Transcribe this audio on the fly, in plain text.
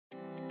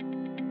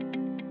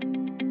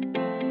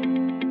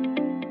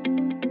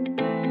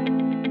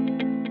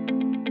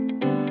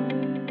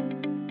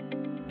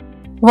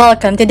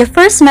Welcome to the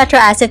First Metro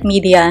Asset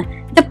Media,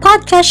 the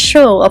podcast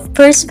show of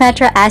First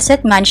Metro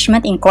Asset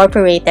Management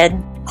Incorporated,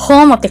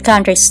 home of the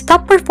country's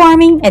top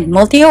performing and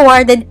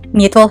multi-awarded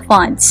mutual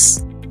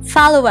funds.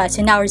 Follow us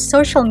on our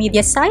social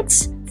media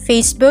sites,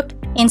 Facebook,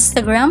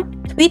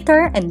 Instagram,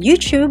 Twitter, and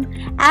YouTube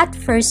at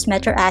First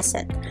Metro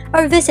Asset,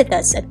 or visit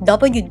us at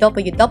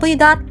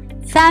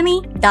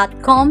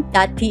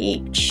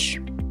www.fami.com.ph.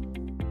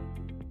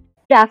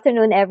 Good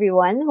afternoon,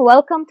 everyone.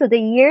 Welcome to the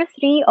Year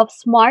 3 of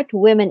Smart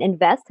Women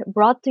Invest,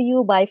 brought to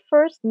you by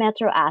First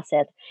Metro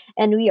Asset.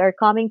 And we are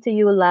coming to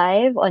you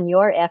live on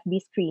your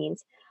FB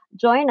screens.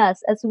 Join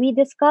us as we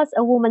discuss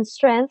a woman's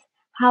strength,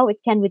 how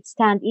it can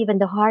withstand even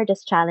the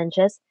hardest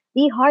challenges,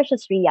 the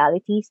harshest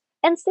realities,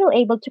 and still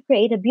able to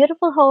create a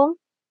beautiful home,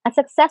 a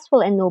successful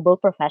and noble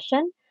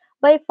profession,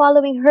 by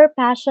following her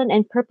passion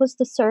and purpose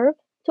to serve,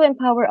 to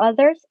empower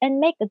others,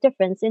 and make a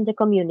difference in the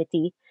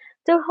community.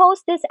 To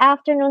host this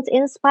afternoon's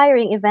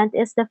inspiring event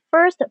is the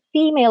first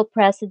female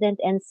president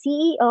and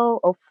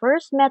CEO of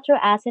First Metro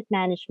Asset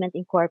Management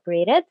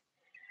Incorporated,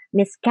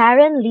 Miss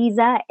Karen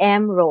Liza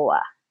M.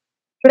 Roa.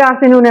 Good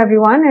afternoon,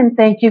 everyone, and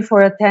thank you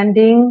for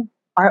attending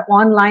our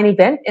online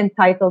event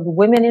entitled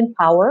Women in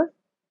Power,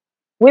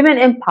 Women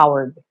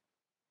Empowered.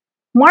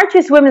 March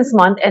is Women's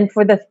Month, and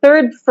for the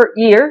third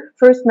year,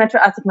 First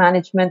Metro Asset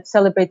Management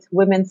celebrates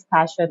women's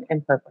passion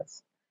and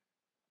purpose.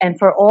 And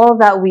for all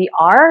that we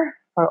are,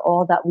 for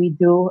all that we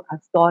do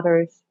as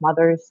daughters,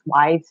 mothers,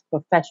 wives,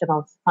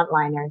 professionals,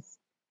 frontliners,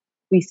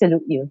 we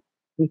salute you.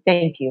 We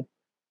thank you.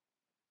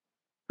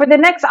 For the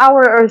next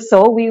hour or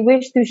so, we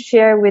wish to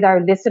share with our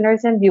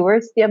listeners and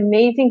viewers the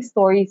amazing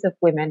stories of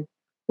women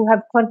who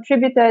have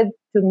contributed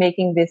to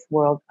making this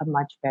world a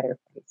much better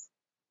place.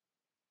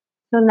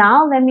 So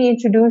now let me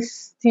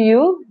introduce to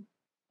you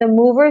the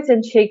movers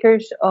and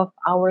shakers of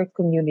our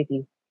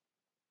community.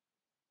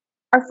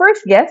 Our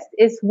first guest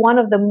is one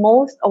of the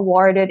most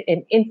awarded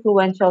and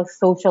influential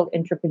social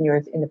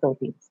entrepreneurs in the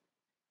Philippines.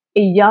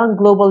 A young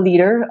global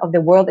leader of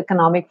the World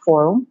Economic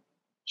Forum,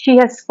 she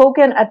has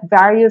spoken at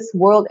various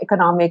World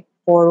Economic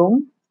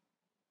Forum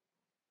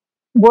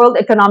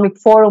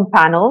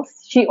panels.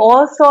 She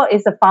also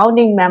is a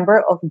founding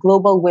member of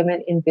Global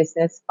Women in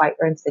Business by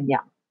Ernst &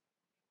 Young.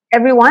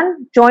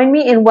 Everyone, join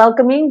me in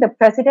welcoming the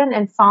president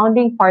and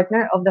founding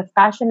partner of the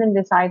fashion and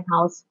design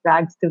house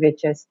Rags to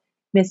Riches,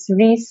 Ms.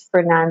 Reese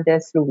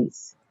Fernandez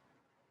Ruiz.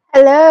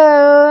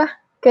 Hello.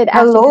 Good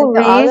Hello, afternoon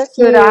to all Reese. of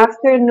you. Good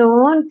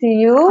afternoon to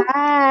you.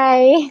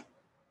 Hi.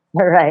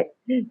 All right.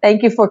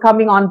 Thank you for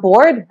coming on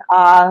board.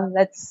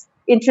 Let's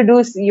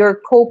introduce your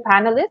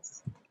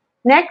co-panelists.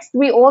 Next,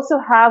 we also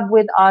have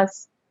with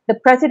us the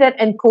president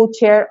and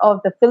co-chair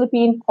of the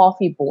Philippine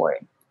Coffee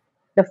Board,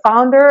 the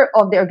founder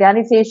of the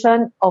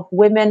Organization of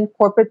Women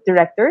Corporate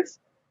Directors,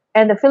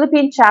 and the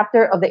Philippine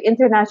chapter of the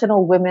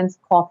International Women's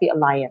Coffee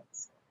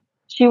Alliance.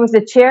 She was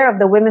the chair of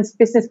the Women's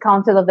Business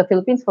Council of the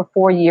Philippines for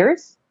 4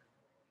 years.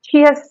 She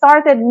has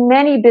started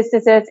many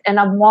businesses, and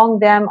among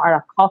them are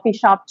a coffee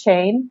shop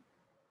chain,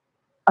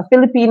 a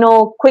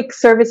Filipino quick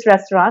service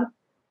restaurant,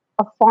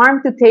 a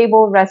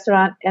farm-to-table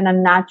restaurant, and a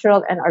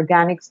natural and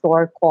organic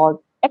store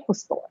called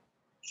EcoStore.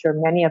 I'm sure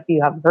many of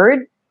you have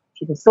heard.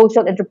 She's a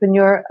social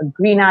entrepreneur, a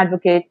green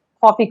advocate,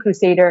 coffee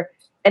crusader,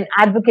 and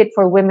advocate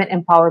for women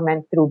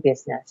empowerment through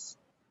business.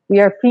 We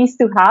are pleased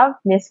to have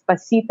Ms.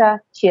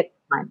 Pasita Chit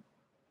Han.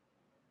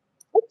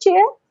 Hi,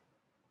 Chit.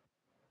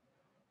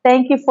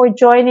 Thank you for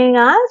joining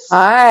us.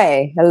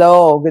 Hi.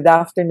 Hello. Good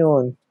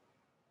afternoon.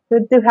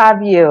 Good to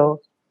have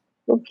you.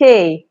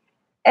 Okay.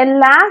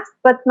 And last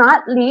but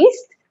not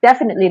least,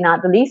 definitely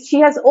not the least, she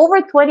has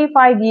over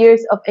 25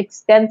 years of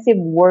extensive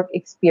work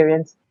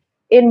experience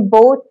in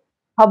both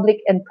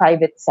public and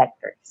private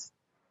sectors.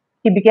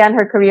 She began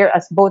her career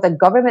as both a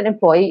government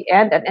employee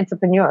and an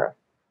entrepreneur.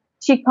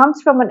 She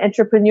comes from an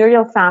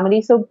entrepreneurial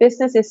family, so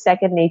business is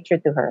second nature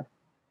to her.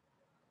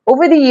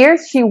 Over the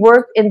years, she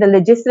worked in the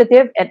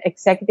legislative and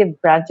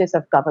executive branches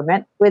of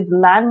government with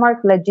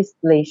landmark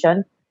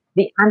legislation,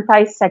 the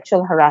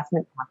Anti-Sexual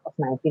Harassment Act of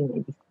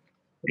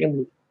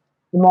 1995,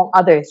 among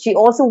others. She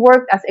also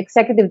worked as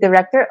executive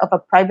director of a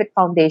private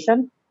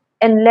foundation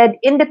and led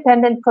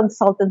independent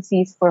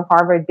consultancies for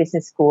Harvard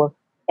Business School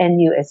and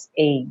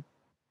USAID.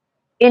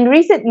 In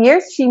recent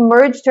years, she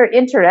merged her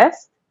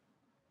interests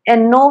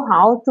and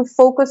know-how to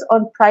focus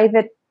on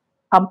private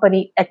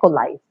company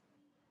EcoLife,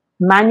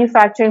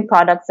 manufacturing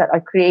products that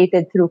are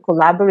created through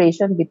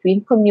collaboration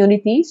between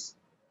communities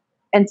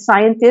and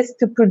scientists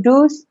to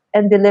produce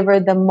and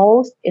deliver the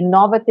most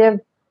innovative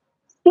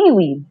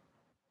seaweed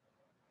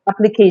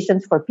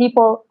applications for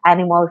people,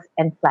 animals,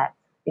 and plants.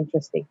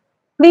 Interesting.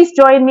 Please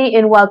join me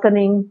in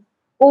welcoming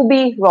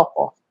Ubi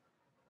Rocco.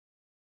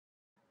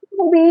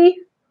 Ubi,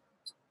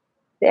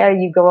 there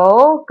you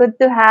go. Good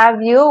to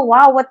have you.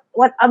 Wow,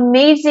 what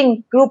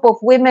amazing group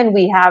of women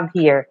we have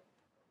here.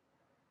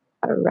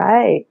 All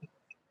right.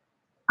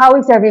 How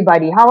is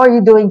everybody? How are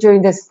you doing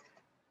during this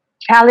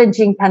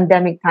challenging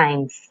pandemic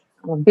times?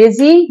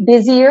 Busy,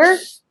 busier,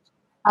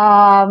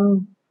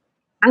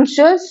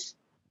 anxious?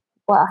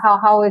 Well,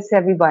 how is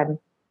everyone?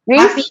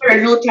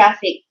 Happier, no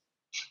traffic.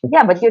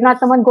 Yeah, but you're not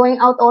the one going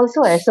out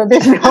also, eh? So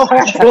there's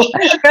nowhere to.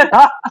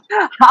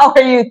 How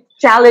are you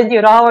challenged?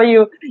 How are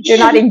you? You're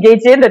not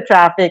engaged in the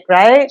traffic,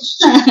 right?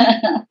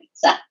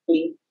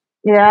 Exactly.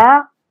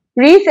 Yeah.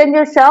 Reese and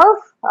yourself,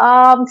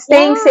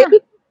 staying safe,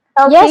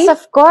 Yeah. Yes, healthy.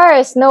 of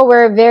course. No,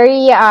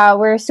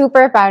 we're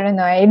super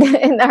paranoid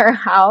in our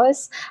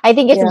house. I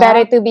think it's Yeah.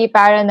 better to be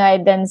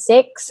paranoid than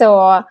sick.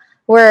 So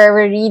we're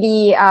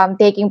really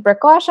taking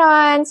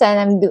precautions,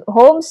 and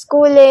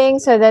homeschooling.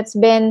 So that's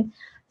been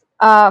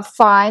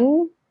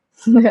fun.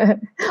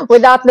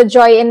 Without the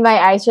joy in my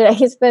eyes,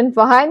 it's been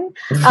fun.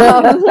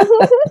 Um,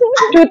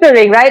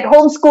 Tutoring, right?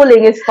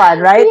 Homeschooling is fun,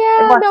 right?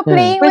 yeah, What? no, Mm.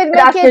 playing We with should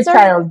my ask your kids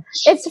child.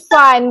 it's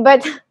fun,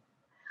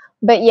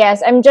 but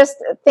yes, I'm just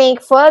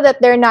thankful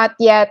that they're not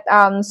yet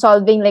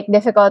solving like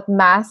difficult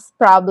math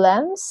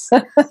problems.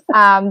 They're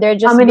How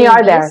just many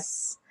are there?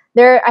 babies.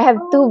 I have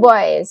two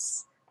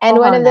boys, and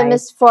Oh, one how of them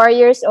nice. is 4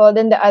 years old,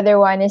 and the other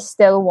one is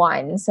still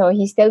one, so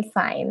he's still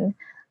fine.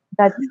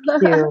 That's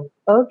cute.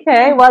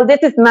 Okay. Well, this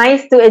is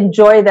nice to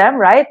enjoy them,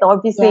 right?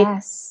 Obviously,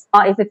 Yes.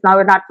 if it's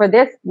not for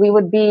this, we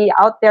would be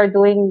out there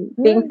doing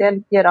things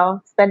Mm, and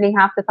spending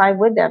half the time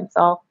with them.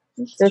 So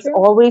it's there's true.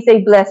 always a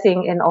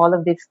blessing in all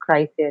of this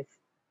crisis.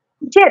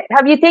 Chit,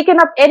 have you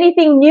taken up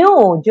anything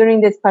new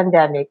during this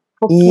pandemic?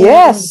 Cooking,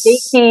 Yes.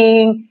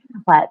 baking,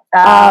 what?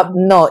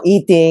 No,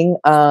 eating.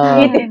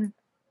 Eating.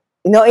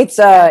 It's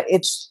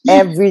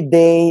every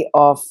day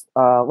of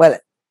well,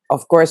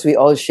 of course we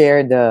all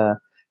share the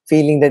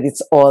feeling that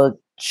it's all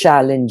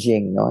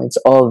challenging. No, it's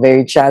all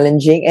very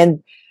challenging,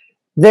 and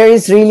there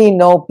is really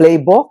no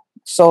playbook.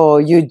 So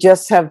you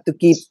just have to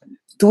keep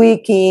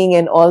tweaking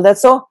and all that.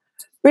 So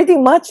pretty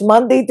much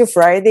Monday to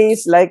Friday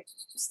is like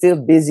still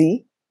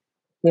busy.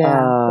 Yeah,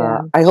 yeah.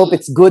 I hope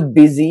it's good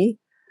busy.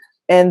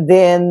 And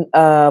then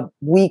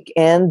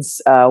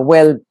weekends,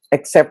 well,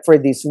 except for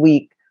this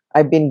week,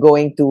 I've been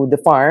going to the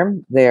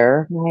farm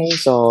there.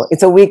 Nice. So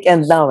it's a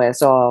weekend now eh.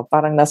 So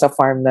parang nasa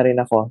farm na rin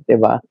ako, 'di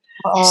ba?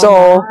 Oo nga. So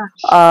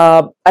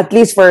at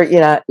least for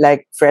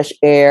like fresh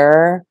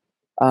air,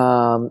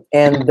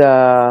 and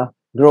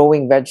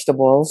growing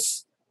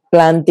vegetables,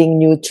 planting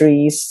new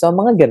trees, so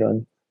mga ganun.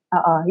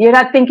 You're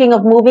not thinking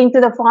of moving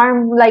to the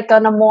farm like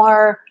on a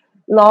more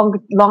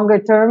longer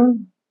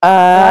term? A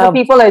lot of Uh,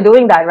 people are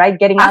doing that, right?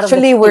 Getting out of the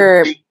Actually,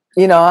 city.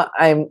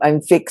 I'm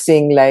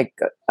fixing like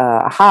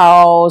a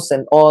house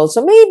and all,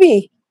 so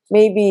maybe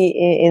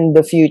in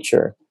the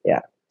future,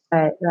 yeah.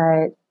 Right,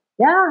 right.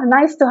 Yeah,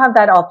 nice to have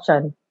that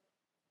option,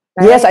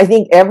 Yes, right? I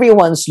think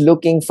everyone's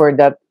looking for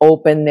that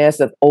openness,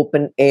 that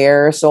open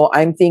air. So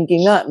I'm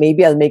thinking,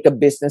 maybe I'll make a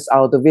business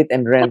out of it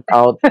and rent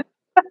out,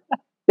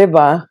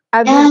 diba?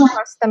 I'll be Yeah. a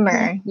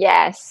customer.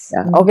 Yes.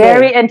 Yeah.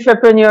 Very Okay.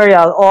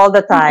 entrepreneurial all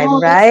the time, Oo.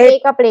 Let's right?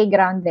 make a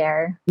playground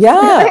there.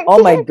 Yeah.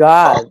 Oh my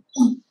God.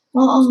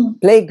 Oo.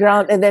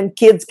 Playground, and then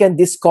kids can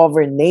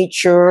discover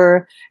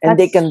nature, and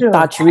they That's can true.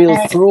 touch real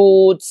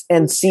fruits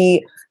and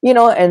see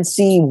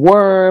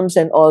worms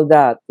and all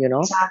that.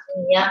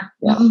 Exactly. Yeah.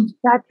 Yeah.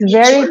 That's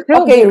very Nature. true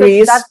Okay, because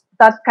Reese.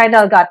 that kind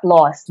of got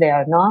lost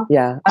there, no?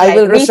 Yeah, All I right,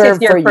 will Reese is reserve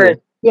your for first.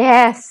 you.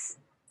 Yes.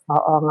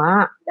 Oo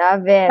nga.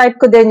 Love it. Type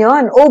ko din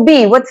yun.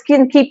 OB, what's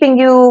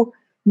keeping you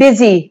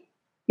busy?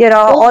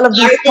 All of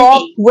these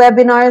talk, Gardening.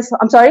 webinars.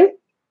 I'm sorry?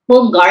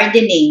 Home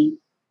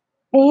gardening.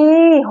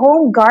 Hey,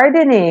 home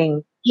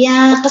gardening.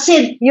 Yeah,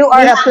 kasi You we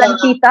are a have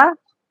plantita?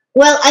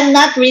 well, I'm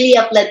not really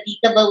a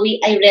plantita, but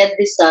I read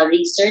this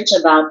research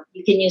about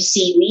you can use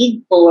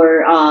seaweed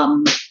for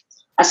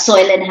a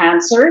soil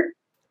enhancer.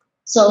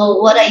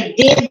 So what I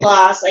did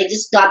was I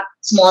just got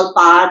small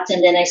pots and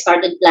then I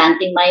started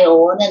planting my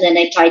own and then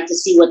I tried to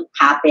see what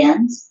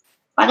happens.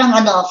 Parang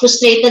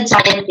frustrated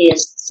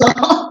scientist. So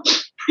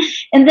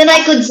and then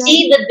I could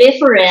see the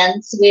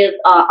difference with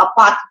a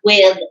pot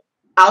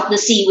without the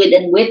seaweed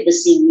and with the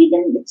seaweed,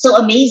 and it's so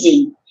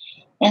amazing.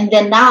 And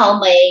then now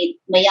my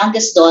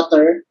youngest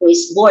daughter, who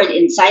is bored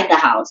inside the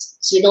house,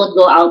 so we don't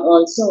go out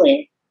also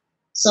eh.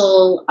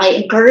 So I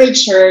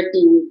encourage her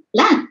to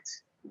plant,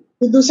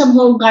 to do some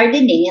home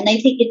gardening. And I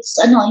think it's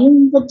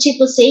yung what Chip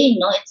was saying,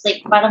 no? It's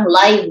like parang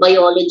live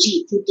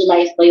biology, true to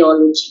life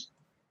biology.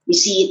 You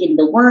see it in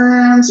the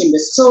worms, in the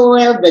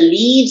soil, the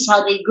leaves,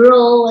 how they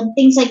grow, and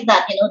things like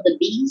that, the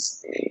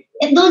bees.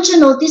 And don't you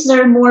notice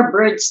there are more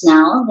birds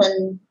now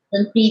than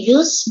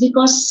previous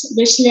because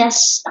there's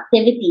less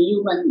activity,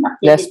 human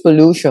Less activity.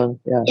 pollution.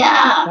 Yeah.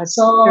 Yeah, That's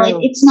so true.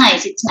 it's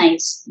nice. It's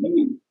nice.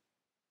 Ganyan.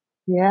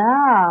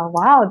 Yeah.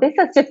 Wow. This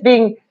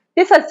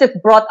has just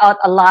brought out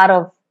a lot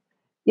of,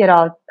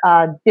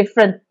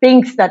 different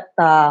things that,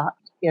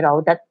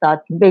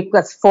 make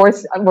us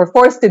we're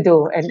forced to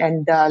do and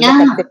look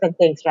Yeah. at different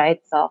things, right?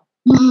 So,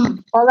 Mm.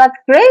 well, that's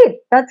great.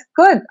 That's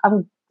good.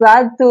 I'm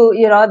glad to,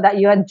 that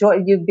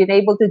you've been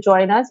able to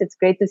join us. It's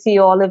great to see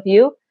all of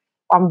you.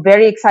 I'm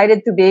very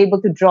excited to be able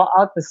to draw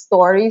out the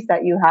stories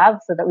that you have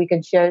so that we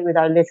can share it with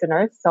our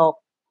listeners. So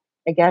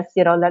I guess,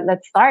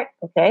 let's start.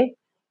 Okay.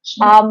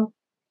 Um,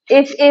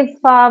 if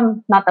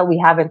not that we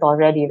haven't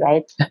already,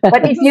 right?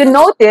 But if you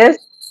notice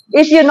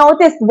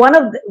one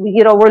of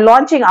we're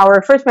launching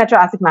our First Metro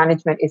Asset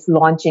Management is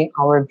launching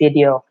our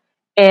video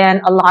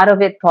And a lot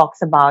of it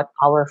talks about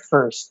our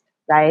first,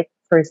 right?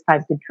 First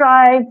time to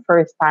drive,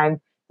 first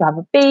time to have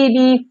a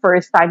baby,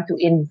 first time to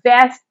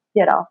invest,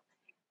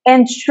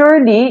 And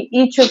surely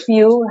each of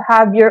you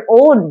have your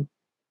own,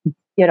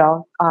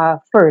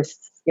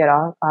 firsts,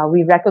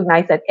 we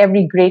recognize that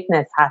every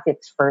greatness has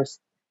its first.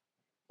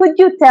 Could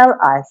you tell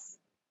us,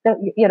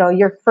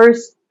 your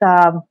first,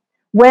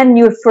 when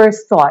you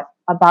first thought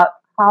about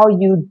how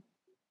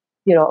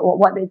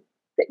what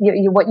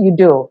you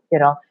do,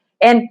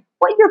 and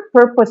what your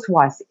purpose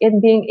was in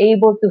being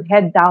able to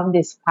head down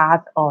this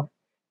path of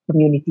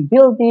community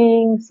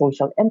building,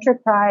 social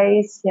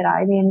enterprise.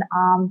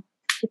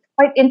 It's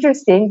quite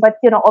interesting. But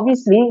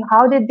obviously,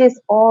 how did this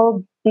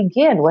all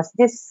begin? Was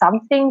this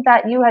something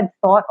that you had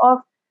thought of?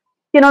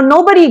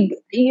 Nobody.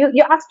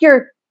 You ask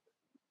your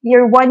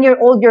 1 year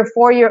old, your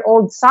 4 year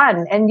old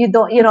son, and you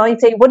don't. You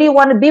say, "What do you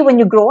want to be when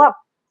you grow up?"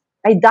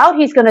 I doubt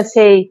he's gonna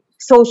say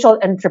social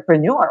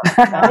entrepreneur,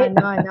 No, right?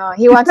 no, no.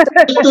 He wants to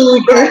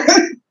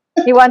YouTuber.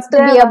 he wants to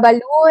be a Yeah.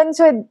 balloon.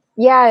 So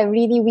yeah,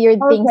 really weird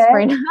things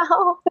for Okay.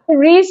 now.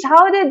 Reese,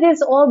 how did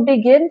this all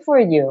begin for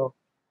you?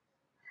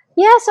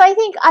 Yeah, so I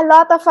think a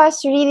lot of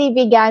us really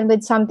began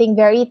with something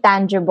very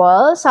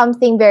tangible,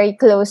 something very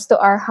close to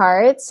our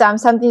hearts,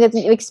 something that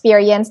we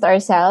experienced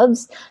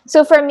ourselves.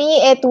 So for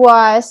me, it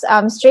was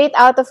straight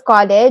out of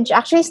college,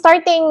 actually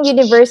starting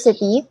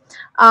university,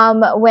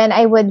 when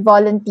I would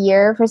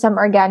volunteer for some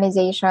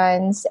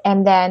organizations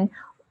and then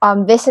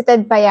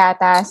visited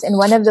Payatas. And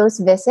one of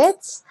those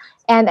visits,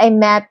 and I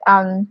met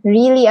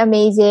really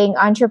amazing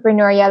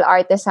entrepreneurial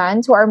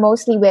artisans who are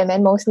mostly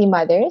women, mostly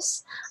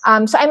mothers.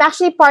 So I'm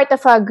actually part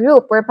of a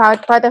group. We're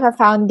part of a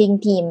founding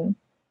team.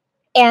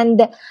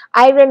 And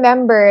I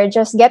remember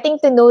just getting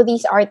to know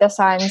these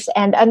artisans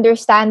and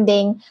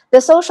understanding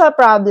the social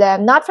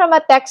problem, not from a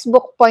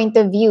textbook point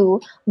of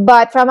view,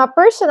 but from a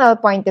personal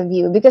point of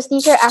view, because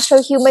these are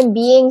actual human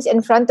beings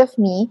in front of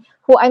me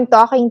who I'm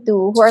talking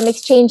to, who I'm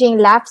exchanging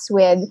laughs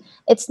with.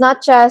 It's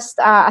not just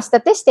a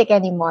statistic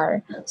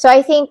anymore. So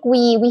I think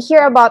we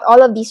hear about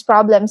all of these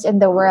problems in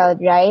the world,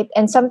 right?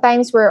 And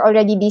sometimes we're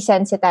already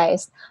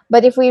desensitized.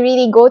 But if we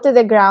really go to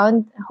the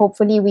ground,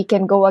 hopefully we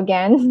can go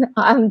again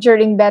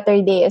during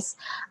better days.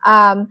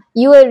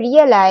 You will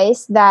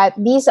realize that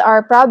these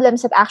are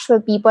problems that actual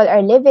people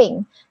are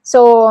living.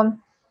 So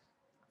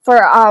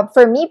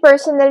for me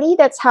personally,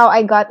 that's how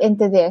I got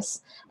into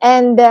this.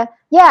 And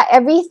yeah,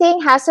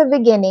 everything has a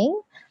beginning.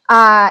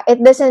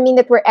 It doesn't mean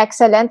that we're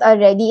excellent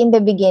already in the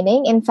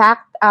beginning. In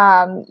fact,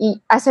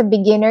 as a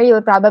beginner,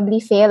 you'll probably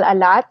fail a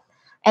lot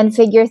and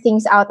figure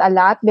things out a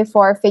lot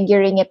before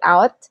figuring it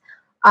out.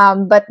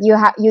 But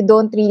you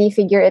don't really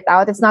figure it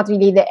out. It's not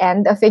really the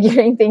end of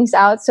figuring things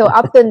out. So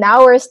up to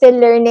now, we're still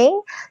learning.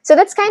 So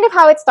that's kind of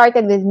how it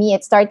started with me.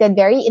 It started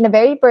in a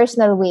very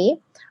personal way,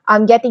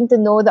 getting to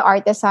know the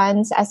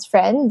artisans as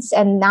friends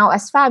and now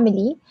as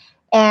family,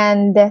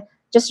 and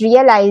just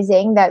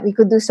realizing that we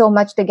could do so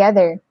much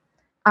together,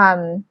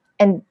 and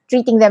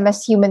treating them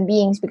as human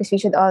beings, because we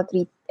should all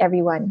treat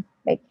everyone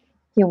like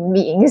human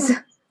beings.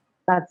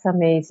 That's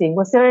amazing.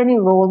 Was there any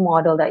role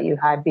model that you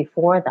had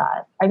before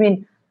that? I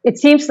mean, it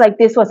seems like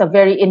this was a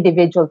very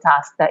individual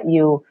task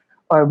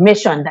or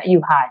mission that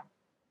you had.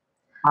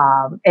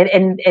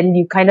 And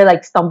you kind of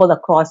like stumbled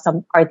across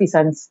some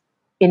artisans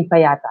in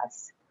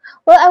Payatas.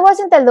 Well, I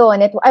wasn't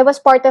alone. I was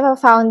part of a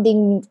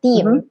founding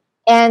team, Mhm.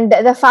 and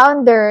the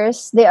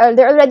founders,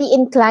 they're already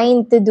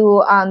inclined to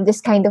do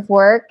this kind of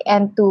work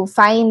and to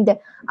find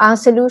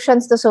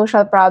solutions to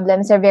social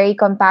problems. They're very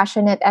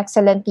compassionate,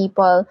 excellent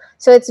people.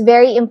 So it's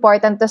very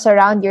important to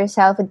surround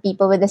yourself with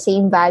people with the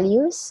same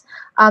values,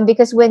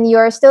 because when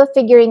you're still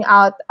figuring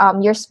out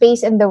your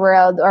space in the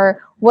world,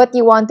 or what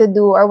you want to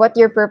do, or what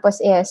your purpose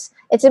is,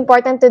 it's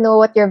important to know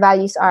what your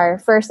values are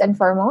first and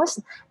foremost,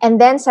 and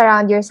then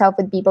surround yourself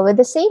with people with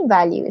the same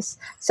values.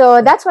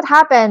 So that's what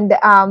happened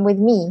with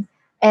me.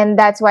 And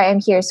that's why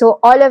I'm here. So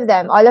all of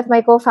them, all of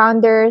my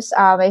co-founders,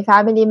 my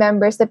family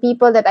members, the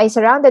people that I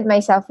surrounded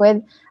myself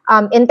with,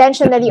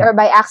 intentionally or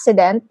by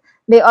accident,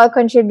 they all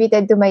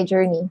contributed to my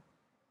journey.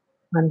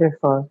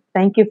 Wonderful.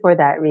 Thank you for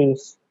that,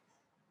 Reese.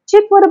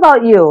 Chip, what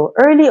about you?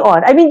 Early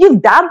on, I mean,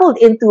 you've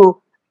dabbled into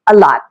a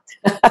lot,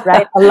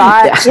 right? A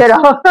lot, Yeah.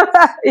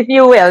 if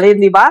you will,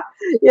 hindi ba?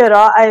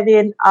 I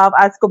mean,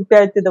 as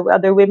compared to the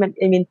other women,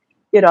 I mean,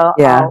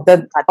 Yeah,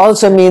 that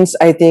also means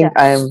I think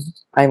yeah.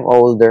 I'm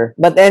older.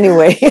 But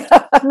anyway,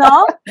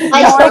 No,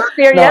 I more saw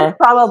experience no,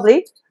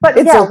 probably. But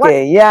it's yeah,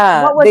 okay.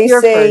 Yeah, what was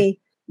your first?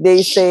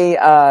 they say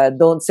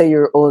don't say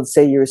you're old,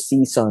 say you're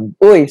seasoned.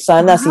 Uy,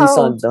 sana Wow,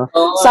 seasoned, no? on.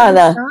 that's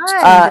Sana.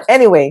 nice.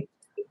 Anyway,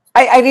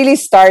 I really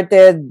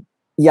started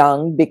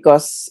young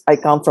because I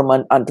come from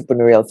an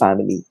entrepreneurial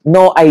family.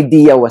 No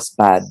idea was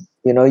bad.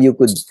 You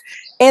could,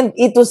 and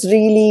it was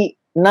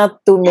really not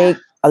to make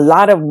a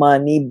lot of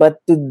money, but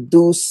to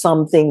do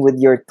something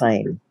with your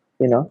time,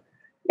 you know.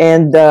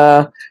 And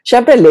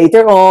syempre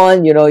later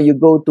on, you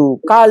go to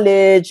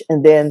college,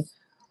 and then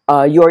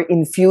you're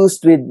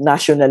infused with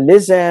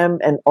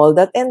nationalism and all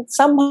that. And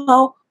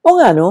somehow, oh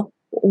nga, no,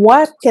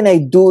 what can I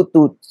do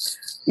to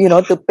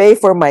to pay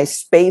for my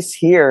space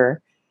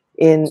here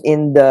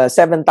in the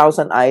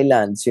 7,000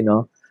 islands,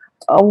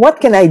 what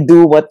can I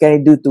do? What can I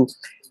do to?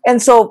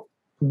 And so,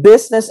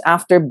 business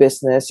after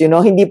business,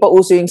 hindi pa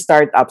uso yung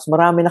startups.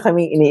 Marami na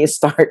kaming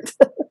ini-start.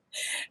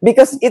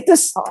 Because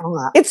Oo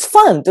nga. it's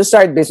fun to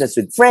start business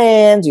with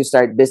friends, you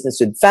start business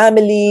with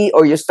family,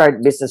 or you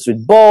start business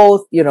with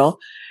both.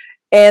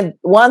 And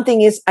one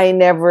thing is, I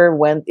never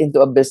went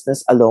into a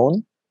business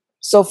alone.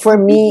 So for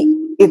me,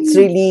 it's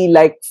really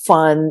like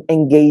fun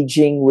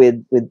engaging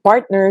with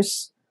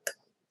partners.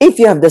 If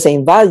you have the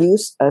same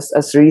values, as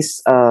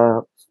Reese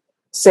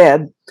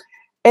said.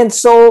 And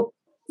so,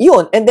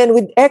 yun. And then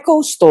with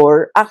Echo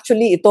Store,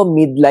 actually, ito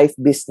midlife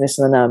business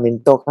na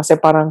namin to. Kasi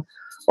parang,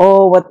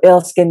 oh, what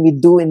else can we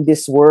do in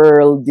this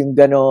world? Yung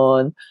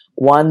ganon,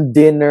 one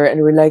dinner.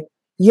 And we're like,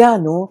 yeah,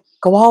 no,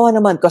 kawawa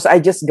naman. Because I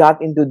just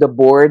got into the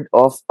board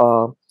of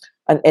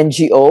an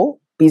NGO,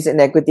 Peace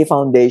and Equity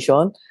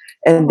Foundation.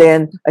 And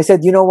then I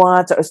said, you know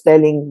what? So I was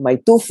telling my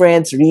two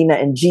friends, Rina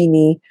and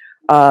Jeannie,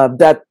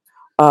 that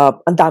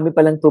ang dami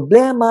palang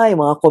problema, yung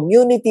mga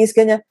communities,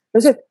 kanya. I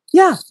said,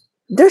 yeah,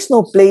 there's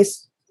no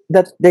place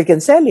that they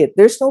can sell it.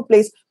 There's no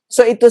place.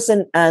 So it was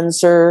an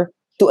answer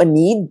to a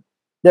need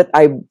that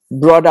I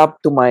brought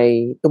up to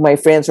my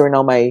friends who are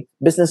now my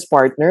business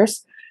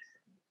partners.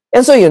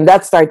 And so yun,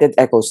 that started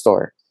Echo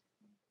Store.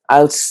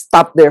 I'll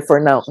stop there for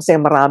now kasi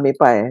marami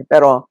pa eh.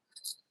 Pero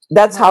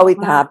that's how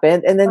it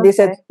happened. And then they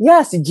said,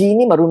 yeah, si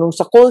Jeannie marunong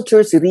sa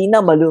culture, si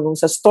Rina marunong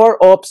sa store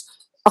ops.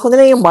 Ako na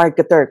lang yung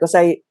marketer because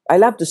I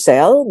love to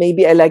sell.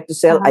 Maybe I like to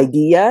sell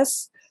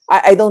ideas.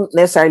 I don't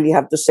necessarily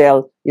have to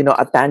sell,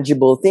 a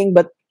tangible thing,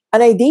 but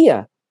an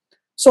idea.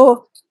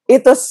 So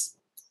it was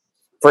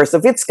first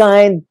of its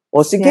kind. O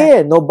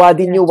sige,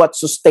 nobody knew what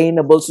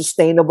sustainable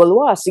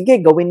was.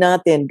 Sige, gawin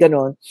natin,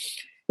 ganon.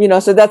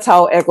 So that's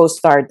how Echo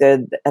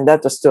started, and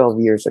that was 12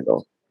 years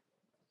ago.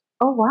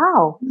 Oh,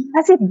 wow.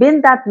 Has it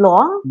been that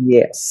long?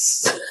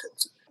 Yes.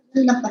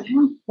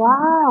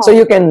 Wow. So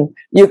you can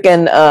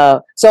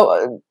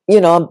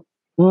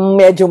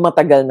medyo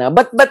matagal na.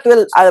 But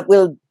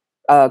we'll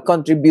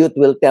contribute,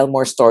 we'll tell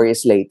more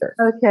stories later.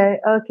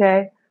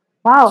 Okay.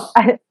 Wow.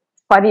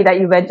 It's funny that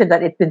you mentioned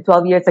that it's been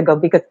 12 years ago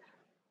because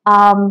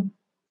weren't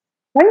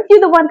you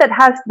the one that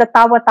has the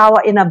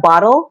tawa-tawa in a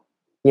bottle?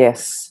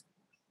 Yes.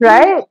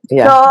 Right?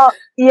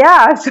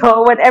 Yeah.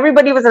 So when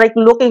everybody was like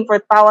looking for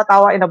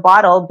tawa-tawa in a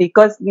bottle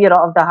because,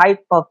 of the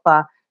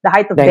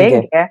height of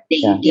dengue,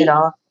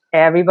 Yeah.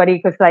 everybody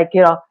was like,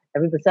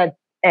 everybody said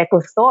Echo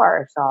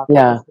Store. So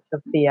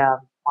Yeah.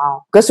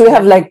 wow. Because we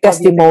have like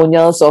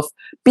testimonials of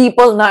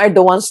people now are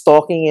the ones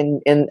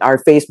talking in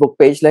our Facebook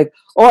page like,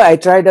 oh, I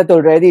tried that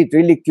already. It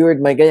really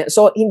cured my ganyan.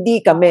 So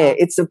hindi kami.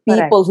 It's the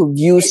people who've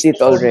used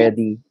it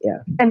already.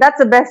 Yeah. And that's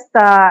the best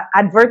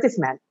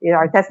advertisement,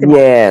 our testimony.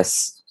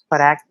 Yes.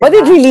 Correct. But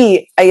it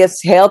really, I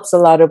guess, helps a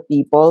lot of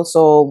people.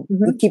 So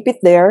we keep it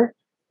there.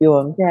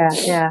 Yun.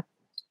 Yeah.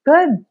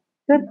 Good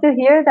to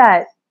hear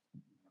that.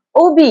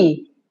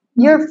 Obi,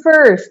 you're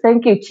first.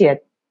 Thank you,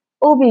 Chit.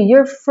 Obi,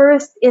 you're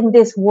first in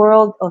this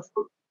world of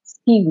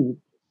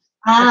seaweed.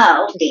 Okay.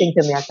 Interesting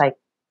to me. I was like,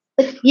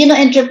 But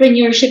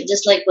entrepreneurship,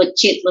 just like what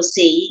Chit was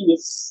saying,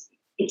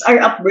 it's our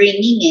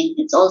upbringing, and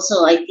it's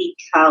also, I think,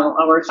 how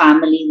our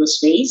family was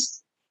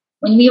raised.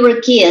 When we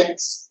were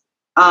kids,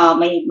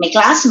 my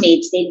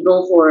classmates, they'd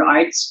go for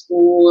art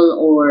school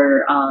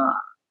or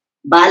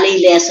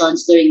ballet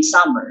lessons during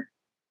summer.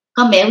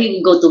 Kami, we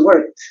would go to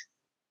work.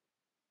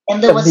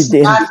 And there was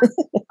not...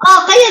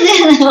 kaya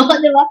din,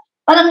 di ba?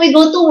 Parang we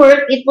go to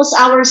work, it was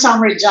our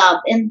summer job.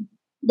 And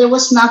there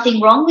was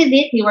nothing wrong with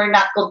it. We were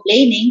not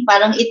complaining.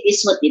 Parang it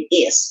is what it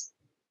is.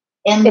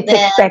 And it's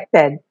then,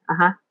 expected.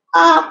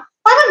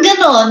 Parang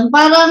ganon.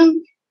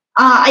 Parang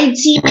I'd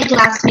see my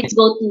classmates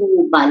go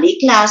to ballet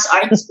class,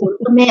 art school,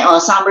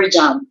 summer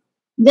job.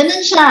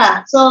 Ganon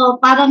siya. So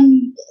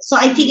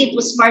I think it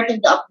was part of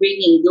the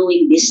upbringing,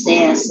 doing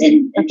business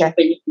and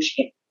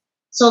entrepreneurship.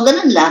 So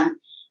ganon lang.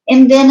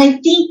 And then I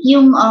think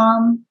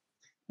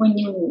when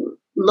you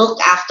look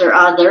after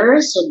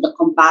others, so the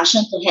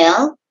compassion to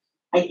help,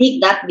 I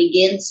think that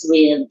begins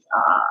with,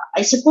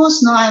 I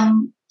suppose,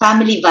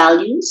 family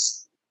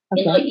values.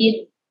 Okay.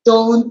 You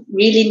don't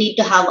really need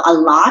to have a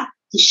lot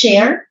to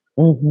share.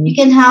 Mm-hmm. You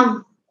can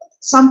have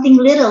something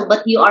little,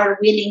 but you are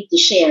willing to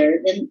share.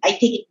 Then I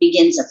think it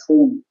begins at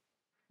home.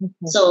 Okay.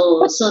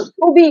 So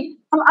Obi,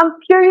 I'm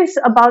curious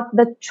about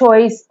the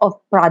choice of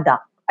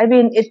product. I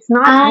mean, it's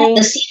not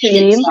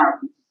mainstream.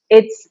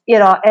 It's,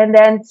 and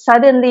then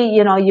suddenly,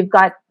 you've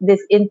got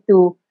this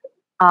into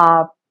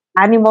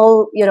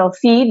animal,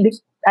 feed,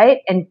 right?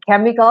 And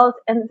chemicals.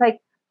 And it's like,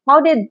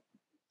 how did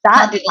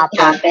that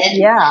happen?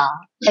 Yeah.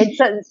 It's,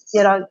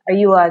 are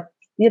you a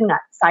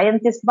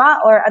scientist ba?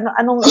 Or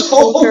anong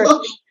culture?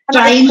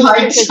 Trying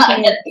hard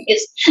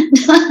scientist.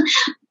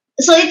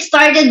 So it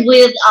started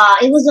with,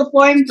 it was a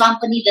foreign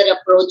company that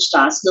approached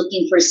us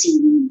looking for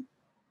seaweed.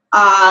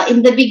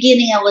 In the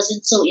beginning, I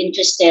wasn't so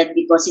interested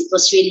because it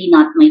was really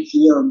not my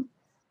field.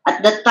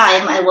 At that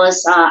time, I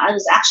was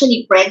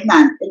actually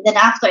pregnant, and then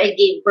after I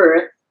gave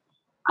birth,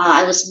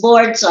 I was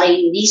bored, so I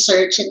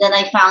researched, and then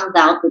I found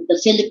out that the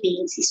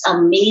Philippines is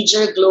a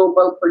major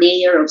global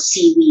player of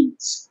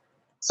seaweeds.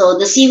 So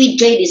the seaweed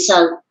trade is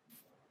the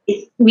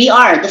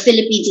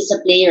Philippines is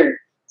a player.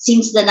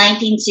 Since the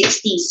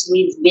 1960s,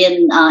 we've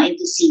been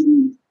into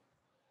seaweed.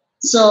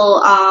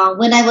 So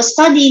when I was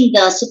studying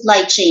the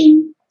supply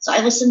chain, so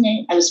I was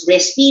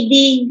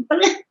breastfeeding,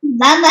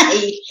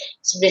 nanay,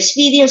 was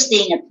breastfeeding, I was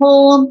staying at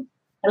home,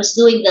 I was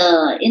doing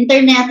the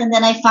internet, and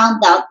then I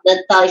found out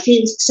that if you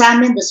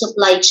examine the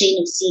supply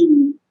chain of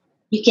seaweed,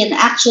 you can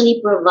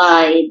actually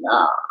provide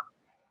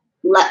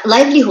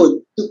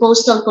livelihood to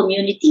coastal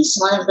communities,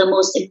 one of the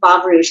most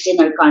impoverished in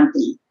our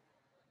country,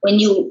 when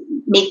you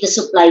make the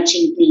supply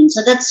chain clean.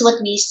 So that's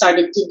what we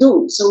started to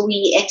do. So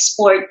we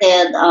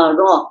exported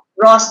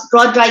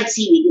raw dried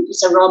seaweed, which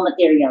is a raw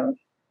material.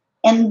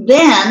 And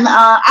then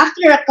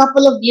after a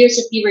couple of years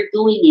that we were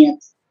doing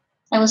it,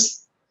 I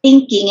was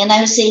thinking and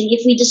I was saying,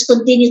 if we just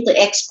continue to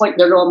export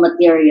the raw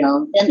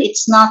material, then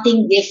it's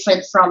nothing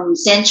different from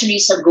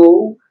centuries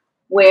ago,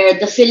 where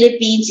the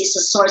Philippines is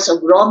a source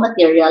of raw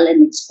material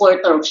and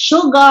exporter of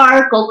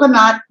sugar,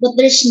 coconut, but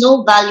there's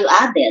no value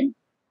added.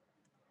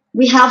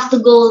 We have to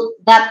go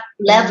that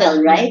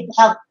level, right?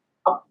 Have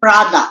a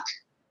product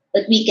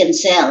that we can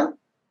sell.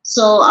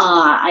 So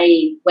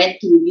I went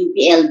to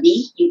UPLB,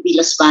 UP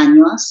Los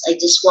Baños. I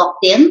just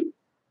walked in,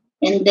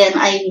 and then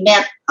I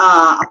met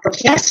a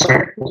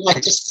professor who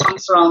had just come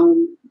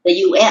from the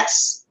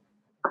US.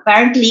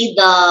 Apparently,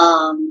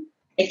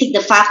 I think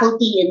the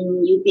faculty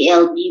in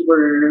UPLB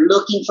were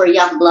looking for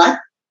young blood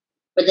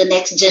for the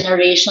next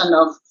generation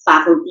of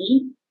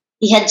faculty.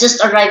 He had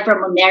just arrived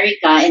from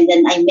America, and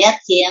then I met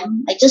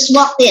him. I just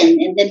walked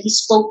in, and then he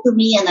spoke to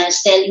me, and I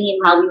was telling him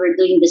how we were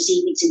doing the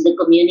seaweeds in the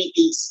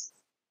communities.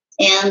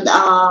 And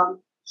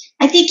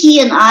I think he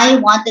and I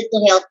wanted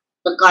to help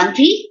the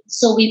country,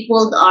 so we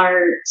pulled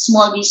our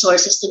small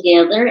resources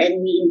together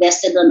and we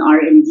invested on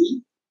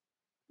R&D.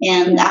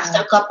 And after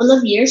a couple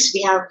of years,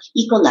 we have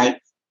EcoLife.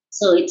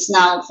 So it's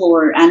now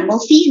for animal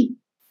feed,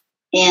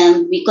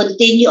 and we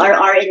continue our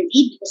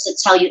R&D because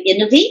it's how you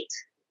innovate.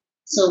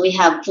 So we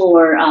have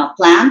for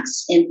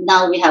plants, and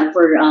now we have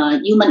for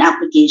human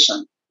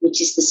application, which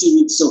is the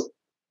seaweed soap.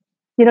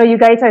 You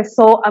guys are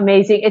so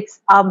amazing. It's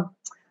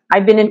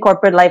I've been in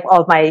corporate life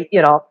all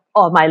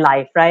my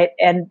life, right?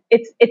 And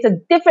it's a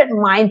different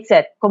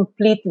mindset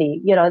completely.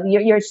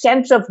 Your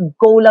sense of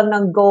go lang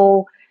ng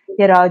go,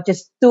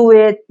 just do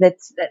it.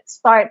 Let's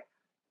start.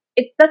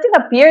 It doesn't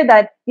appear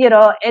that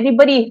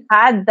anybody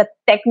had the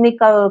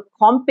technical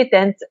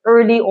competence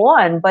early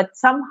on, but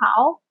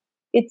somehow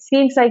it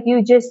seems like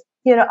you just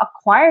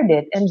acquired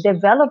it and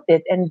developed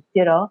it, and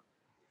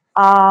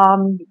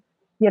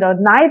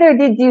neither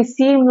did you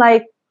seem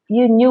like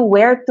you knew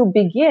where to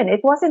begin. It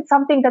wasn't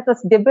something that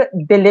was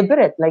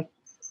deliberate. Like,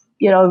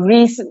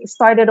 Reese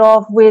started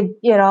off with,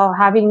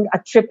 having a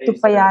trip to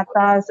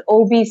Payatas.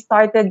 Obi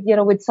started,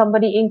 with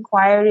somebody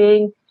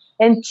inquiring,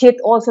 and Chit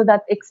also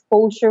that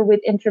exposure with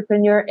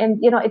entrepreneur. And,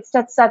 it's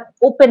just that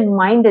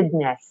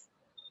open-mindedness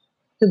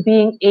to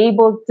being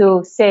able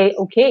to say,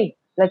 okay,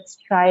 let's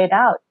try it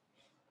out.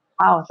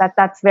 Wow,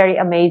 that's very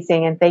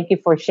amazing. And thank you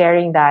for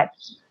sharing that.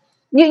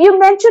 You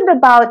mentioned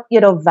about,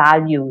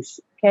 values.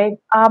 Okay.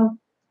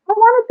 I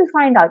wanted to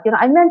find out,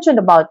 I mentioned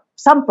about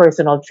some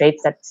personal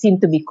traits that seem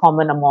to be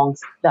common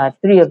amongst the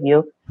three of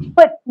you.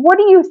 But what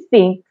do you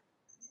think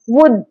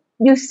would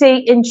you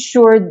say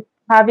ensured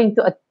having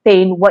to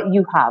attain what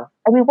you have?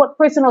 I mean, what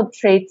personal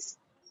traits,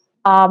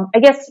 I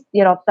guess,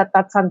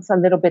 that sounds a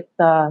little bit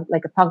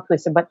like a tongue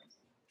twister, but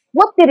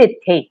what did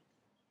it take?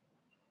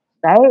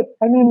 Right?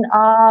 I mean,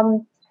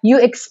 you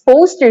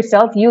exposed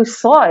yourself, you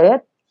saw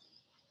it,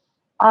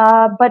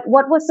 but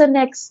what was the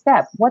next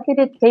step? What did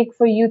it take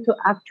for you to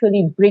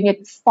actually bring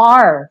it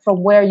far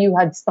from where you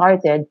had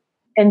started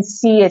and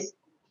see it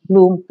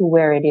bloom to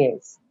where it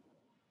is?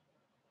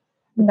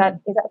 Is that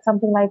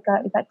something like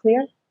is that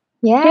clear?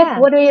 Yeah. Kit,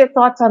 what are your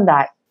thoughts on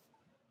that?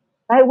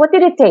 Right? What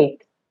did it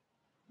take?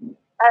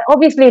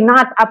 Obviously,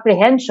 not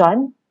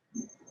apprehension.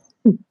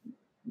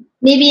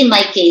 Maybe in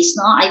my case,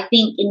 no, I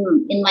think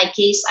in my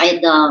case,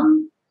 I'd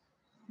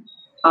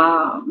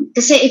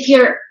kasi if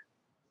you're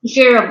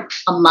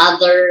a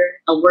mother,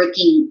 a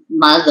working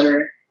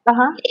mother,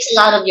 it takes a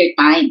lot of your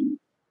time.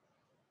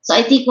 So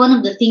I think one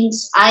of the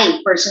things I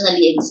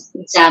personally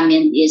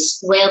examined is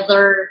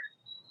whether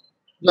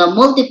the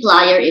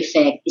multiplier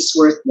effect is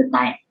worth the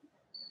time.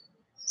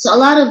 So a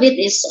lot of it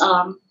is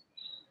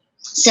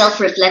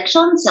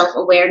self-reflection,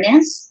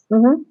 self-awareness,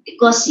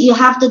 because you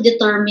have to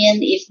determine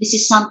if this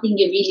is something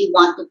you really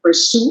want to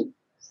pursue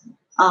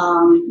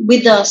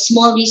with the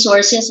small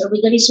resources or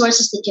with the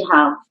resources that you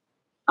have.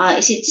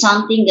 Is it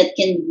something that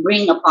can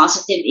bring a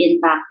positive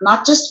impact,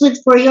 not just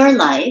for your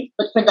life,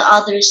 but for the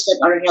others that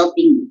are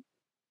helping you?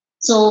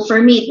 So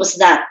for me, it was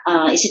that.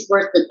 Is it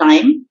worth the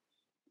time?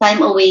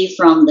 Time away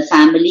from the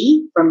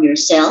family, from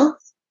yourself?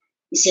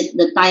 Is it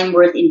the time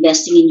worth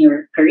investing in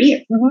your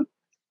career?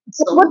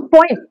 So, at what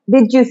point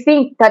did you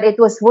think that it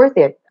was worth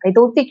it? I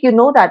don't think you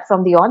know that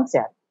from the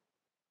onset.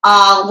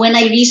 When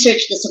I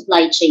researched the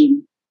supply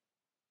chain.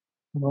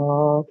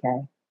 Oh,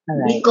 okay. All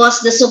right.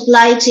 because the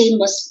supply chain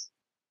was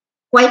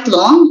quite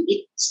long.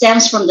 It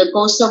stems from the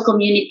coastal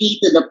community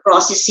to the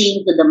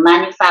processing, to the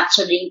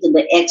manufacturing, to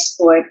the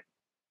export,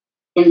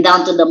 and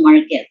down to the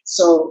market.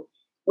 So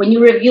when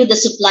you review the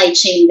supply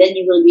chain, then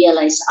you will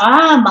realize,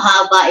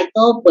 mahaba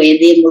ito,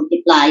 pwede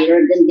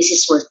multiplier, then this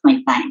is worth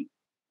my time.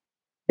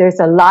 There's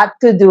a lot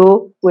to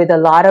do with a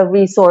lot of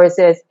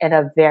resources and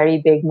a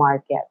very big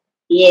market.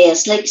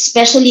 Yes, like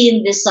especially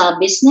in this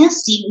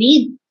business,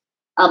 seaweed,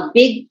 a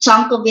big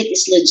chunk of it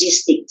is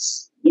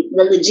logistics.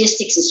 The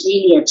logistics is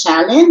really a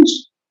challenge.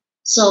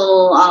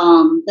 So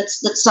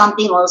that's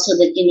something also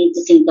that you need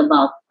to think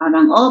about.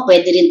 Parang,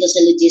 pwede rin to sa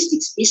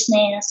logistics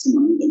business,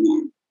 mga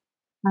ganyan.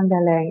 Ang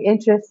galing.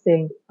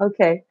 Interesting.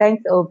 Okay.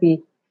 Thanks,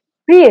 Obi.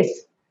 Chris,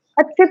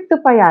 a trip to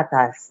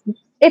Payatas.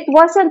 It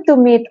wasn't to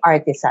meet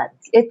artisans.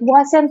 It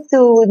wasn't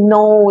to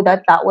know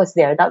that that was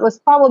there. That was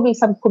probably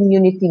some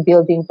community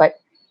building, but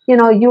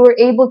you were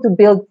able to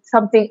build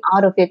something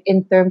out of it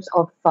in terms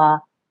of,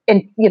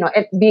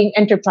 being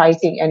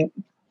enterprising and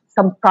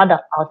some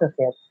product out of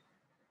it,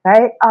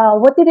 right?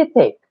 What did it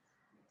take?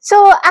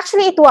 So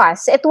actually it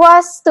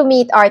was to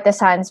meet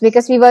artisans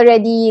because we've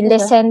already Okay.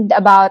 listened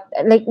about,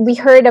 like, we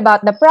heard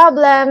about the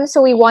problem,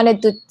 so we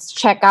wanted to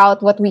check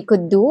out what we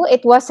could do.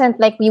 It wasn't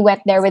like we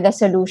went there with a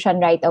solution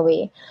right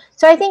away.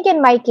 So I think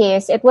in my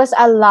case it was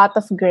a lot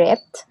of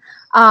grit,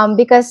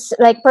 because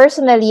like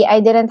personally I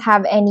didn't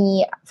have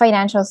any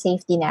financial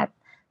safety net.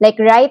 Like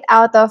right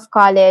out of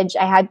college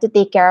I had to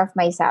take care of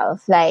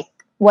myself. Like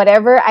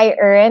whatever I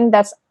earn,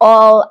 that's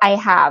all I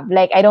have.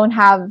 Like I don't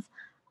have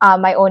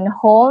my own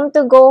home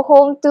to go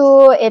home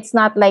to. It's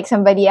not like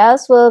somebody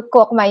else will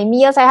cook my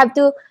meals. I have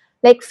to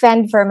like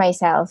fend for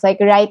myself, like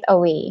right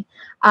away.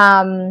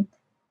 Um,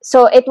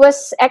 so it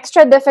was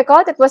extra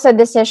difficult. It was a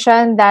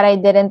decision that I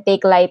didn't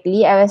take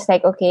lightly. I was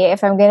like, okay,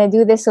 if I'm gonna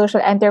do this social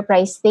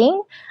enterprise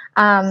thing,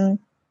 um,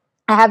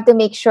 I have to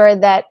make sure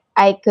that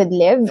I could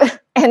live.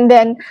 And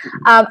then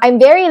I'm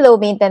very low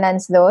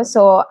maintenance though.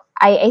 So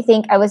I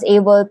think I was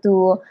able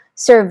to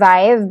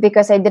survive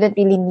because I didn't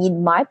really need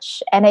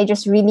much. And I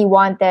just really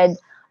wanted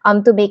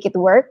to make it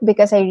work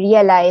because I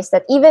realized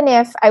that even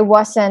if I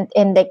wasn't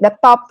in like the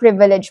top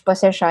privileged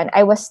position,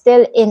 I was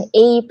still in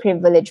a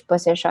privileged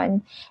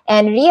position.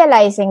 And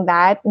realizing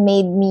that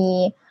made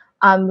me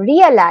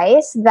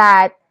realize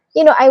that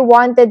I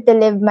wanted to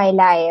live my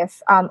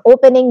life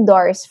opening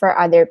doors for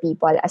other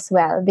people as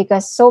well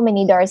because so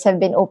many doors have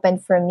been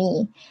opened for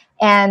me.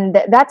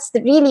 And that's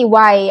really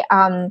why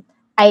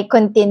I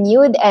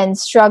continued and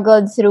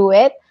struggled through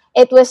it.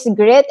 It was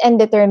grit and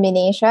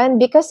determination.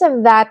 Because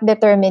of that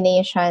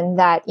determination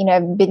that,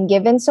 I've been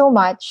given so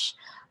much,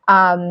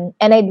 and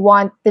I'd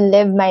want to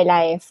live my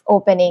life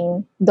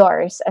opening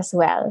doors as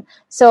well.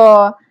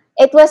 So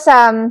it was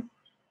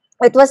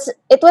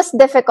it was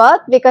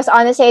difficult because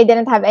honestly I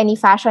didn't have any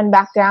fashion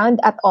background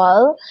at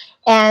all.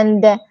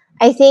 And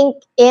I think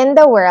in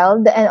the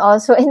world and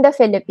also in the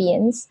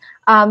Philippines,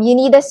 you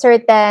need a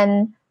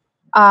certain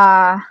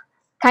uh,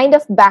 kind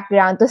of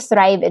background to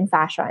thrive in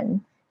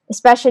fashion,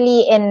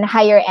 especially in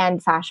higher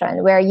end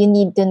fashion, where you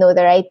need to know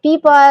the right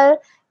people,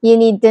 you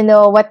need to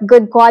know what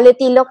good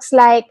quality looks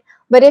like.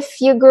 But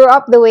if you grew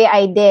up the way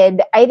I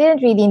did, I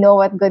didn't really know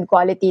what good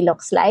quality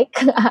looks like.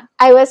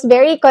 I was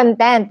very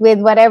content with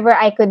whatever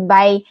I could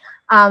buy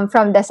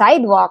from the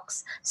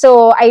sidewalks.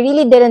 So I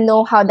really didn't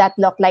know how that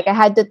looked like. I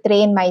had to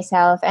train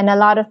myself, and a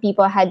lot of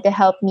people had to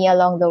help me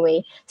along the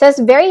way. So it's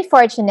very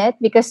fortunate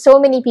because so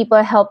many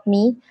people helped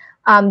me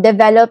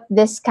develop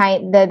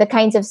the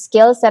kinds of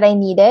skills that I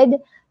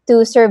needed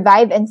to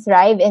survive and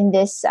thrive in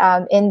this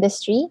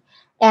industry.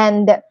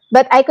 And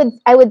but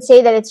I would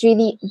say that it's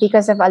really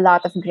because of a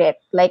lot of grit.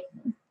 Like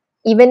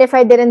even if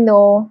I didn't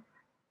know,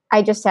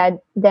 I just said,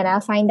 then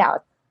I'll find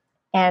out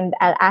and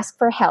I'll ask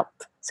for help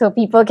so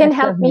people can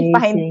That's help me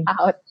find amazing.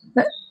 out.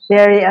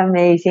 Very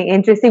amazing.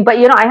 Interesting. But,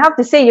 I have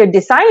to say your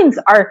designs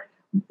are,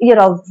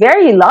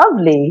 very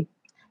lovely.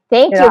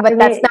 Thank You you, know, I but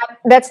mean,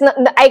 that's not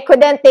I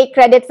couldn't take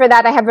credit for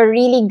that. I have a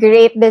really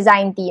great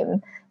design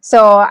team.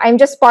 So I'm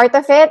just part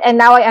of it and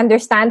now I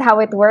understand how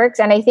it works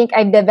and I think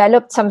I've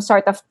developed some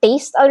sort of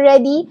taste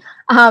already.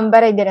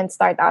 But I didn't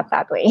start out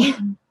that way.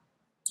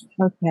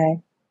 okay.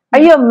 Are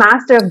you a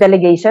master of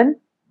delegation?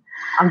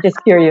 I'm just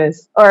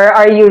curious. Or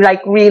are you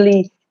like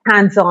really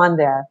hands on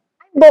there?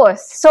 Both.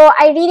 So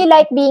I really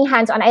like being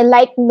hands-on. I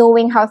like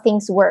knowing how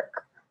things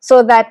work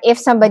so that if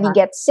somebody Uh-huh.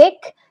 gets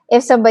sick,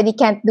 if somebody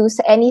can't do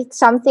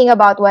something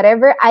about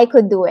whatever, I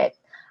could do it.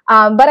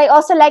 But I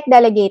also like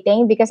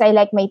delegating because I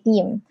like my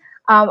team.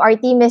 Our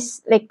team is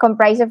like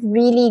comprised of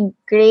really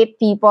great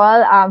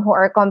people who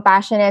are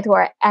compassionate, who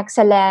are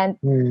excellent,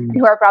 Hmm.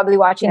 who are probably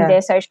watching Yeah.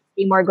 this. So I should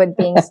see more good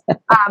things.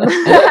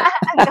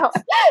 No.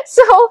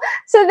 So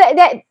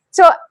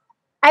so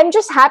I'm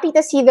just happy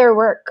to see their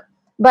work.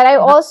 But I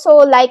also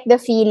like the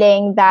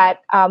feeling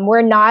that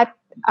we're not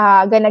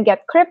gonna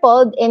get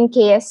crippled in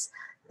case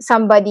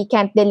somebody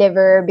can't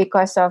deliver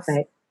because of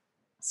Right.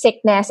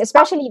 sickness,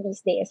 especially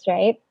these days,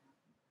 right?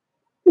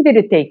 What did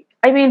it take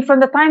I mean, from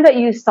the time that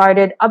you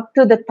started up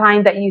to the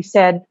time that you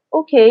said,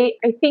 okay,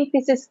 I think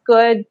this is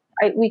good.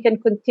 We can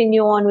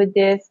continue on with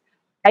this.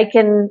 I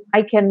can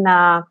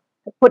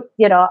put,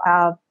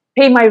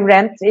 pay my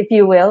rent, if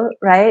you will,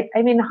 right?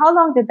 I mean, how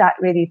long did that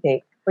really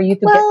take for you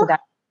to get to Well,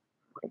 that?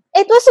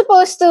 it was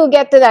supposed to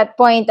get to that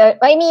point.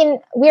 I mean,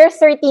 we're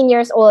 13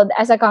 years old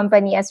as a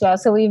company as well,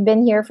 so we've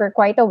been here for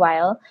quite a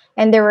while.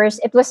 And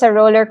it was a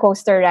roller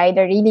coaster ride,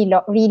 a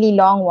really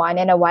long one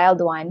and a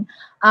wild one.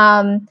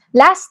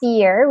 Last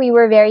year we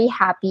were very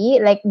happy,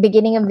 like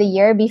beginning of the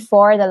year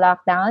before the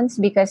lockdowns,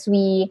 because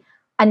we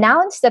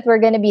announced that we're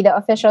going to be the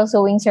official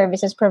sewing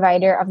services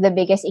provider of the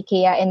biggest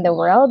IKEA in the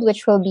world,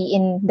 which will be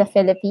in the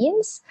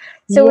Philippines.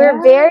 So Yeah.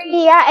 we're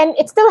and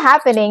it's still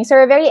happening. So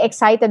we're very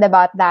excited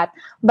about that.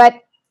 But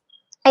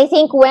I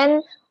think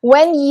when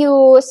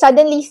you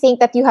suddenly think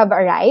that you have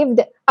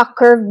arrived, a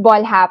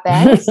curveball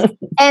happens.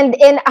 And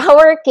in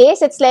our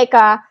case, it's like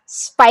a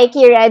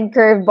spiky red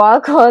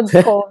curveball called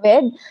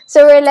COVID.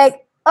 So we're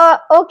like,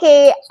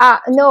 okay,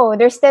 no,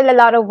 there's still a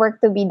lot of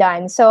work to be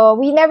done. So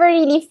we never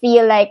really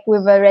feel like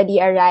we've already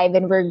arrived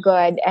and we're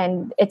good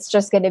and it's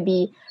just going to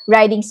be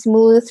riding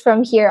smooth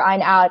from here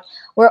on out.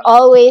 We're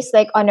always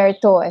like on our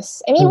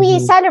toes. I mean, we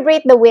Mhm.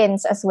 celebrate the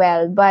wins as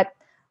well, but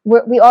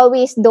we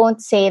always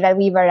don't say that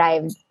we've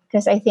arrived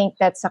because I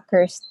think that's a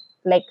cursed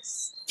like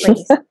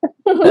phrase.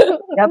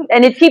 Yep.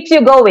 And it keeps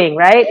you going,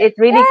 right? It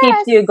really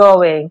keeps you Yes.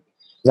 going.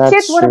 Chit,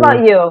 That's what true.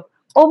 about you?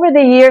 Over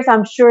the years,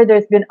 I'm sure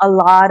there's been a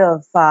lot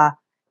of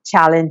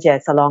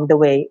challenges along the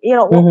way.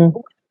 Mhm.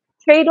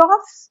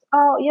 Trade-offs.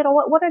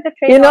 What are the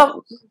You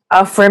trade-offs?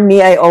 know, for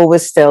me, I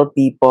always tell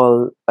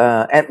people,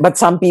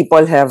 but some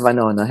people have,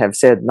 no, have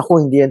said,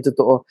 naku, hindi yan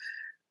totoo.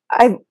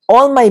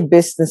 All my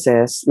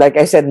businesses, like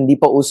I said, hindi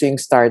pa uso yung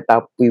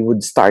startup, we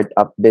would start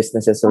up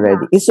businesses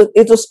already.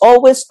 It was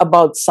always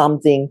about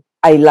something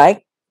I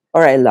like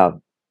or I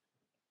love.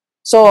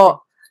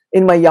 So,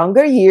 in my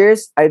younger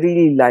years, I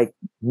really like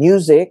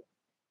music.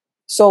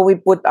 So, we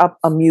put up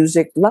a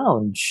music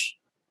lounge.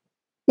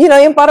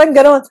 Yung parang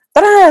gano'n,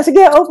 tara,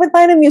 sige, open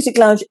tayo ng music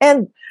lounge.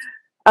 And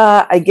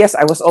I guess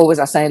I was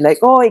always assigned like,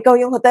 oh, ikaw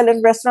yung hotel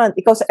and restaurant,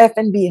 ikaw sa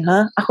F&B,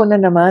 ha? Ako na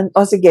naman.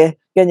 O sige,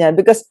 ganyan.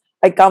 Because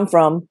I come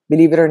from,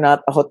 believe it or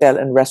not, a hotel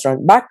and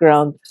restaurant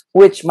background,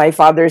 which my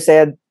father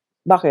said,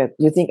 bakit?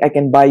 You think I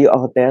can buy you a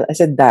hotel? I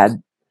said,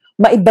 Dad,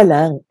 maiba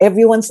lang.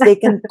 Everyone's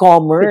taken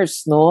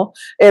commerce, no?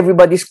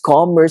 Everybody's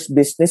commerce,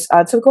 business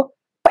ads. Sabi ko,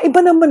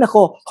 paiba naman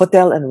ako,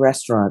 hotel and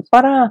restaurant.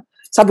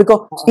 Sabi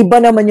ko, iba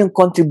naman yung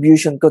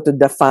contribution ko to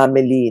the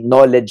family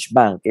knowledge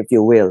bank, if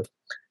you will.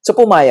 So,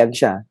 pumayag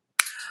siya.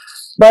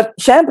 But,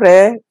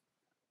 syempre,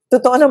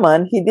 totoo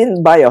naman, he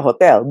didn't buy a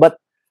hotel. But,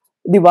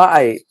 di ba,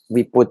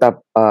 we put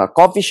up a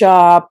coffee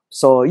shop.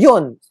 So,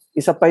 yun,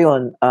 isa pa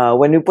yun.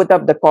 When we put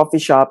up the coffee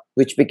shop,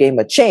 which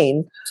became a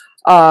chain,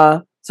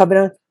 sabi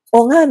na,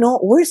 nga, no,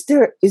 is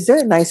there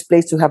a nice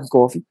place to have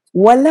coffee?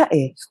 Wala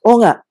eh.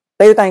 Nga,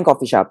 tayo tayong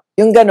coffee shop.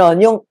 Yung ganon,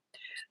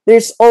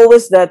 there's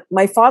always that,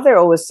 my father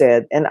always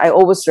said, and I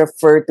always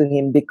refer to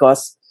him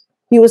because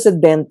he was a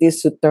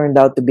dentist who turned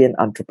out to be an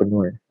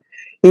entrepreneur.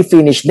 He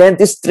finished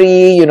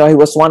dentistry, he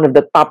was one of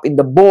the top in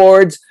the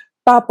boards.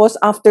 Tapos,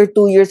 after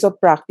 2 years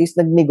of practice,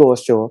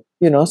 nagnegosyo,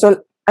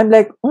 So, I'm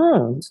like,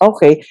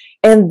 okay.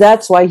 And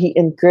that's why he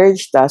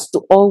encouraged us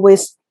to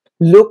always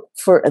look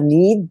for a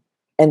need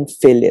and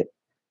fill it.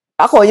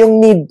 Ako, yung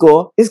need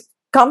ko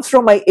comes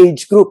from my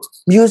age group.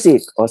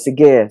 Music. O,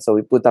 sige. So,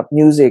 we put up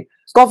music.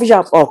 Coffee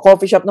shop. Oh,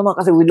 coffee shop naman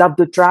kasi we love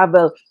to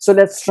travel. So,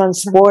 let's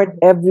transport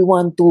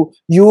everyone to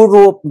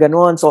Europe.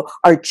 Ganon. So,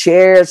 our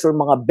chairs or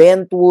mga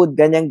bentwood,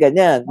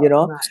 ganyan-ganyan,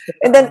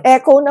 And then,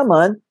 Echo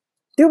naman,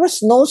 there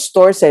was no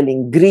store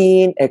selling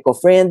green,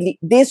 eco-friendly.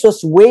 This was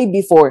way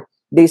before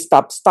they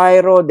stopped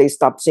styro, they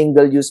stopped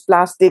single-use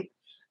plastic.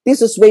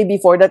 This was way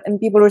before that. And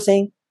people were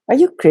saying, are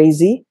you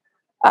crazy?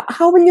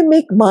 How will you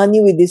make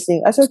money with this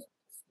thing? I said,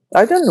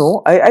 I don't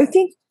know. I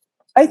think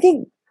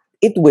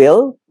it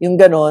will, yung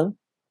ganon.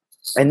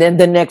 And then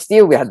the next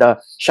year, we had a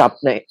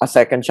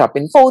second shop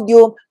in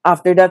Podium.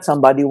 After that,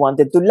 somebody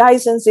wanted to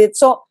license it.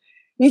 So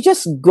you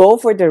just go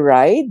for the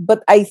ride.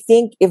 But I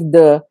think if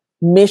the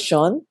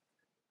mission,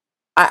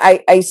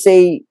 I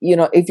say,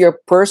 if your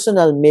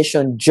personal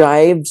mission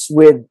jives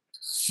with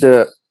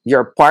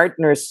your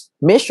partner's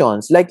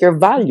missions, like your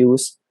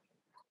values,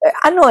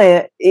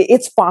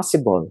 it's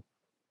possible.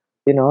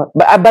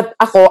 But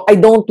ako, I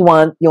don't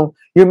want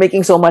you're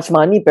making so much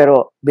money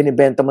pero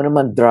binibenta mo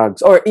naman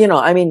drugs. Or,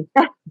 I mean,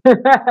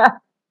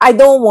 I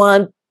don't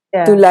want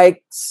to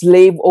like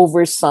slave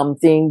over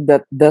something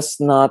that does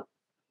not,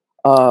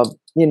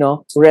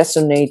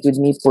 resonate with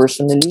me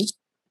personally.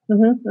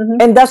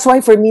 And that's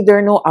why for me, there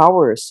are no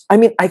hours. I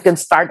mean, I can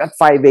start at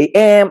 5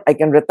 a.m., I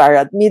can retire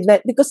at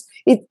midnight because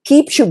it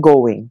keeps you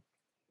going.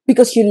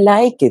 Because you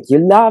like it, you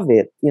love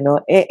it,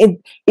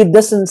 it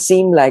doesn't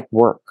seem like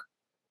work.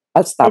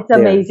 I'll stop It's there.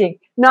 amazing.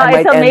 No, I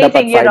it's might end up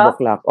at amazing, 5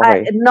 o'clock.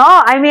 Okay. No,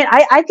 I mean,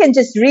 I can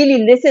just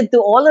really listen to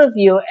all of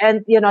you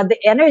and, the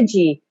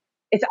energy.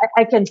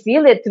 I can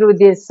feel it through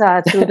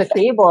through the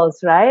cables,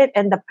 right?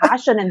 And the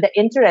passion and the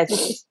interest.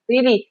 It's just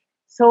really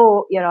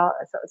so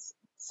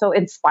so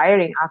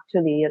inspiring,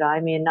 actually. I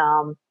mean,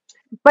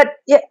 but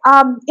is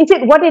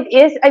it what it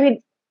is? I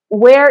mean,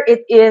 where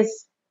it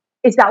is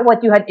that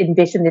what you had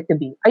envisioned it to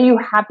be? Are you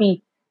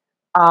happy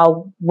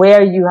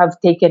where you have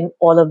taken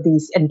all of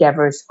these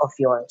endeavors of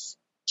yours?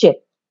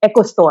 Chip,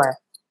 Echo Store.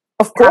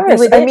 Of Happy course.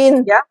 with I it?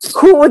 mean, Yeah.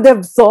 who would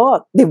have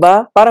thought, di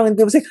ba? Parang when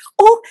people say,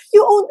 oh, you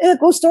own a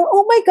ghost store?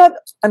 Oh my God.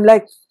 I'm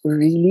like,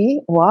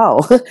 really? Wow.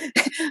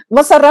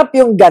 Masarap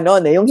yung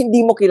ganon eh. Yung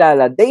hindi mo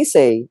kilala. They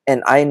say,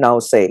 and I now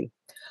say,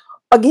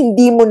 pag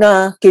hindi mo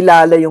na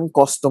kilala yung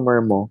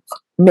customer mo,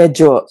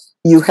 medyo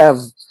you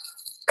have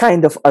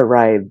kind of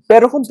arrived.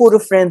 Pero kung puro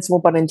friends mo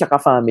pa rin tsaka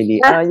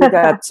family, you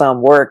got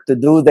some work to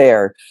do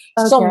there.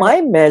 So Okay. my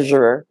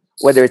measure,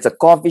 whether it's a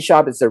coffee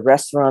shop, it's a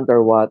restaurant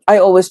or what, I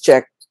always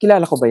check,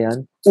 kilala ko ba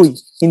yan? Uy,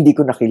 hindi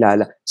ko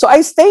nakilala. So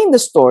I stay in the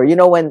store.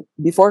 When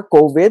before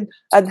COVID,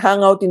 I'd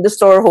hang out in the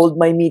store, hold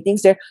my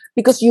meetings there,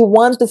 because you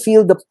want to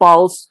feel the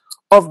pulse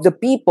of the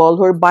people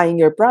who are buying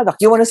your product.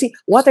 You want to see,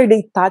 what are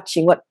they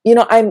touching?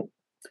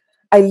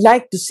 I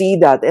like to see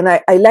that, and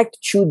I like to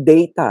chew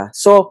data.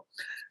 So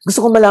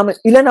gusto ko malaman,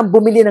 ilan ang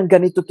bumili ng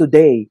ganito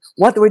today?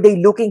 What were they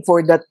looking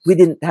for that we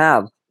didn't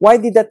have? Why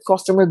did that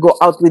customer go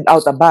out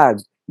without a bag?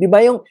 Di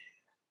ba yung,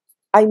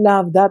 I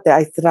love that.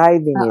 I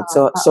thrive in it.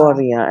 So,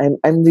 sorry,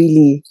 I'm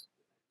really,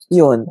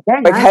 yun.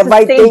 Very Like, nice. have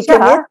I Sustained siya,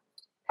 taken ha? it?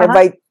 Have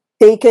I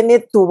taken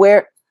it to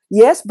where,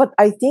 yes, but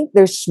I think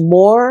there's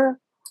more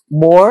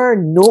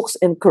nooks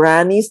and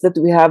crannies that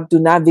we have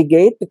to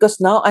navigate, because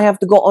now I have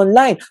to go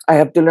online. I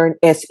have to learn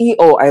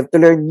SEO. I have to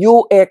learn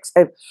UX.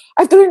 I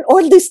have to learn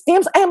all these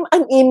things. I'm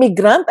an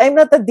immigrant. I'm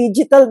not a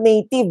digital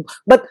native.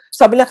 But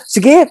sabi lang,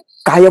 sige,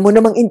 kaya mo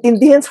namang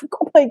intindihan. Sabi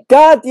ko, oh my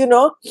God,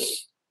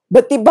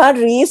 But diba,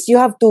 Reese, you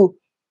have to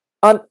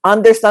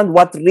understand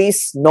what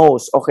Reese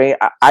knows. Okay,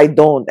 I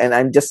don't, and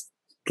I'm just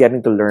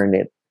getting to learn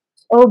it.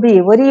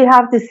 Obi, what do you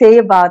have to say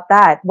about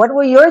that? What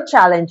were your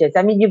challenges?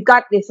 I mean, you've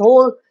got this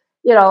whole,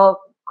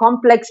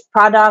 complex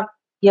product,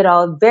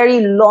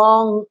 very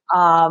long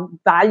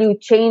value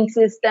chain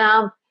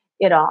system.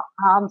 You know,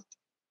 um,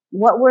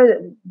 what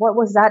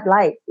was that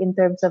like in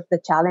terms of the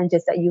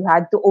challenges that you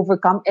had to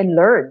overcome and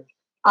learn?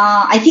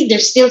 I think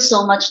there's still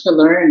so much to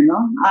learn.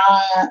 No,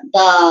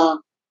 the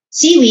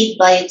seaweed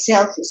by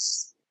itself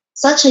is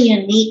such a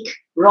unique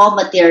raw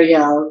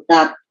material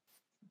that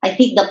I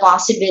think the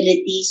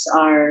possibilities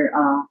are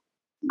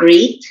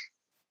great,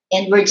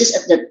 and we're just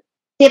at the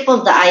tip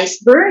of the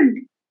iceberg.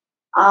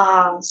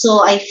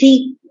 So I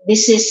think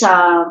this is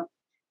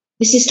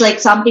like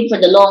something for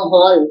the long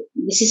haul.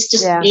 This is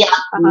just Yeah. beyond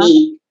Uh-huh.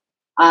 me.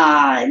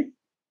 Uh,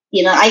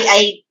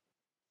 I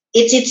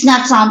it's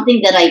not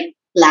something that I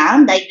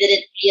planned. I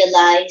didn't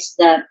realize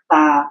that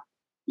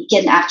you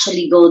can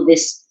actually go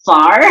this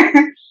far.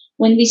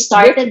 When we This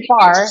started, we were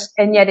far, just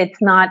and yet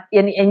it's not,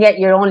 and yet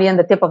you're only on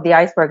the tip of the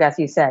iceberg, as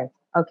you say.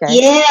 Okay.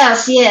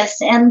 yes, yes,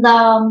 and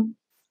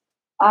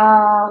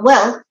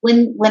well,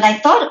 when we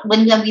thought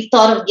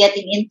of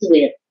getting into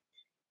it,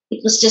 it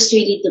was just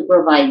really to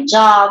provide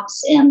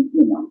jobs and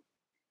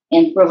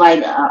and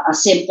provide a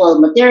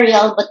simple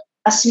material. But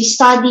as we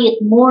study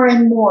it more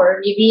and more,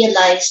 we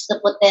realize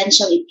the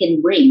potential it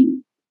can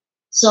bring.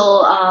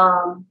 So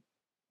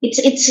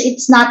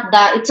it's not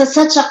that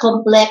such a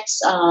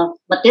complex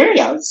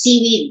material.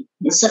 Seaweed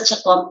is such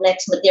a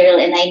complex material,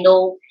 and I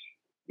know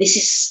this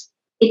is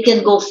it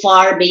can go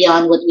far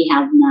beyond what we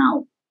have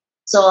now.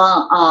 So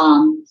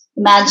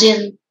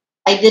imagine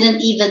I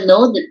didn't even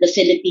know that the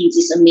Philippines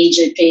is a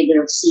major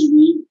trader of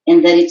seaweed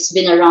and that it's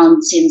been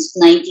around since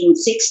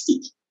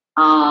 1960.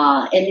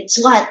 And it's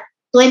what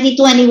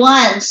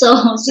 2021, so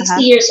 60 Uh-huh.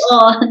 years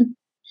on.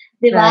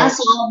 Diba? Right.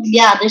 So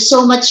yeah, there's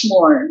so much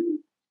more.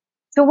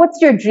 So,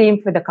 what's your dream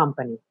for the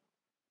company?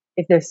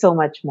 If there's so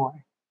much more.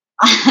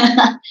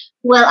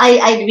 Well,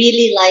 I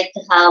really like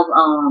to have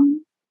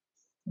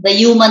the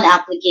human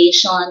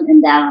application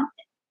and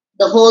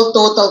the whole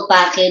total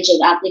package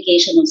of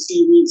application of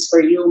seaweeds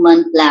for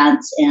human,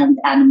 plants, and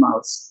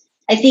animals.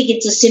 I think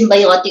it's a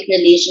symbiotic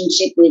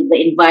relationship with the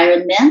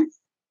environment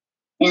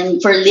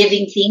and for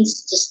living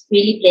things to just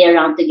really play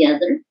around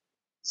together.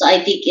 So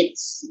I think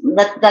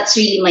that's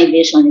really my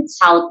vision. It's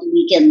how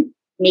we can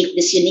make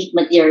this unique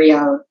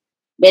material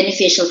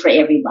beneficial for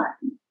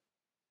everybody.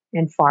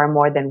 And far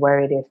more than where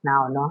it is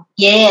now, no?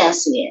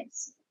 Yes,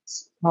 yes.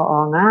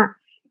 Oo nga.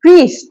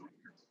 Chris,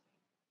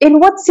 in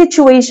what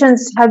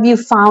situations have you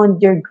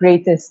found your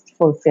greatest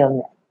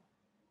fulfillment?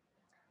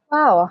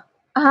 Wow.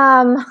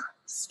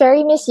 It's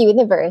very Miss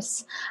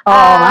Universe. Oo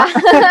nga.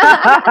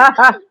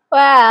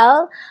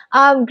 Well,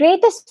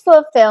 greatest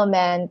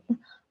fulfillment.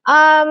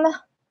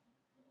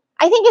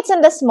 I think it's in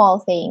the small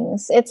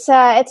things. It's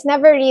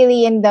never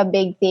really in the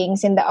big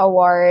things, in the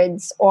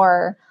awards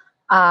or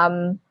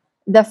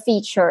the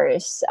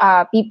features.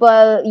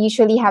 People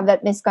usually have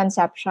that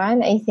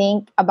misconception, I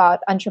think, about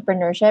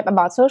entrepreneurship,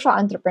 about social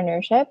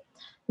entrepreneurship,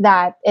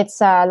 that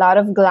it's a lot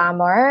of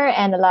glamour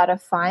and a lot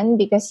of fun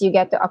because you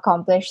get to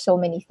accomplish so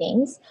many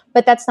things.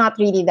 But that's not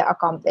really the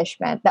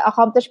accomplishment. The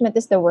accomplishment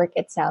is the work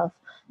itself.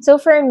 So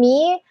for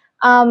me,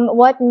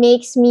 what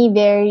makes me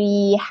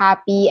very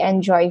happy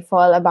and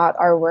joyful about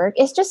our work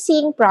is just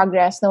seeing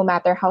progress, no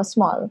matter how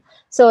small.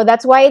 So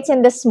that's why it's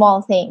in the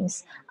small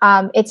things.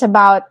 It's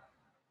about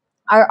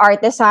our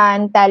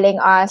artisan telling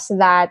us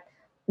that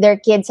their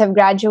kids have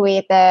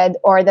graduated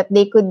or that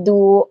they could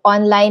do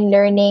online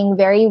learning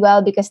very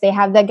well because they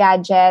have the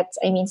gadgets.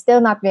 I mean,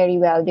 still not very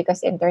well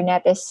because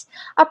internet is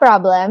a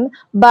problem,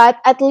 but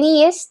at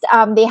least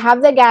they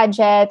have the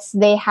gadgets,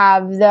 they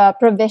have the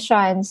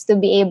provisions to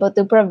be able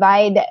to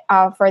provide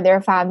for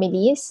their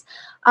families.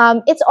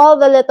 It's all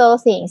the little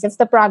things, it's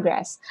the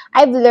progress.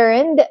 I've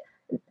learned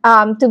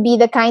to be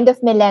the kind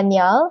of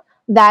millennial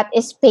that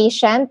is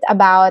patient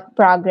about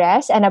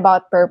progress and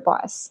about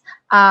purpose.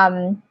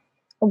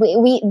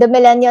 We the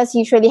millennials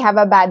usually have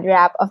a bad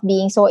rap of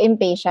being so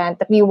impatient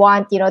that we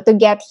want, to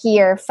get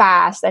here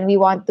fast, and we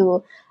want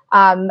to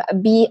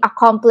be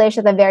accomplished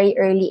at a very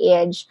early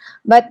age.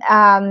 But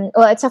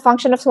well, it's a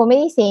function of so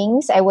many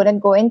things. I wouldn't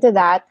go into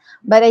that,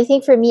 but I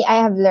think for me, I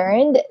have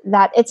learned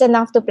that it's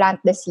enough to plant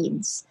the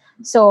seeds.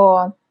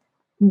 So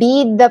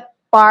be the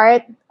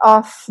part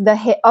of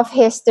of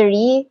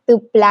history to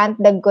plant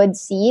the good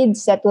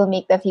seeds that will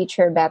make the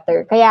future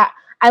better. Kaya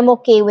I'm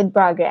okay with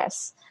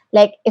progress.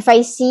 Like if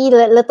I see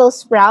little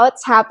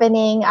sprouts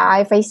happening,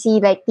 if I see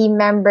like team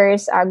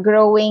members are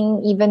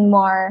growing even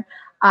more,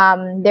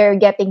 they're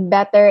getting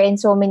better in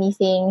so many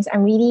things.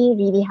 I'm really,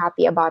 really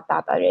happy about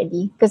that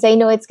already because I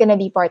know it's gonna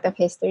be part of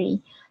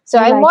history. So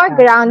I I'm like more that.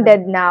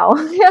 grounded now.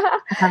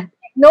 Uh-huh.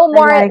 No I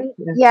more, like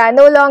that. yeah,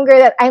 no longer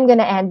that I'm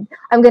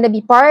gonna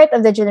be part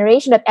of the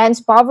generation that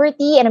ends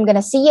poverty and I'm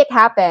gonna see it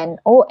happen.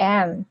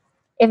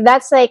 If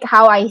that's like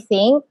how I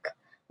think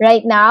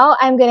right now,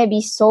 I'm gonna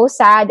be so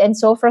sad and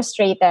so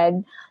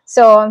frustrated.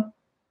 So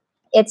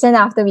it's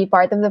enough to be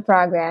part of the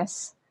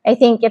progress. I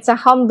think it's a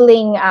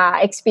humbling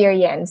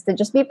experience to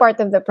just be part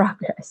of the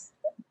progress.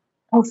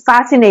 Oh,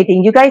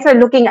 fascinating. You guys are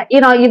looking at,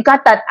 you've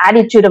got that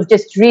attitude of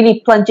just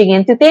really plunging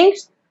into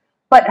things,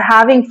 but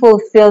having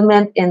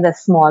fulfillment in the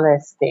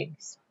smallest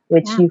things,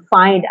 which Yeah. you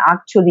find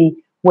actually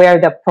where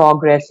the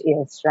progress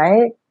is,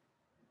 right?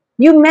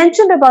 You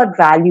mentioned about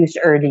values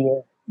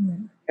earlier,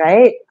 Mm.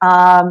 right?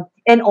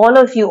 And all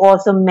of you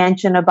also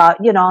mentioned about,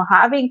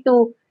 having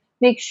to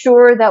make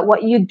sure that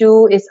what you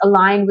do is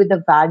aligned with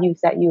the values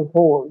that you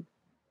hold.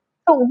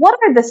 So what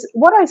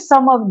are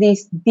some of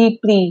these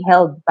deeply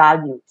held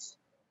values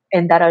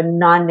and that are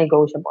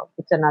non-negotiable?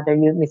 It's another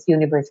Miss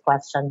Universe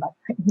question, but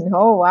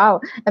Oh wow.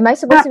 Am I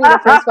supposed to be the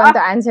first one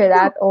to answer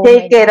that? Oh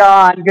take my it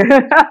god.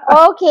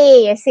 on.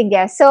 Okay,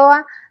 sige. So,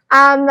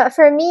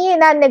 for me,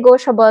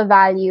 non-negotiable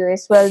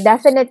values, well,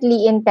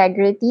 definitely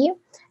integrity.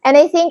 And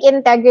I think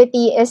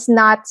integrity is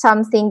not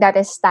something that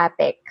is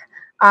static.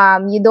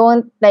 You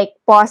don't like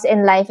pause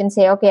in life and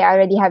say, okay, I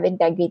already have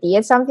integrity.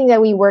 It's something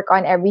that we work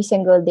on every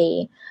single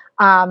day.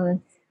 Um,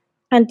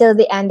 until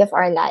the end of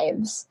our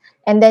lives.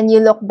 And then you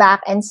look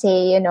back and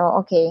say,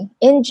 okay,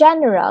 in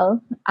general,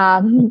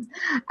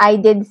 I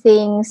did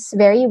things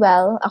very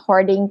well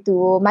according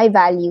to my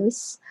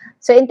values.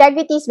 So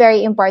integrity is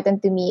very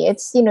important to me.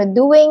 It's,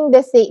 doing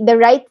the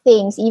right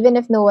things even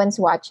if no one's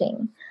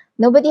watching.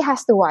 Nobody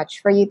has to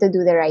watch for you to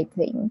do the right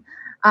thing.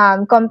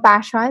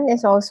 Compassion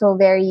is also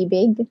very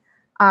big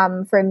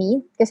for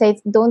me because I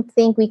don't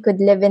think we could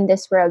live in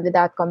this world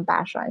without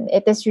compassion.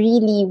 It is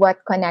really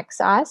what connects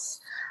us.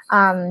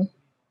 Um,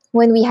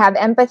 when we have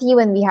empathy,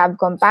 when we have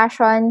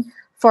compassion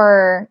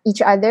for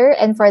each other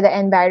and for the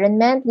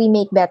environment, we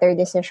make better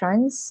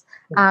decisions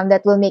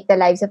that will make the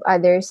lives of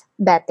others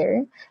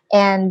better.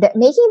 And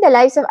making the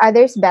lives of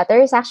others better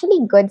is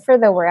actually good for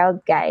the world,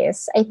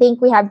 guys. I think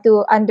we have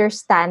to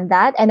understand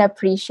that and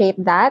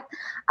appreciate that.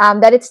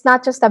 That it's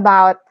not just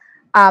about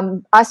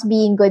us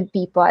being good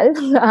people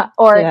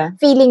or Yeah.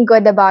 feeling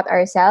good about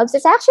ourselves.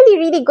 It's actually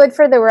really good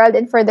for the world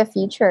and for the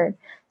future.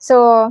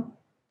 So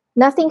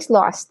nothing's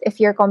lost if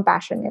you're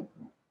compassionate.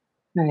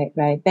 Right,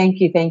 right. Thank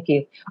you, thank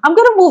you. I'm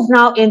going to move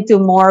now into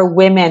more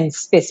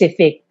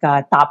women-specific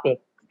topic.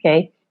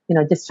 Okay,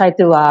 just try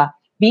to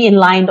be in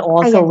line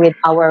also Ayan na. with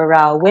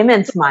our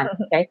Women's Month.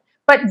 Okay,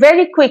 but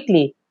very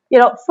quickly,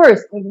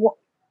 first,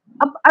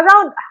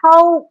 around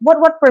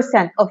what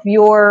percent of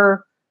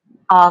your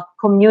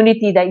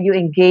community that you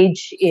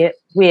engage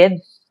with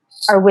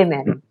are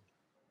women?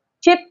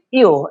 Chip,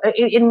 you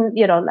in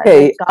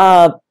Okay,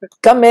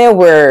 kami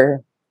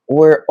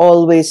we're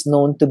always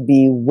known to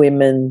be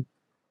women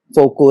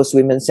focused,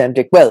 women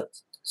centric. Well,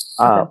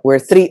 okay. we're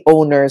three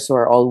owners who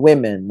are all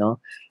women, no?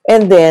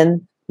 And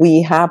then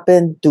we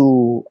happen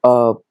to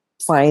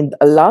find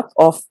a lot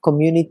of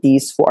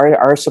communities who are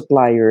our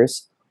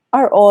suppliers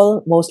are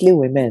all mostly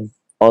women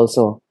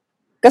also.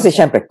 Kasi Okay.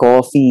 syempre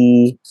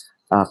coffee,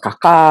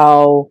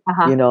 cacao,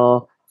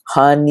 Uh-huh.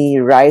 honey,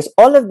 rice,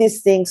 all of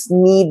these things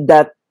need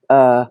that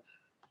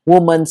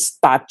woman's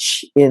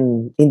touch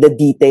in the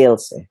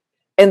details. Eh.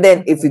 And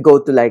then if we go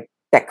to like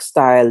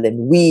textile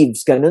and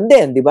weaves, ganun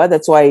din, di ba?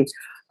 That's why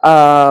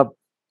uh,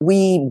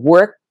 we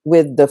work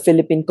with the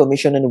Philippine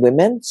Commission on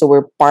Women. So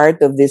we're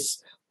part of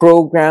this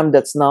program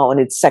that's now on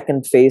its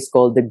second phase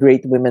called the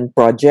Great Women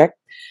Project.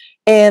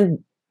 And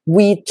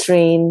we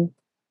train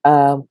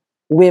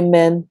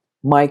women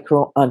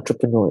micro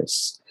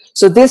entrepreneurs.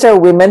 So these are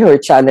women who are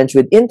challenged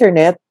with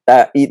internet.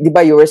 Di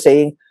ba you were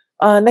saying,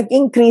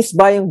 nag-increase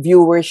ba yung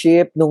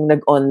viewership nung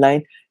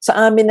nag-online? Sa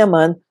amin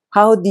naman,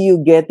 how do you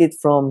get it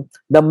from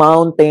the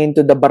mountain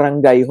to the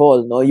barangay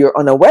hall? No, you're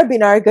on a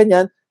webinar,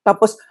 ganyan.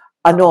 Tapos,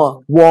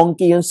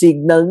 wonky yung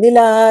signal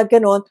nila,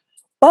 ganon.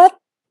 But,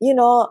 in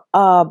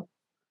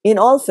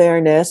all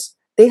fairness,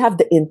 they have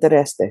the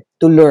interest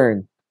to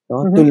learn,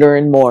 no? To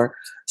learn more.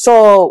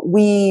 So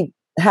we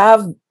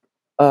have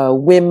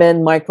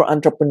women micro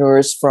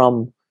entrepreneurs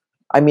from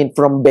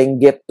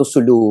Benguet to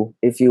Sulu,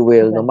 if you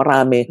will, no,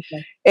 marami,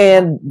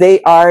 and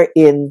they are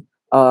in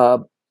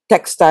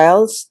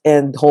textiles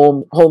and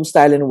home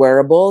style and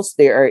wearables.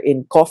 They are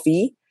in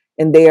coffee,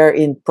 and they are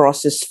in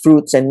processed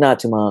fruits and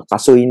nuts, yung mga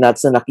kasoy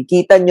nuts na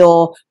nakikita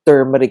nyo,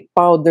 turmeric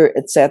powder,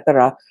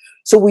 etc.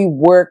 So we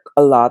work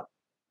a lot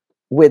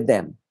with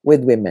them,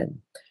 with women.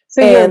 So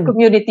your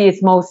community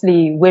is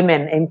mostly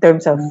women in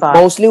terms of...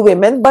 mostly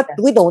women, but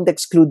we don't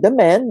exclude the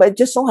men. But it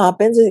just so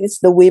happens it's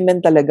the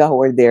women talaga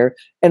who are there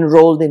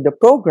enrolled in the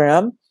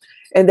program.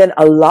 And then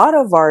a lot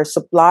of our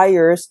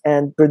suppliers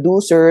and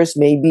producers,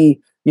 maybe,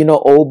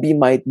 OB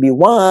might be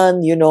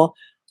one,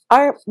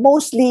 are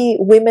mostly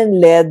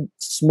women-led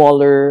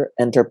smaller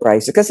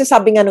enterprises. Kasi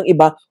sabi nga nung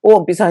iba,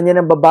 umpisahan niya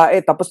ng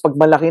babae, tapos pag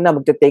malaki na,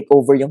 magte-take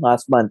over yung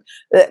husband.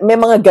 May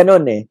mga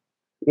ganon eh.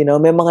 May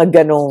mga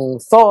ganong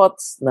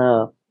thoughts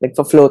na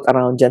nagpa-float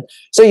around dyan.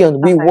 So yun,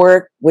 we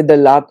work with a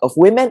lot of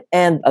women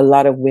and a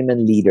lot of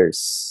women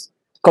leaders,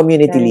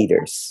 community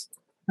leaders.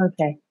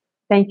 Okay.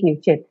 Thank you,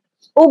 Chit.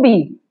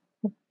 Obi,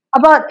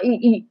 about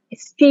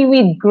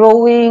seaweed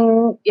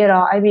growing,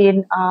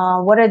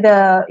 what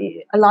are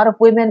a lot of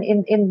women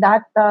in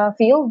that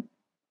field?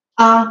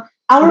 Our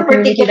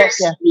particular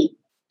seaweed,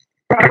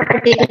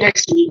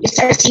 because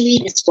our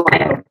seaweed is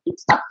wild,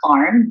 it's not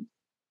farmed.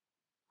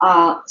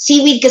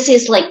 Seaweed kasi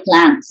is like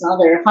plants. No?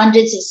 There are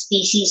hundreds of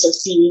species of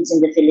seaweeds in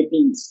the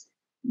Philippines.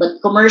 But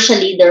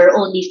commercially, there are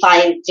only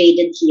 5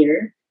 traded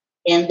here.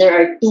 And there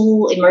are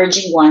 2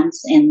 emerging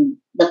ones. And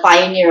the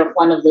pioneer of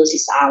one of those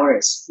is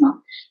ours. No?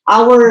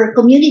 Our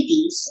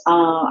communities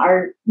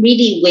are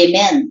really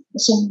women.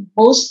 So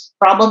most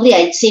probably,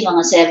 I'd say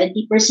mga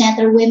 70%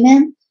 are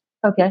women.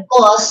 Okay.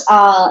 Because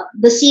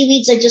the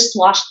seaweeds are just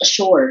washed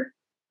ashore.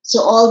 So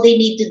all they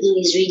need to do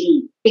is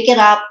really pick it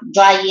up,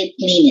 dry it,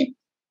 clean it.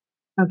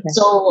 Okay.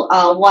 So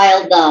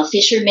while the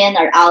fishermen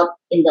are out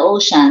in the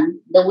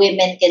ocean, the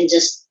women can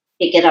just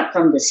pick it up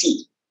from the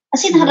sea.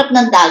 As in, harap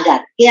ng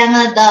dagat. Kaya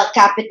nga the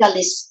capital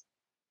is,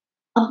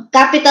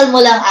 capital mo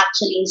lang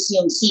actually is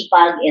yung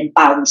sipag and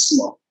pawis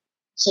mo.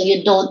 So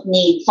you don't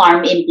need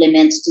farm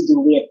implements to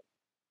do it.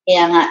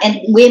 Kaya nga,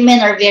 and women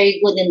are very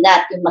good in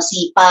that, yung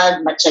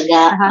masipag,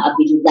 matyaga,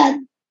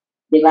 abilidad.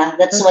 Diba?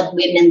 That's what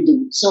women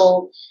do.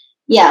 So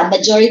yeah, a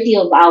majority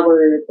of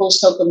our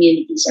coastal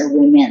communities are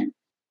women.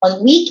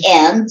 On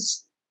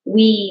weekends,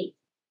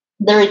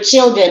 their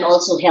children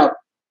also help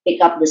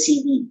pick up the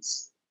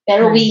seaweeds.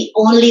 Pero we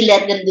only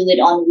let them do it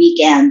on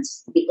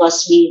weekends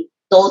because we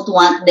don't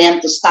want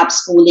them to stop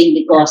schooling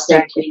because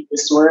they're doing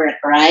this work,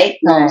 right?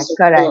 No,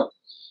 correct.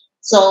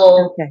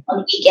 So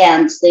on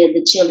weekends,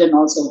 the children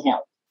also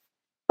help.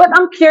 But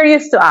I'm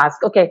curious to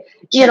ask,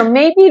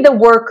 maybe the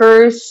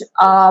workers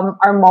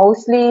are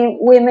mostly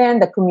women,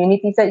 the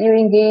communities that you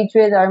engage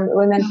with are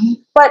women,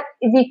 but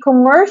the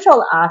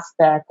commercial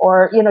aspect,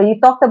 or, you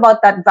talked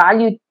about that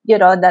value,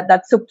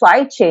 that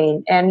supply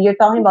chain, and you're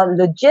talking about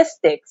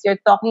logistics, you're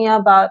talking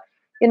about,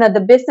 the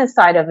business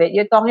side of it,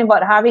 you're talking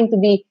about having to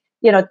be,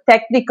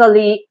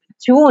 technically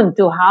tuned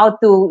to how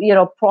to,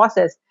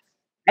 process.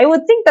 I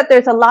would think that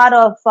there's a lot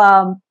of,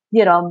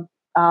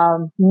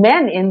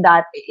 men in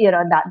that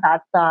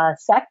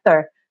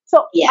sector.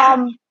 So did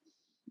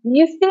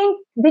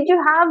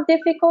you have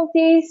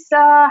difficulties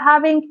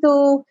having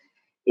to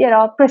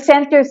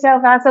present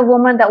yourself as a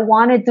woman that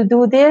wanted to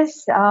do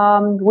this?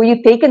 Were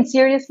you taken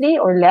seriously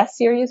or less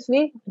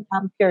seriously?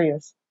 I'm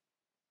curious.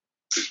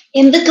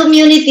 In the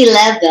community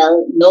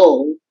level,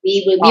 no,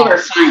 we were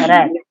fine.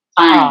 Correct. We were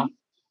fine.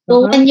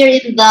 So when you're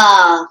in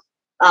the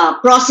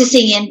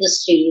processing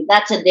industry,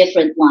 that's a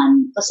different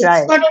one because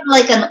it's sort of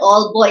like an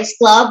all boys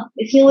club,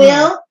 if you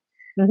will.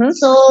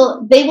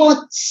 So they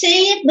won't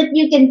say it, but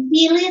you can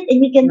feel it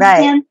and you can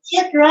sense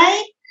it,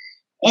 right?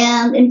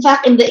 And in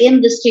fact, in the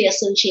industry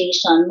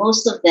association,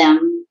 most of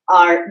them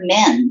are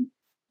men.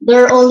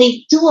 There are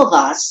only 2 of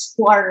us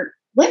who are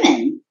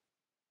women,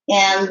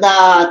 and 2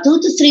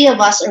 to 3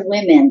 of us are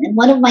women. And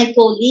one of my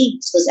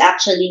colleagues was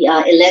actually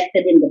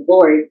elected in the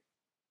board.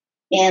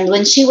 And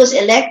when she was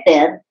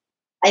elected,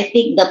 I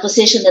think the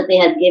position that they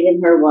had given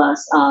her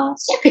was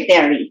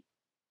secretary,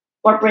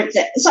 corporate.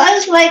 So I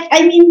was like,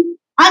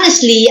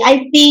 honestly,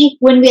 I think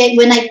when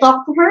I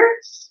talked to her,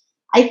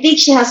 I think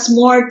she has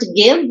more to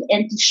give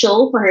and to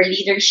show for her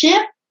leadership.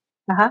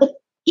 But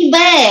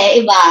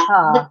iba.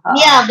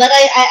 But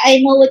I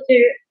know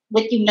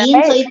what you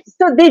mean.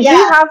 So did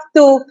you have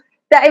to?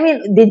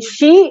 Did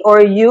she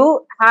or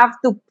you have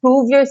to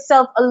prove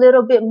yourself a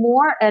little bit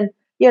more? And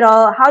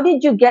how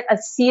did you get a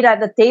seat at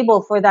the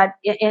table for that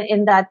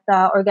in that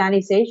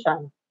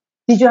organization?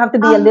 Did you have to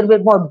be a Um, little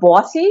bit more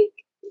bossy?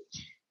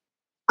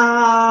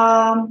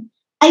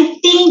 I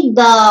think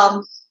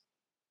the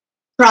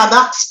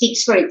product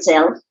speaks for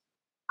itself.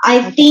 I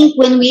Okay. think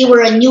when we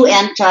were a new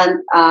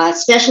entrant,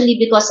 especially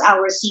because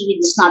our seaweed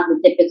is not the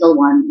typical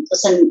one, it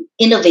was an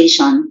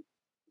innovation.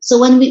 So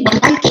when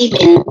I came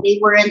in,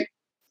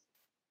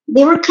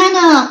 they were kind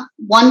of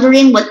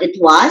wondering what it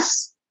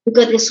was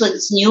because this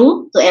was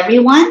new to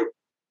everyone.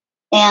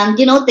 And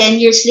 10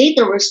 years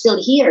later, we're still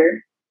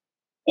here,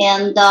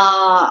 and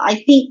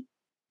I think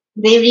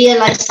they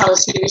realize how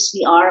serious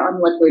we are on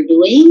what we're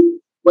doing,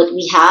 what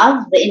we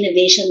have, the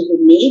innovations we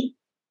made.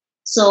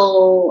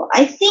 So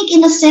I think,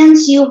 in a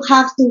sense, you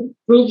have to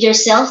prove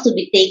yourself to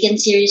be taken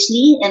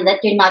seriously, and that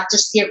you're not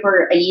just here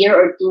for a year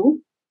or two.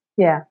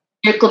 Yeah.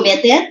 You're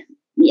committed.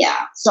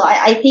 Yeah. So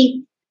I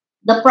think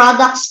the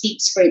product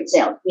speaks for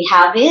itself. We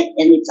have it,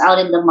 and it's out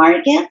in the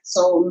market.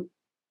 So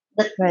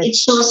that Right. it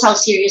shows how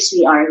serious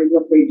we are with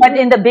what we're But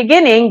doing. in the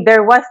beginning,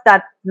 there was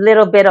that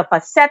little bit of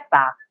a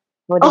setback.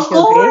 Of Wouldn't you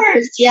agree?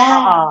 course, yeah.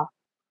 Uh-uh.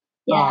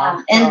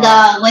 Yeah, and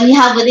Oh. when you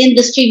have an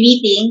industry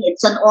meeting,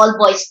 it's an all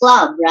boys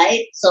club,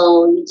 right?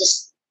 So you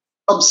just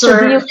So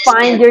do observe, you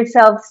find listen.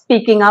 yourself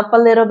speaking up a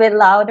little bit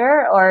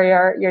louder, or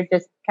you're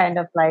just kind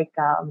of like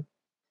uh,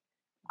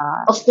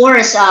 Of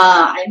course,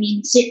 I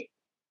mean,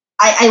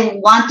 I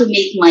want to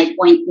make my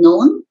point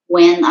known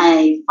when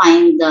I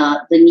find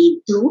the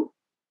need to.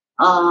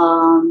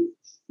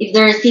 If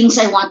there are things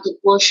I want to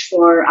push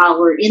for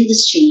our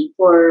industry,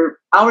 for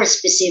our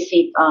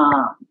specific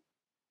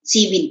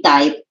seaweed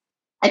type,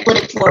 I put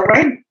it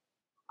forward.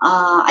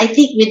 I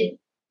think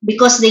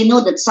because they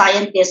know that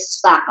scientists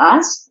back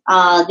us,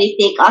 they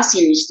take us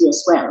seriously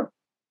as well.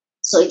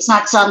 So it's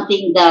not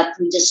something that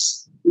we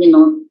just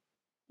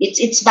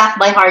it's backed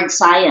by hard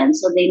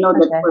science, so they know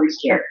that okay, we're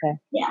here. okay,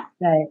 Yeah,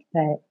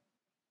 right.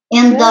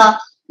 and Good.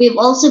 we've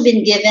also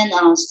been given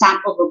a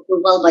stamp of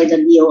approval by the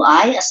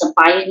DOI as a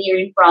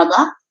pioneering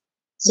product,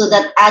 so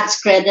that adds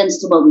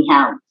credence to what we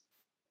have.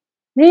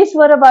 Reese,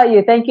 what about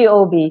you? Thank you,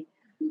 Obi.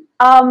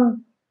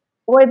 Um,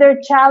 were there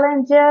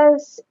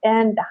challenges,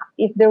 and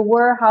if there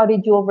were, how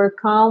did you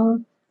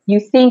overcome? You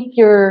think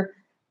your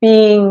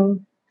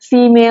being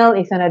female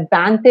is an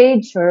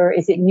advantage, or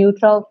is it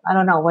neutral? I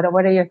don't know. What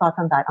are your thoughts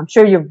on that? I'm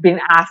sure you've been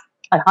asked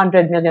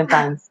 100 million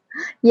times.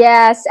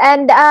 Yes,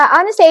 and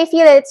honestly, I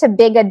feel it's a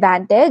big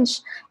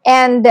advantage.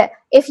 And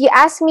if you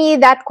ask me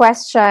that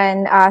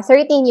question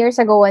 13 years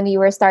ago when we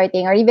were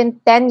starting, or even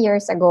 10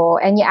 years ago,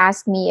 and you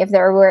asked me if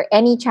there were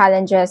any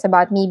challenges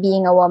about me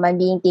being a woman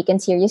being taken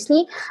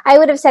seriously, I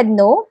would have said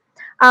no,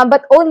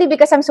 but only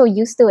because I'm so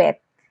used to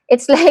it.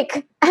 It's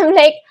like, I'm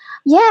like,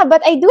 yeah,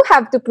 but I do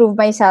have to prove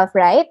myself,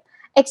 right?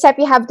 Except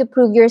you have to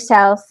prove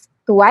yourself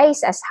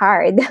twice as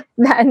hard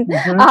than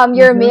Mm-hmm,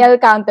 your mm-hmm. male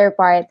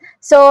counterpart.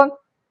 So,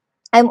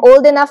 I'm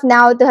old enough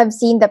now to have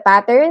seen the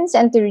patterns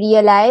and to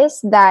realize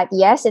that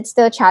yes, it's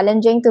still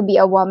challenging to be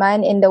a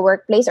woman in the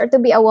workplace or to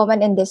be a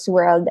woman in this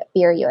world,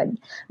 period.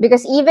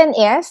 Because even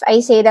if I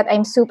say that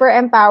I'm super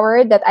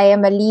empowered, that I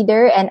am a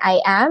leader, and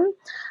I am,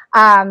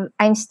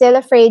 I'm still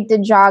afraid to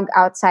jog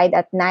outside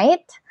at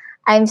night.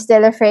 I'm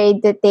still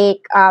afraid to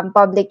take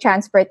public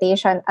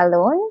transportation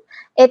alone.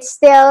 It's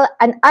still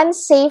an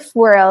unsafe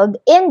world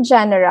in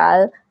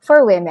general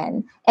for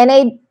women. And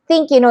I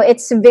think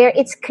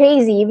it's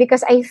crazy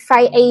because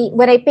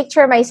when I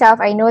picture myself,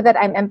 I know that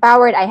I'm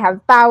empowered, I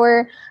have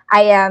power,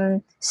 I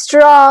am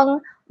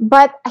strong,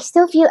 but I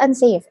still feel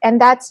unsafe, and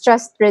that's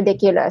just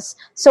ridiculous.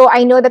 So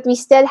I know that we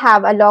still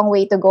have a long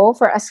way to go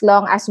for as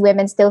long as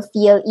women still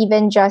feel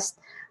even just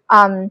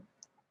um,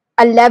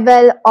 a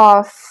level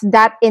of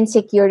that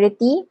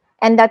insecurity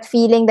and that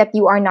feeling that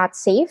you are not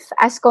safe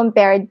as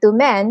compared to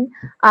men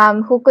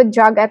who could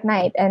jog at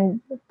night,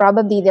 and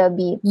probably they'll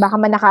be baka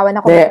manakawan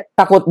ako.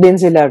 Takot din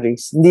sila,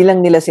 Riz. Hindi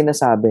lang nila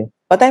sinasabi.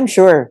 But I'm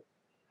sure.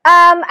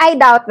 I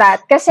doubt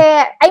that. Kasi,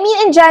 I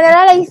mean, in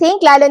general, I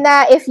think, lalo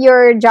na if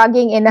you're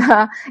jogging in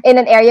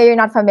an area you're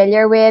not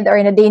familiar with or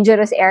in a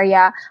dangerous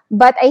area.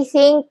 But I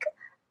think,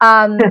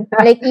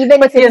 like, even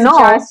But if it's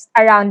just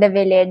around the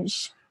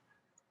village,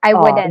 I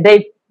wouldn't,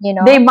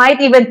 they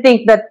might even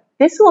think that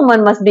this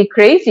woman must be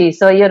crazy.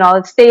 So,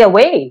 stay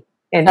away,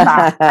 in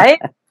fact, right?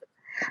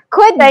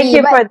 Could Thank be,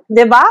 you but for,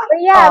 diba?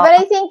 yeah, but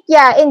I think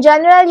in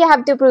general you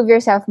have to prove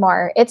yourself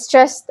more. It's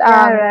just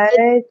right.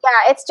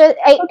 it's just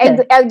Okay.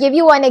 I'll give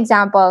you one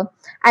example.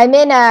 I'm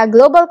in a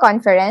global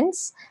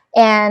conference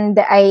and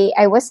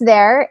I was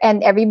there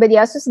and everybody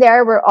else was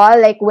there. We're all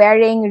like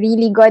wearing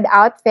really good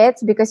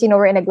outfits because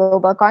we're in a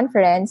global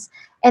conference.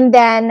 And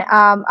then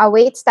a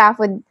wait staff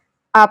would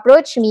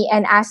approach me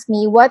and ask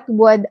me what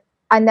would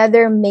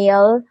another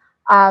male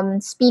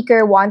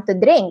speaker want to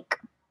drink,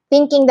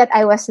 thinking that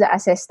I was the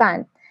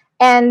assistant.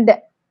 And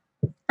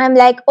I'm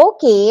like,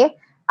 okay,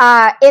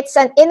 it's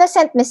an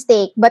innocent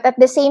mistake, but at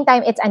the same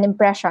time, it's an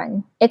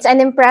impression. It's an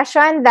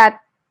impression that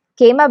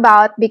came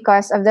about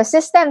because of the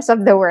systems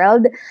of the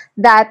world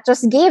that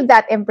just gave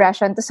that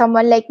impression to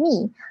someone like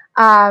me.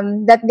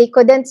 that they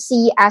couldn't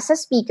see as a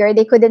speaker,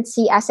 they couldn't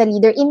see as a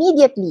leader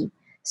immediately.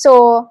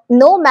 So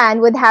no man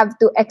would have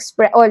to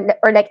express or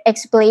like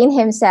explain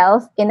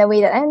himself in a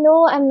way that I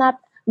know I'm not,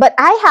 but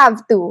I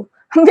have to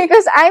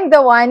because I'm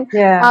the one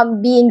Yeah.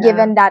 being Yeah.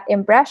 given that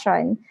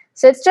impression.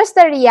 So it's just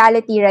the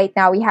reality right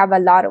now. We have a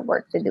lot of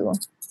work to do.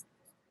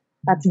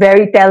 That's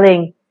very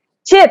telling.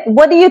 Chit,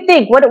 what do you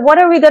think? What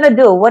are we gonna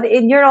do? What,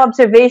 in your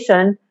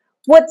observation,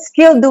 what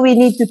skill do we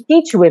need to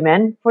teach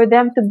women for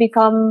them to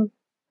become,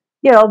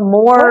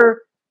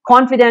 more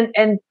confident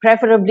and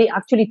preferably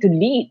actually to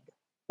lead?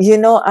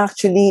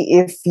 Actually,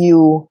 if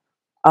you,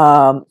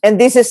 and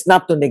this is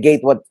not to negate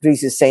what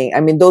Chris is saying.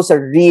 I mean, those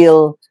are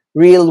real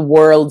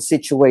world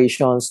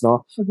situations,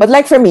 no? Mhm. But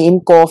like for me,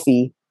 in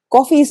coffee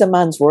is a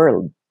man's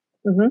world.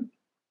 Mm-hmm.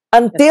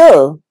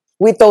 Until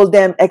we told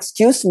them,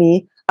 excuse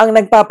me, ang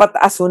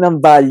nagpapataas ho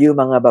ng value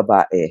mga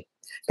babae.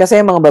 Kasi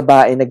ang mga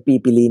babae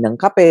nagpipili ng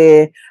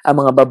kape, ang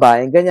mga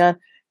babae ganyan.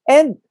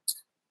 And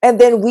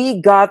then we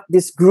got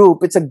this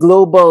group. It's a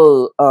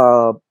global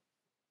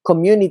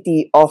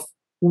community of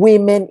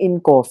women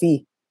in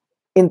coffee.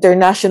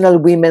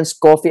 International Women's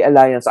Coffee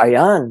Alliance.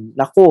 Ayan,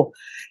 naku.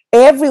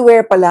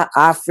 Everywhere pala,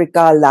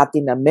 Africa,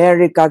 Latin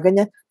America,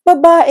 ganyan.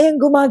 Babae ang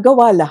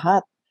gumagawa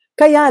lahat.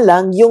 Kaya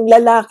lang, yung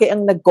lalaki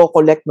ang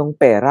nagko-collect ng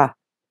pera.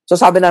 So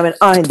sabi namin,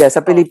 hindi,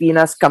 sa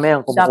Pilipinas kami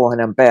ang kumukuha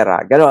ng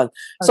pera. Ganon.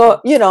 So,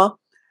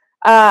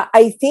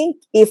 I think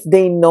if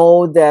they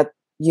know that,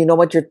 you know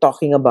what you're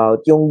talking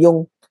about,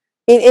 yung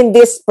in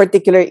this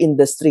particular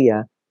industry,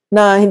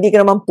 na hindi ka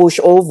naman push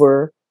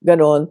over,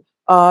 ganon,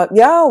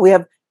 we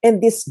have,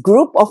 and this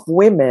group of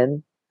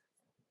women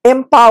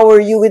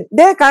empower you with,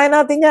 kaya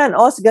natin yan.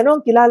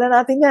 Ganon, kilala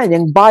natin yan.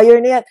 Yung buyer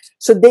na yan.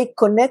 So they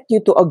connect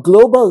you to a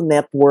global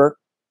network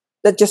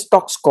that just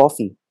talks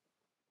coffee.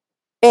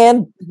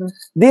 And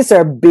these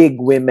are big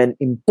women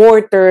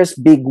importers,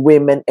 big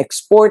women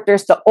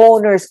exporters, the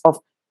owners of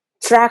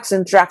tracks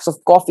and tracks of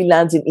coffee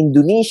lands in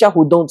Indonesia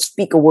who don't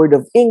speak a word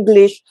of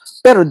English,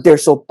 pero they're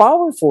so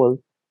powerful.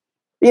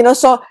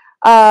 So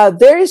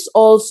there is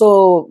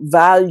also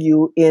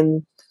value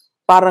in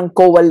parang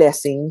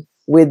coalescing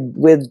with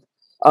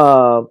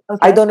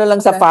I don't know lang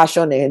sa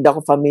fashion hindi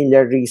ako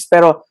familiar, Reese,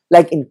 pero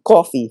like in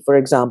coffee, for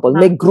example,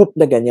 may group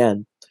na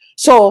ganyan.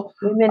 So,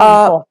 women in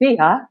coffee,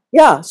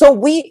 yeah. So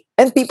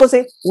and people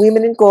say,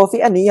 women in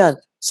coffee, ano yan?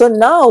 So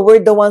now,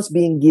 we're the ones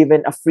being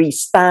given a free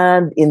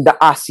stand in the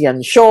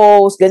ASEAN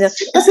shows, ganyan.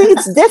 Kasi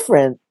it's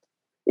different.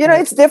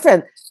 It's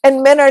different.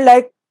 And men are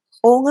like,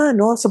 oh nga,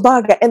 no,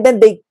 sabagay. And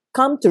then they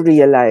come to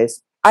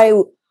realize,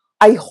 I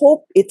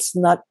hope it's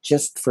not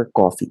just for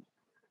coffee.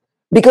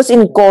 Because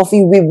in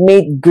coffee, we've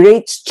made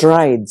great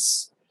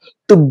strides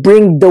to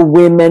bring the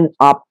women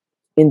up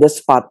in the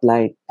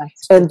spotlight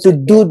and to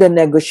do the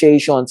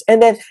negotiations. And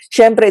then,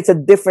 syempre, it's a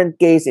different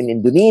case in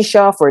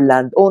Indonesia for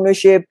land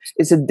ownership.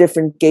 It's a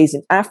different case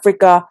in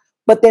Africa.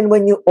 But then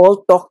when you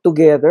all talk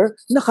together,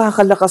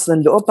 nakakalakas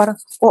ng loob. Parang,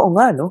 oo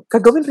nga, no?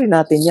 Kagawin rin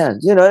natin yan.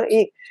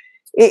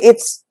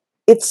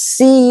 It's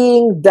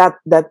seeing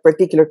that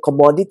particular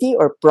commodity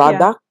or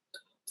product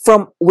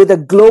with a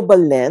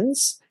global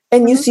lens,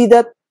 and you see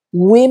that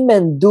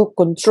women do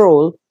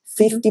control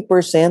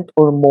 50%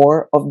 or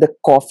more of the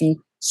coffee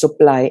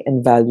supply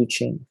and value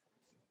chain.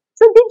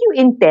 So did you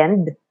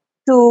intend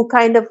to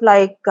kind of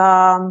like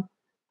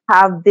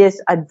have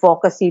this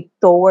advocacy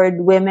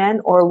toward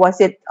women, or was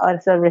it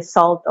as a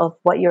result of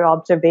what your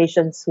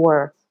observations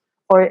were?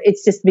 Or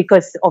it's just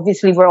because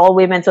obviously we're all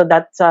women, so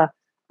that's an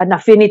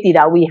affinity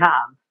that we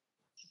have?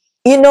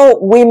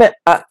 Women,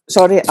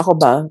 sorry, ako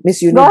ba?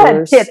 Miss Go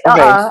ahead, Universe? Chit.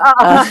 Okay.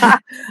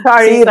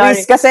 Sorry.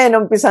 Reese kasi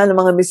nung umpisa ng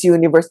mga Miss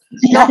Universe.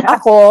 No,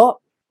 ako,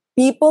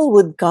 people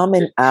would come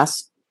and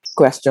ask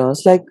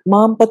questions like,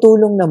 Ma'am,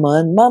 patulong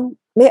naman. Ma'am,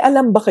 may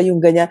alam ba kayong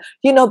ganyan?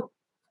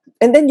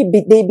 And then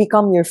they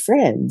become your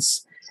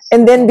friends.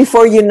 And then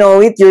before you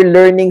know it, you're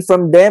learning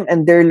from them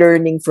and they're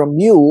learning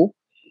from you.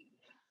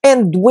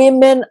 And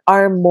women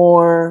are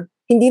more,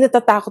 hindi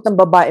natatakot ng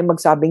babae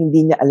magsabing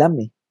hindi niya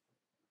alam eh.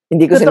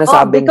 Hindi ko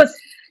sinasabing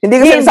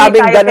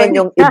ganun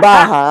yung iba,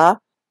 ha?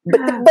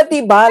 But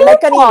diba,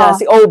 like kanina,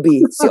 si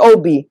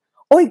Obi,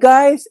 oy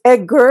guys,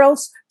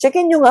 girls,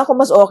 checkin nyo nga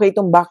kung mas okay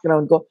itong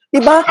background ko.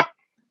 Diba?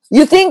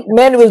 You think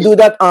men will do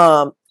that,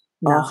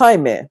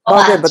 Jaime,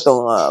 bagay ba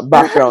itong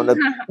background?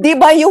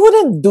 Diba? You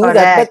wouldn't do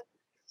that. But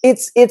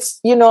it's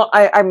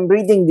I'm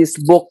reading this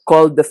book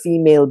called The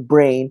Female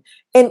Brain,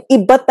 and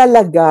iba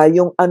talaga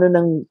yung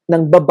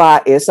ng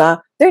babae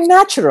they're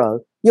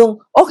natural.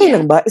 Yung, okay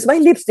lang ba? Is my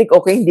lipstick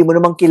okay? Hindi mo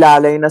namang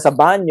kilala yung nasa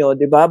banyo,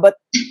 di ba? But,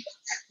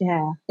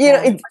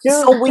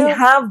 so we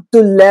have to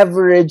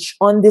leverage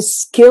on the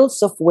skills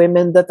of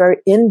women that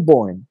are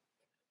inborn,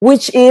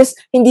 which is,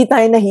 hindi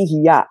tayo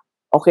nahihiya.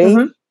 Okay?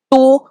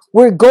 2,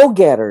 we're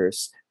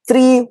go-getters.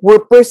 3,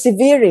 we're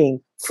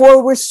persevering.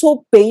 4, we're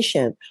so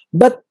patient.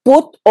 But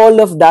put all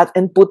of that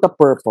and put a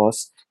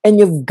purpose, and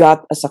you've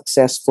got a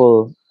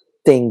successful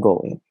thing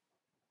going.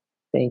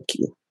 Thank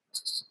you.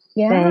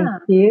 Yeah.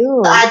 Thank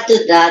you. To add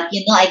to that,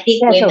 I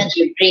think women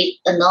are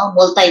great,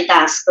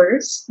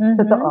 multitaskers.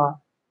 Totoo.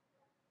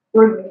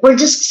 we're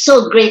just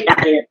so great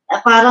at it.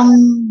 Parang,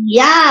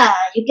 yeah,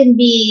 you can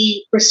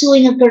be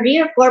pursuing a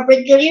career,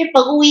 corporate career.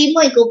 Pag uwi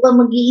mo, ikaw pa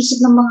mag-iisip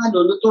ng mga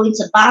lulutuin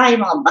sa bahay,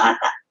 mga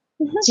bata,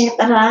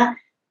 etc.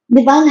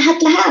 Di ba?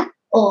 Lahat-lahat.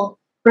 O,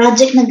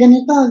 project na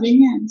ganito,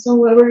 ganyan. So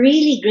we're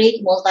really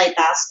great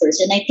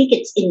multitaskers. And I think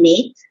it's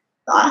innate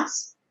to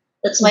us.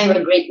 That's why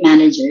we're great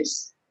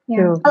managers.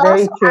 Yeah. True.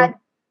 Very true.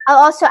 I'll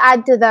also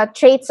add to the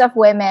traits of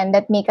women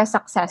that make us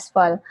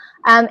successful.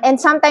 And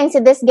sometimes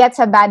this gets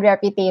a bad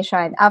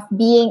reputation of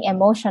being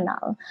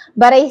emotional.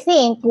 But I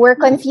think we're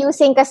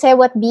confusing kasi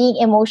what being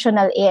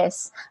emotional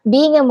is.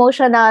 Being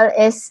emotional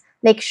is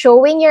like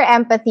showing your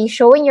empathy,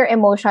 showing your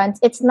emotions.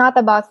 It's not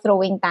about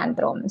throwing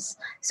tantrums.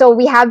 So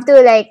we have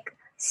to like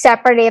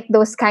separate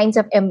those kinds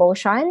of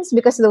emotions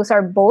because those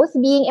are both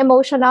being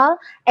emotional,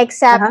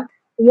 except Uh-huh.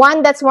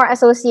 one that's more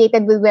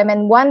associated with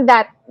women, one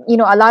that, you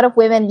know, a lot of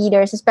women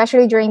leaders,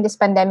 especially during this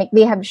pandemic,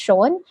 they have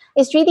shown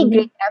is really Mhm.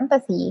 great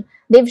empathy.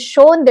 They've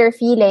shown their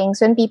feelings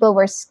when people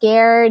were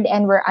scared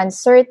and were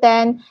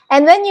uncertain.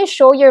 And when you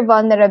show your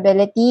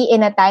vulnerability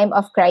in a time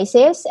of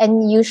crisis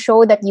and you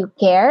show that you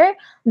care,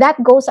 that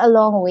goes a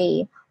long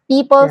way.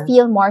 People Yeah.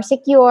 feel more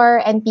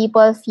secure and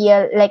people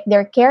feel like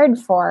they're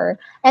cared for.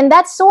 And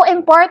that's so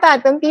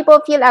important when people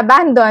feel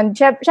abandoned.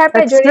 Syempre,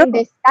 That's during true.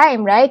 this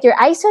time, right? You're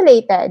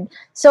isolated.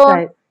 So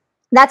Right.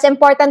 that's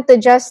important to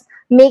just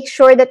make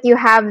sure that you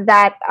have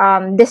that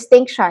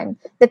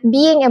distinction that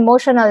being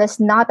emotional is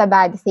not a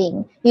bad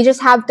thing. You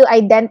just have to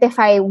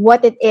identify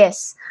what it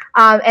is.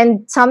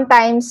 And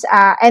sometimes,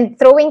 and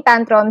throwing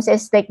tantrums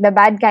is like the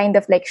bad kind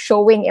of like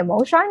showing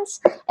emotions.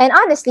 And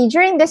honestly,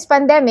 during this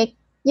pandemic,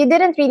 you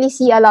didn't really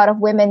see a lot of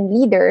women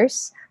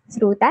leaders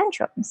through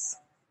tantrums.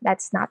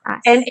 That's not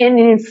us. And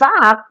in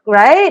fact,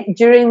 right,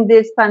 during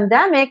this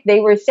pandemic,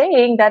 they were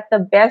saying that the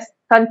best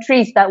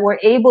countries that were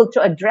able to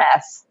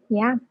address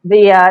Yeah.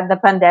 the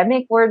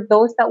pandemic were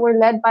those that were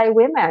led by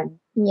women.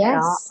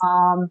 Yes.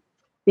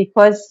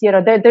 Because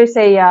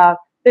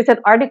there's an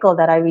article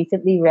that I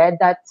recently read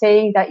that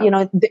saying that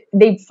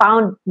they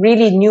found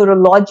really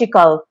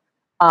neurological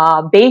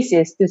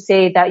basis to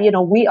say that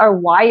we are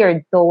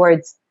wired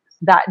towards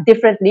that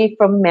differently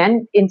from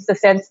men in the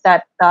sense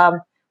that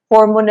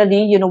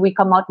hormonally we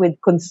come out with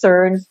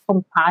concern,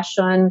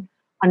 compassion,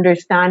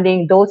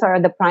 understanding. Those are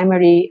the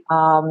primary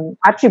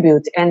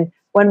attributes. And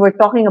when we're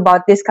talking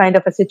about this kind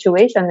of a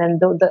situation,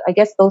 and I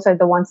guess those are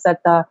the ones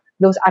that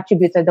those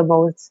attributes are the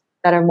most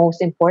that are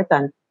most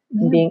important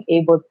in being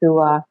able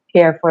to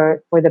care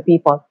for the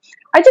people.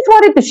 I just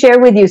wanted to share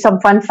with you some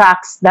fun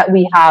facts that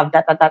we have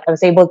that I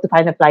was able to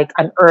kind of like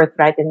unearth,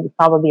 right? And you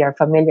probably are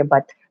familiar,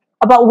 but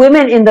about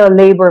women in the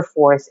labor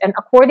force. And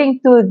according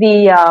to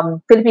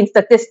the Philippine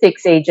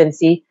Statistics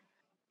Agency,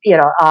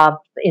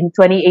 in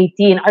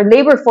 2018, our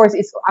labor force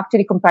is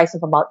actually comprised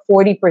of about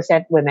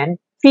 40% women,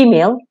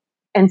 female,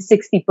 and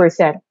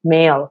 60%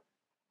 male.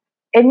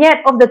 And yet,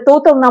 of the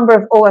total number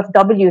of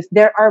OFWs,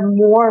 there are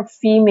more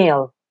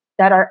female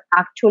that are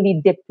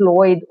actually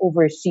deployed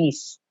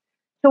overseas.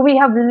 So we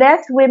have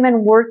less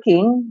women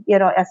working,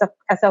 as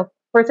a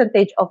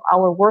percentage of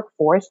our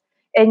workforce,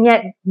 and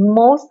yet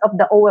most of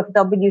the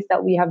OFWs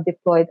that we have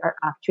deployed are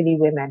actually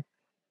women.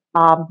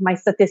 My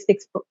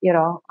statistics,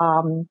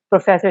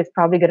 professor is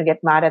probably going to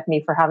get mad at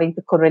me for having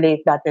to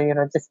correlate that,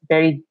 just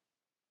very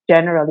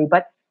generally.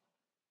 But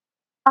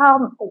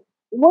um,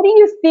 what do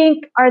you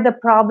think are the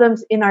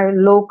problems in our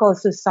local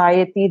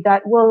society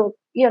that will,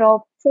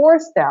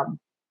 force them,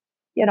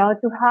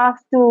 to have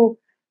to,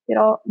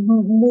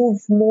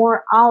 move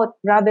more out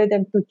rather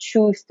than to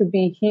choose to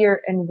be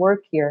here and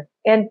work here?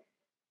 And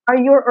are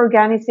your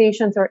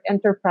organizations or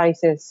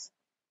enterprises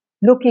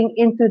looking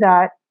into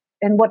that?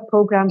 And what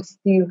programs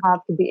do you have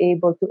to be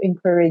able to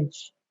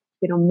encourage,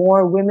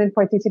 more women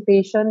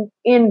participation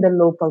in the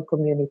local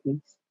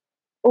communities?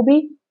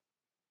 Obi,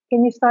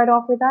 can you start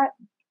off with that?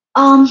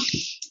 Um,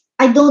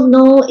 I don't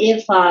know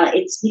if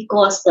it's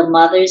because the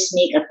mothers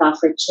make a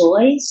tougher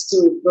choice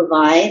to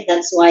provide.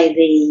 That's why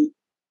they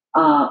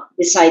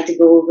decide to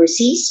go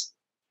overseas.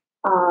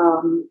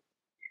 Um,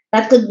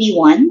 that could be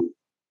one,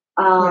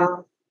 Yeah.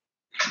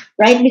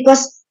 right?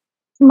 Because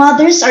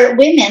mothers are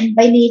women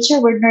by nature.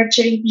 We're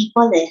nurturing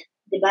people,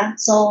 diba?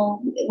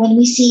 So when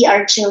we see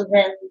our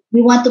children,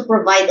 we want to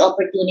provide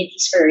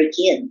opportunities for our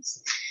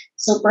kids.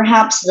 So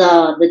perhaps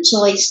the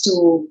choice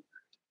to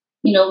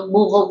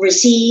move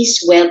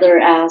overseas, whether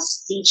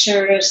as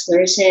teachers,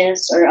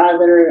 nurses, or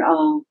other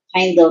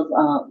kind of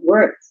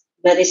work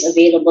that is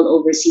available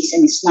overseas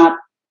and is not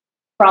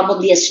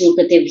probably as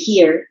lucrative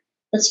here.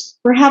 That's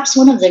perhaps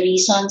one of the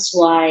reasons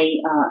why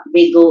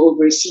they go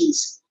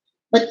overseas.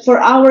 But for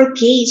our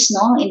case,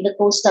 no, in the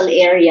coastal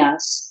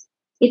areas,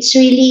 it's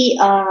really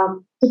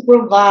to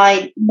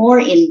provide more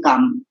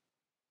income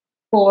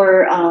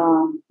for the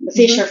Mm-hmm.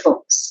 fisher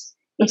folks.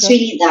 It's Okay.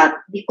 really that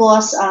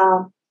because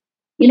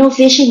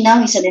fishing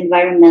now is an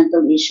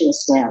environmental issue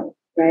as well,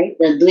 right?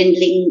 The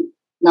dwindling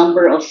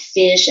number of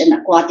fish and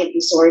aquatic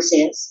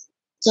resources.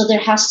 So there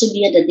has to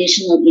be an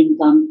additional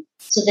income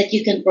so that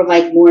you can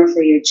provide more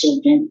for your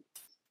children.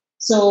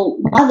 So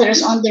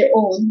mothers on their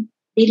own,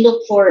 they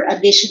look for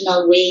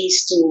additional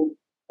ways to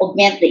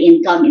augment the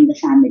income in the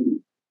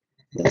family.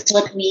 That's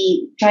what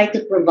we try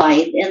to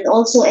provide. And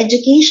also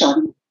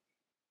education.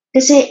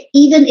 Because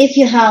even if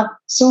you have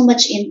so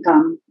much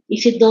income,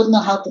 if you don't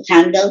know how to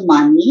handle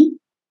money,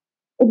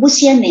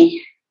 ubus yan eh.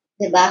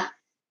 Diba?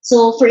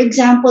 So, for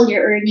example,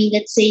 you're earning,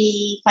 let's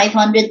say,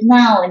 500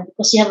 now, and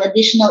because you have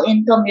additional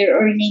income, you're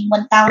earning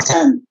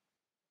 1,000.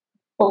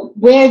 So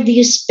where do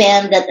you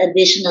spend that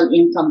additional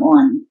income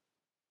on?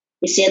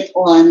 Is it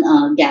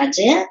on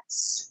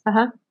gadgets?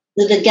 Uh-huh.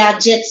 Do the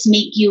gadgets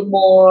make you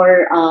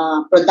more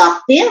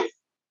productive?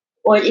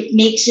 Or it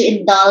makes you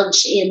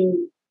indulge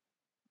in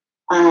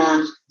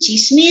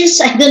chismis?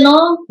 I don't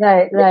know.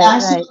 Right, So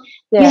right.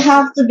 you Yeah.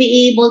 have to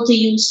be able to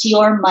use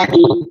your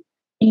money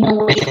in a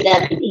way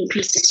that it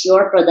increases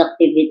your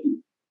productivity.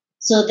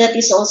 So that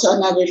is also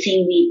another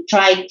thing we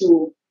try to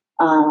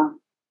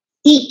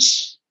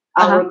teach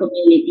our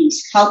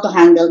communities how to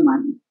handle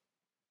money.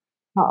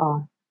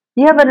 Uh-uh.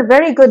 You have a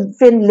very good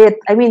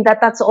FinLit. I mean,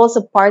 that's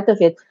also part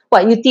of it.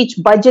 What, you teach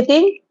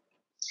budgeting?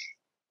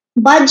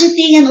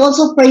 Budgeting and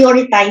also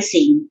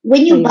prioritizing.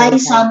 When you buy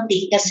Prioritizing.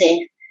 something,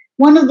 kasi,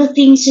 one of the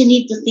things you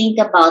need to think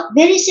about,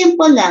 very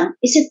simple lang,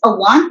 is it a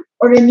want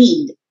or a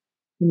need?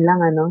 Yun lang,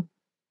 ano?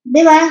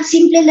 Di ba?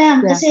 Simple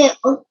lang. Yeah. Kasi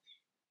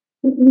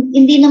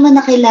hindi naman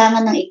na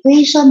kailangan ng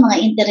equation, mga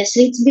interest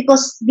rates,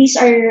 because these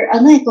are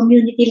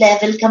community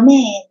level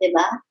kami, di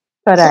ba?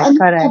 Correct, So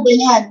correct. ba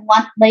yan?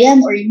 Want ba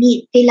yan or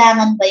need?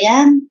 Kailangan ba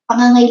yan?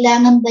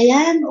 Pangangailangan ba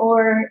yan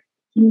or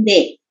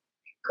hindi?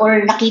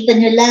 Or nakita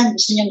nyo lang,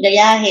 gusto nyong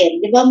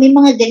gayahin. Di ba? May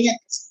mga ganyan.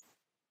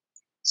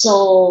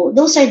 So,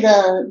 those are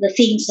the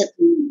things that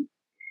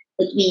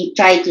we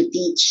try to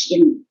teach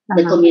in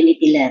the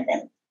community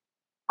level.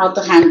 How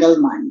to handle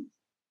money.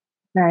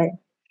 Right.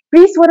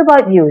 Reese, what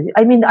about you?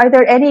 I mean, are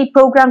there any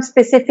programs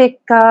specific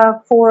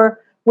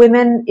for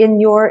women in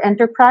your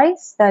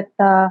enterprise that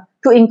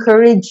to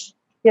encourage,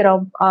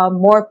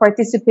 more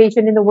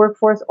participation in the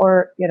workforce,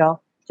 or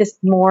just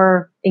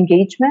more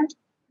engagement?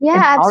 Yeah,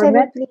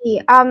 Empowerment?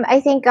 absolutely. I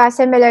think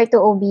similar to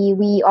OB,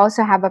 we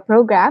also have a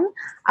program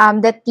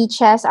that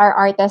teaches our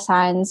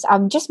artisans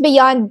just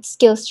beyond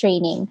skills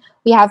training.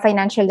 We have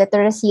financial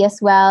literacy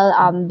as well,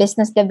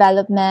 business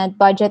development,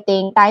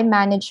 budgeting, time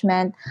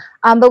management.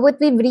 But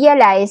what we've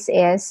realized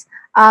is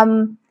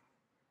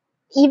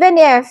even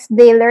if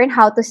they learn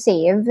how to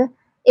save,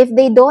 if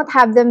they don't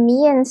have the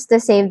means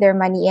to save their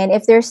money, and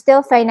if they're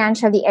still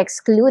financially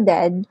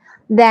excluded,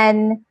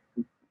 then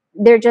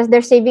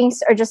their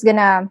savings are just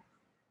gonna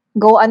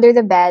go under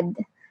the bed,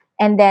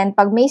 and then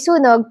pag may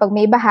sunog, pag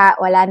may baha,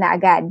 wala na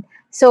agad.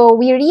 So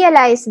we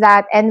realized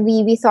that, and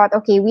we thought,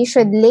 okay, we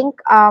should link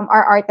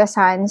our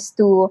artisans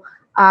to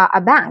a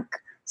bank.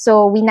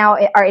 So we now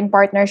are in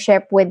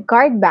partnership with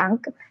Card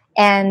Bank,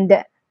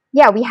 and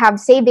yeah, we have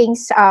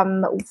savings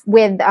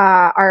with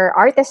our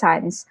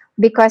artisans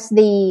because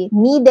they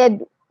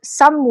needed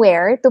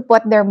somewhere to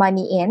put their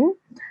money in.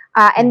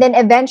 And then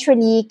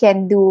eventually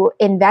can do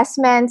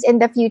investments in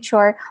the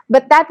future.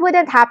 But that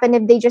wouldn't happen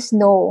if they just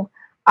know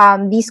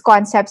these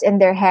concepts in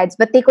their heads,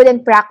 but they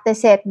couldn't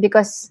practice it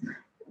because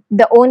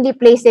the only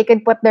place they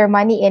can put their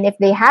money in if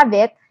they have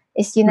it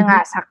is yun na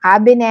nga, sa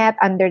cabinet,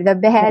 under the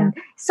bed.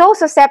 Yeah. So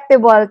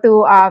susceptible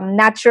to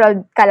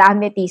natural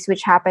calamities,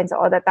 which happens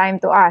all the time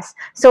to us.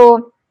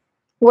 So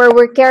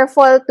we're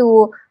careful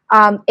to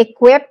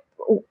equip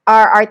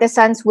our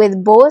artisans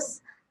with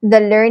both the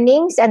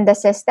learnings and the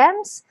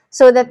systems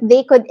so that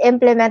they could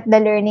implement the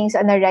learnings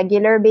on a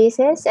regular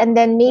basis, and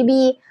then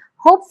maybe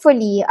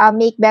hopefully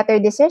make better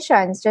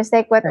decisions, just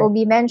like what Right.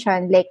 Obi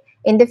mentioned, like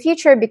in the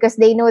future, because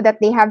they know that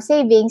they have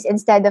savings.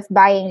 Instead of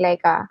buying like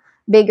a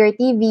bigger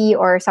TV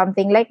or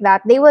something like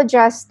that, they will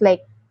just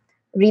like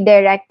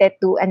redirect it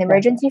to an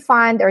emergency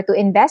fund or to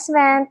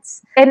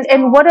investments.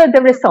 And what are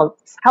the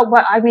results? Have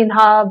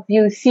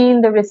you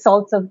seen the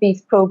results of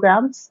these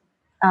programs?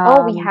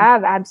 We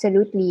have,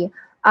 absolutely.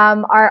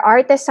 Our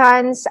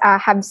artisans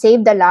have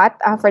saved a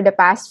lot for the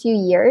past few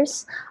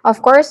years.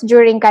 Of course,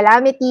 during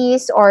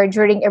calamities or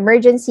during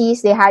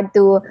emergencies, they had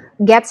to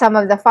get some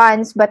of the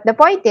funds. But the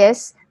point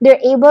is, they're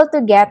able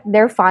to get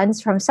their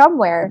funds from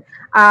somewhere.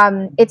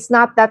 It's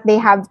not that they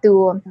have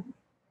to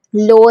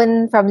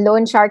loan from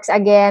loan sharks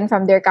again,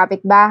 from their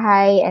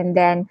kapitbahay, and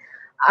then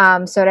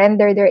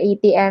surrender their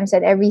ATMs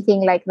and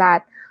everything like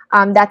that.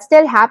 That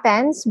still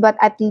happens, but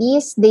at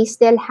least they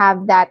still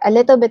have that a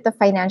little bit of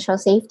financial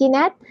safety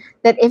net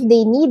that if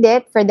they need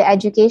it for the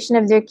education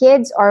of their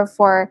kids or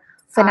for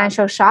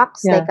financial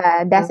shocks Yeah. like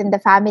a death in the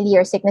family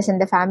or sickness in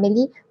the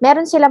family,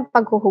 meron silang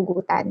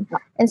paghuhugutan.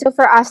 And so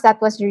for us,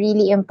 that was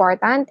really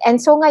important.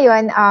 And so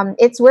ngayon,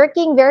 it's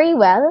working very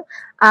well.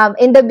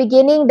 In the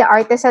beginning, the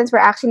artisans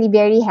were actually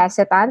very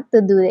hesitant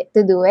to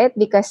do it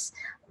because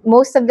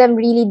most of them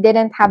really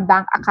didn't have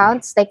bank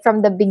accounts like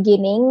from the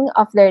beginning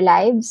of their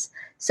lives.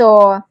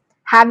 So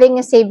having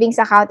a savings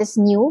account is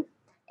new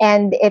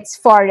and it's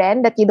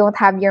foreign that you don't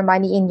have your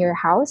money in your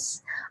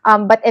house.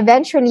 But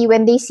eventually,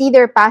 when they see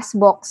their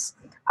passbooks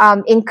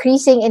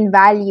increasing in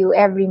value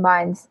every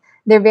month,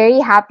 they're very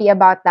happy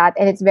about that,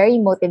 and it's very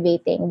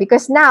motivating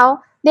because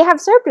now they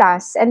have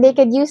surplus and they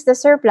could use the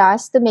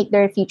surplus to make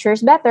their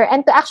futures better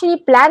and to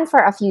actually plan for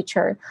a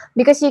future,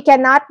 because you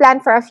cannot plan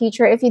for a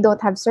future if you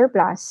don't have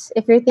surplus.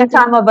 If you're thinking,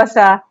 Kasama ba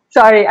sa,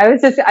 sorry,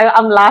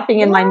 I'm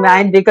laughing in my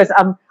mind because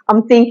I'm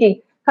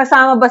thinking,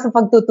 kasama ba sa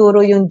pagtuturo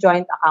yung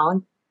joint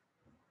account?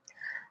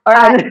 Or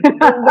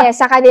hindi,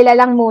 sa kanila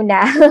lang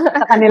muna.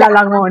 sa kanila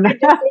lang muna?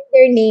 Just in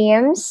their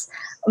names,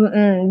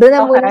 doon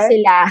na muna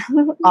Okay. sila.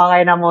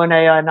 Okay na muna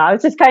yun. I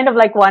was just kind of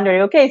like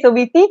wondering, okay, so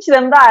we teach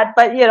them that,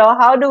 but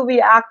how do we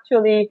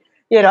actually,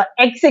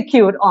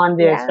 execute on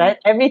this, Yeah. right?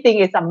 Everything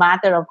is a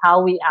matter of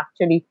how we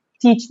actually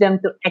teach them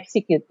to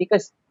execute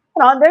because,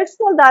 there's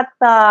still that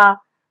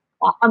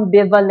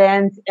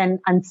ambivalence and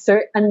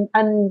uncertain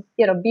and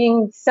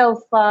being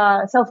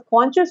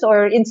self-conscious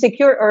or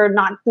insecure or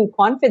not too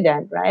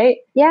confident,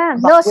 right? Yeah.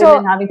 About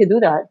women having to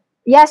do that.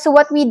 Yeah, so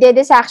what we did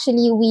is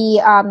actually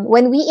we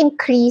when we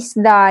increase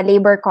the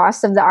labor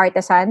cost of the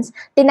artisans,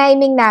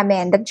 tiniming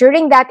namin that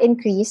during that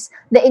increase,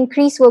 the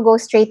increase will go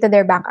straight to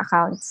their bank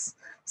accounts.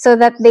 So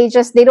that they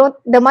don't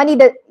the money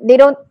that they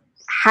don't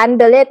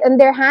handle it in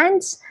their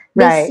hands,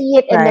 they Right, see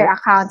it in their right.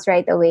 accounts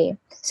right away.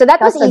 So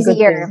that That's was a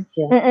good easier.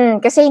 thing. Yeah.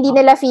 Kasi hindi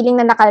nila feeling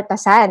na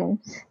nakaltasan.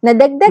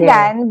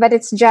 Nadagdagan, but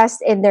it's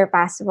just in their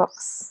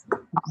passbooks.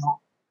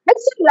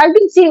 I've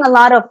been seeing a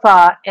lot of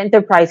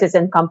enterprises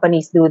and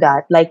companies do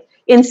that. Like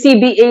in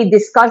CBA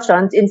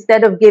discussions,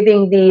 instead of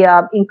giving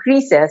the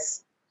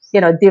increases,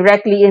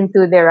 directly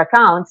into their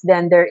accounts,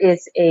 then there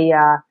is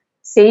a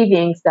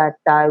savings that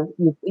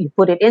you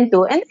put it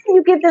into, and then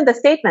you give them the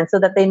statement so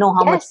that they know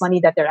how much Yes. money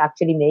that they're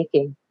actually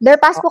making. Their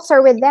passbooks are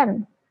with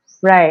them.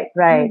 Right,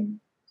 right.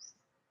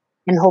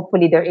 And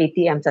hopefully their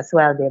ATMs as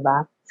well,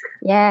 diba?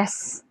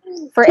 Yes.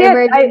 For Chit,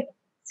 emergency.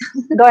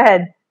 go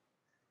ahead.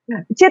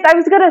 Chit, I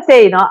was gonna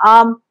say,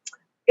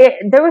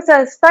 there was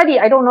a study.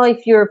 I don't know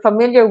if you're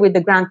familiar with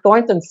the Grant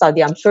Thornton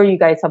study. I'm sure you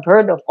guys have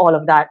heard of all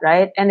of that,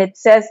 right? And it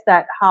says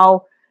that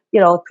how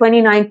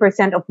 29%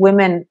 of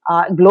women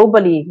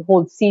globally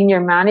hold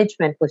senior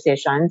management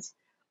positions.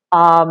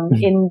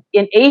 In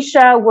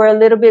Asia, we're a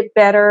little bit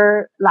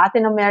better.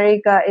 Latin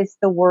America is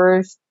the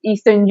worst.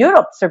 Eastern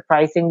Europe,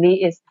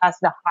 surprisingly, has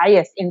the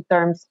highest in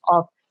terms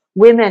of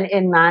women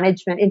in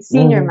management, in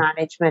senior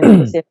management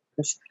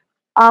positions.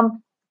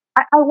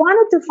 I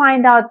wanted to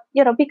find out,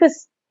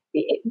 because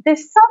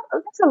there's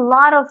a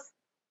lot of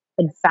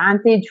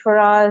advantage for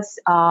us.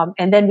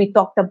 And then we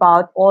talked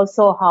about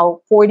also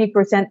how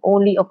 40%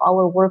 only of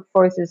our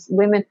workforce is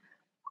women.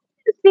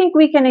 I think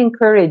we can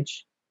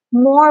encourage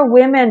more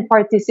women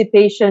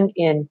participation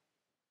in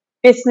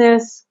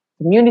business,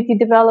 community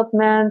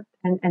development,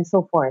 and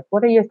so forth.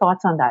 What are your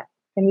thoughts on that?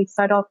 Can we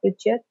start off with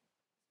Chit?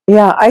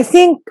 Yeah, I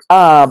think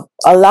a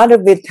lot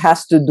of it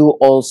has to do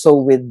also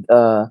with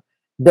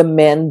the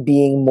men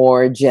being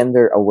more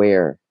gender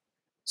aware.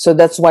 So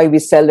that's why we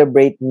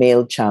celebrate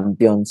male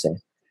champions.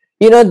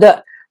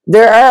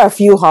 There are a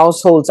few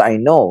households I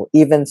know,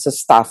 even sa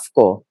staff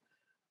ko,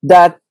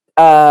 that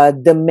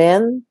the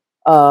men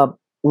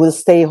will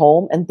stay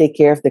home and take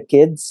care of the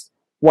kids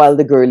while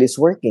the girl is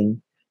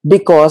working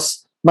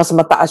because mas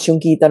mataas yung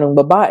kita ng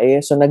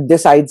babae, so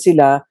nag-decide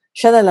sila,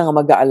 siya na lang ang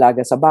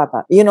mag-aalaga sa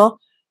bata.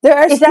 There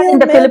are Is that still in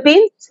the men,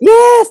 Philippines?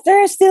 yes,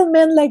 there are still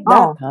men like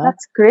that. Oh,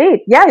 that's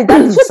great. Yeah,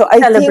 that should So be I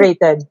think-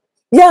 celebrated.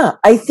 Yeah,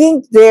 I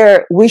think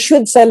we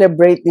should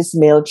celebrate these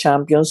male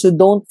champions who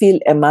don't feel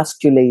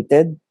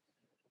emasculated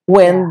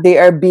when they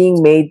are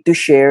being made to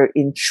share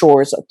in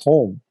chores at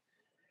home.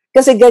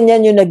 Kasi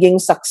ganyan yung naging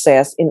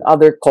success in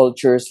other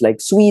cultures like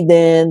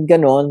Sweden,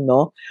 ganon,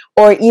 no?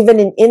 Or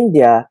even in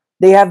India,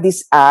 they have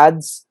these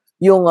ads,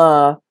 yung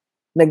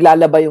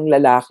naglalaba yung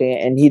lalaki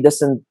and he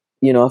doesn't,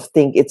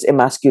 think it's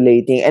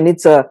emasculating. And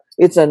it's a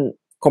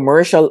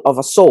commercial of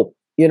a soap,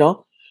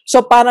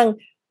 So parang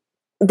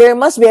there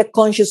must be a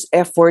conscious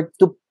effort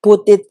to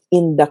put it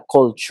in the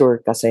culture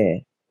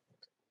kasi.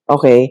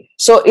 Okay?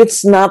 So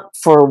it's not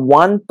for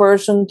one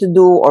person to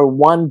do or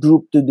one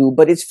group to do,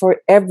 but it's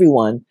for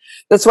everyone.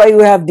 That's why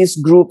we have these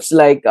groups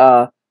like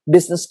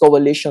Business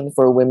Coalition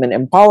for Women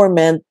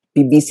Empowerment,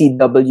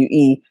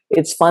 PBCWE.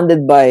 It's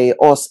funded by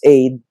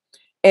AusAid.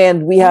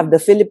 And we have the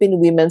Philippine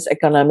Women's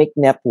Economic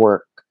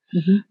Network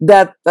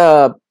that,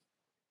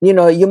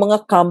 yung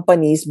mga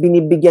companies,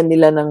 binibigyan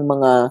nila ng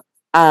mga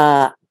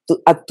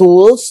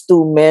tools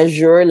to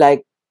measure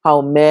like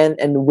how men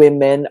and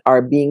women are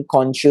being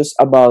conscious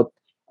about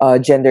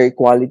gender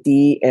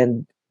equality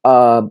and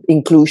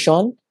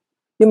inclusion,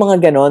 yung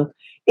mga ganon.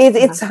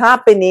 It's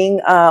happening,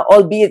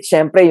 albeit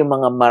syempre yung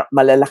mga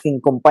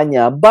malalaking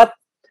kumpanya, but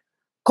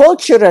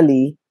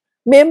culturally,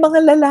 may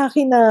mga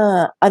lalaki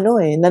na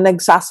na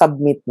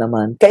nagsasubmit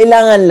naman.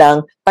 Kailangan lang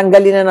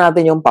tanggalin na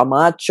natin yung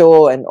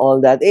pamacho and all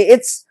that.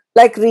 It's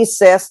like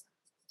recess,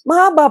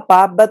 mahaba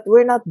pa, but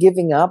we're not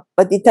giving up.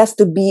 But it has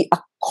to be a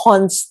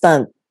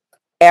constant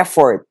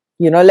effort.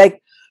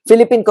 Like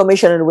Philippine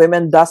Commission on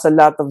Women does a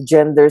lot of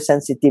gender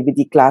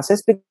sensitivity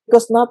classes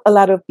because not a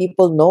lot of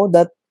people know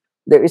that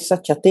there is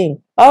such a thing.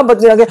 But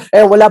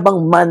wala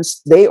bang Man's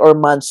Day or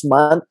Man's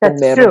Month kung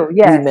That's meron true.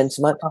 Yes. Women's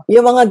Month?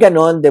 Yung mga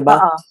ganon, di ba?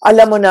 Uh-uh.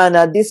 Alam mo na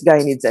this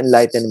guy needs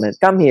enlightenment.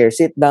 Come here,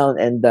 sit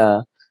down, and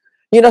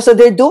so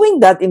they're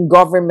doing that in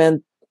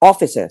government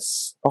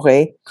offices.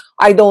 Okay,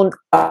 I don't.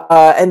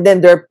 And then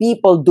there are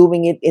people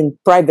doing it in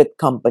private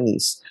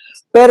companies.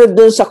 Pero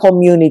dun sa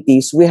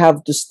communities, we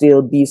have to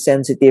still be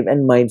sensitive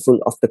and mindful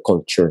of the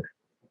culture.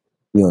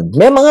 Yun.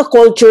 May mga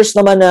cultures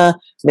naman na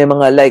may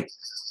mga like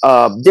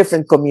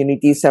different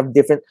communities have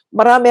different.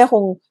 Marami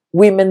akong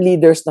women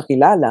leaders na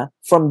kilala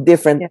from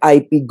different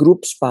IP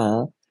groups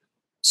pa.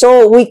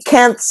 So we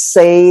can't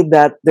say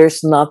that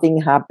there's nothing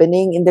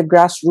happening in the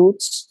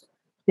grassroots.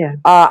 Yeah.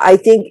 I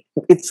think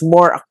it's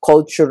more a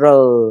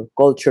cultural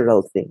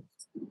thing.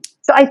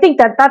 So I think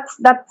that's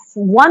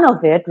one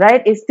of it,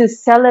 right? Is to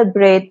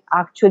celebrate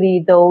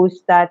actually those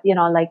that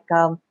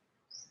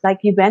like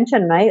you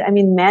mentioned, right? I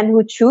mean, men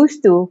who choose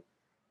to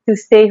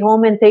stay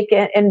home and take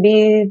it and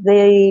be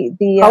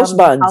the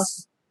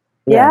Husbands.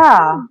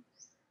 Yeah.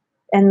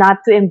 And not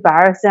to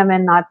embarrass them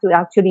and not to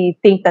actually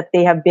think that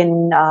they have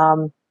been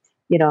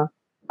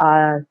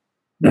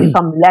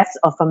become less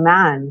of a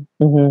man.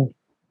 Mm-hmm.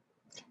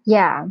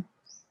 Yeah.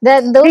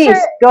 Those Please,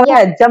 go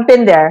ahead, jump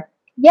in there.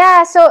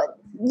 Yeah, so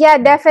yeah,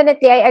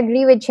 definitely I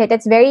agree with Chit.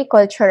 It's very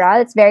cultural,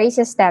 it's very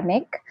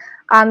systemic.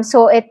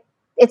 So it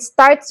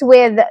starts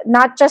with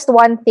not just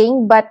one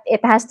thing, but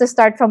it has to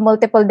start from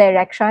multiple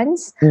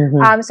directions.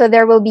 Mm-hmm. So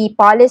there will be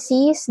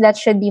policies that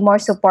should be more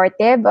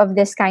supportive of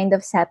this kind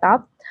of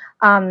setup.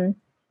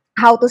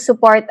 How to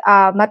support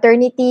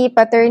maternity,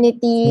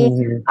 paternity,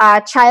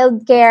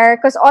 childcare,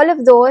 because all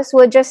of those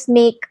will just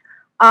make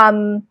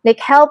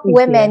help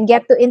women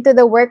get into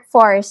the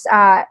workforce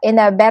in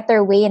a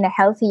better way, in a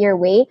healthier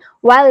way,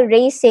 while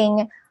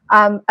raising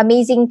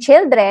amazing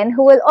children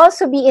who will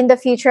also be in the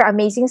future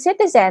amazing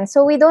citizens.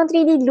 So we don't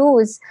really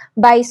lose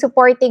by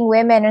supporting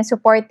women and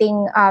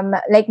supporting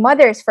like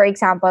mothers, for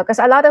example, because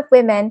a lot of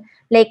women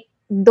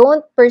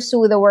don't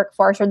pursue the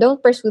workforce or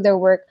don't pursue their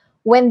work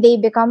when they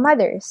become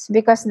mothers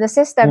because the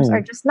systems are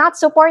just not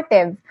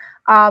supportive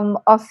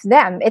of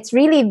them. It's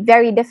really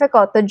very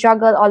difficult to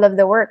juggle all of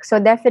the work. So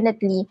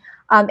definitely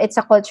it's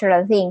a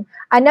cultural thing.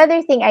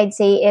 Another thing I'd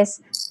say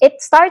is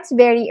it starts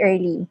very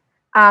early,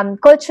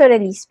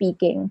 culturally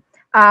speaking.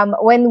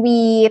 When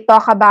we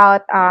talk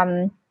about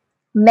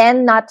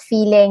men not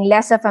feeling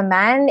less of a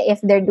man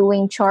if they're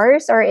doing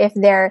chores or if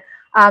they're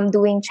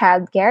doing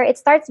childcare, it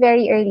starts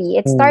very early.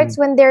 It starts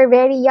when they're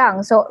very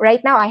young. So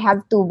right now I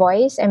have 2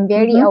 boys. I'm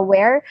very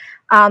aware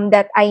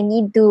that I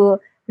need to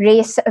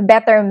raise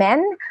better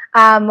men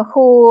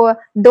who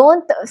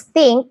don't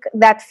think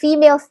that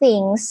female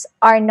things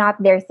are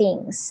not their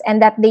things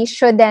and that they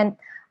shouldn't,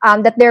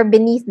 that they're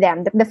beneath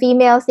them, that the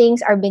female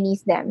things are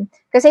beneath them.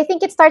 Because I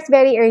think it starts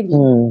very early.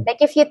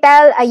 Like if you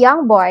tell a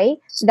young boy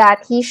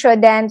that he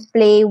shouldn't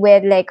play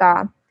with like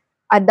a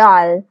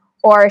doll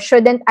or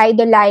shouldn't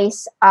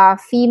idolize a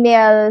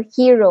female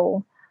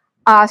hero,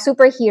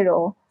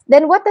 superhero,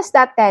 then what does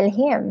that tell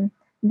him?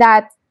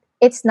 That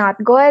it's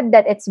not good,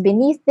 that it's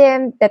beneath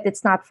him, that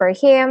it's not for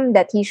him,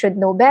 that he should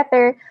know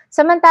better.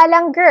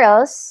 Samantalang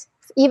girls,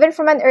 even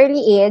from an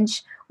early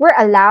age, we're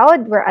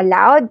allowed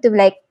to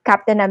like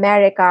Captain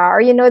America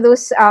or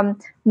those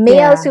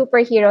male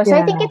superheroes. So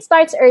I think it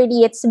starts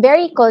early. It's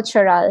very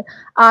cultural.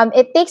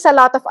 It takes a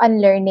lot of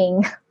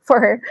unlearning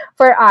for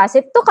us.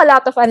 It took a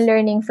lot of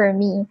unlearning for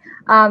me.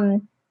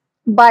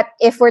 But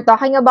if we're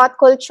talking about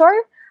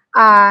culture,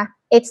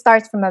 it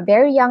starts from a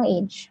very young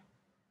age.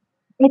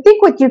 I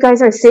think what you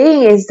guys are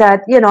saying is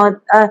that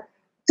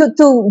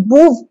to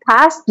move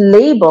past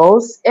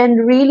labels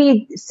and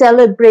really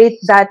celebrate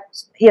that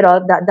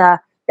the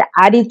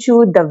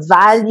attitude, the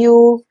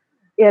value,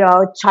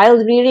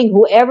 child rearing,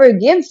 whoever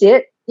gives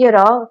it,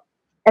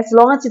 as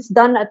long as it's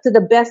done to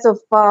the best of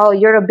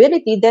your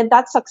ability, then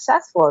that's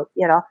successful.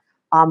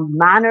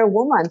 Man or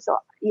woman. So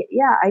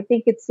yeah, I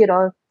think it's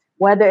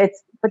whether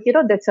it's, but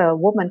there's a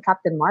woman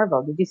Captain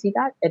Marvel. Did you see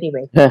that?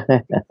 Anyway.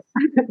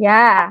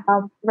 Yeah.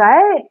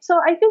 Right. So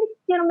I think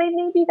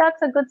maybe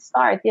that's a good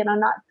start.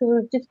 Not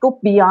to just go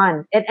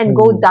beyond and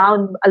go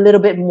down a little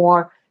bit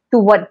more to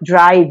what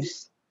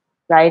drives,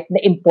 right,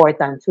 the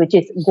importance, which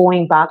is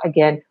going back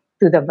again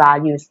to the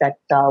values that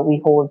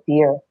we hold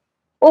dear.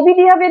 Obi,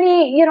 do you have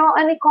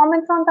any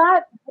comments on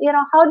that?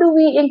 How do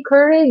we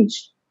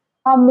encourage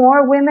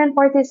more women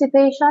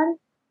participation?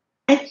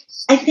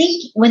 I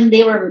think when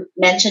they were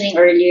mentioning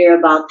earlier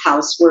about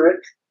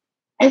housework,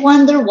 I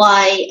wonder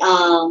why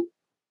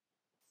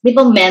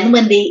people, men,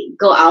 when they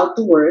go out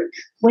to work,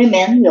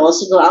 women, we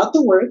also go out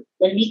to work.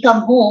 When we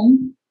come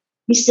home,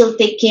 we still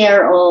take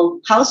care of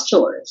house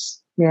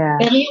chores. Yeah.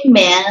 Pero yung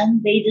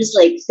men, they just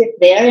like sit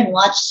there and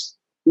watch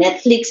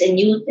Netflix and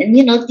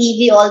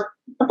TV all.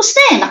 Tapos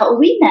na,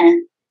 nakauwi na.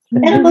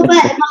 Pero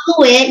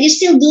babae, you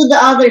still do the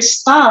other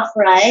stuff,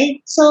 right?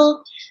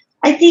 So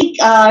I think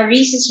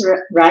Reese is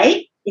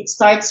right. It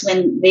starts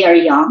when they are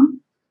young.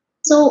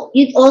 So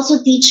you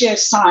also teach your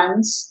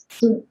sons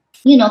to,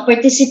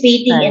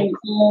 participating in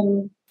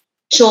home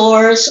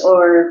chores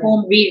or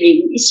home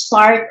rearing is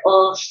part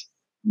of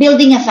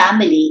building a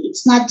family.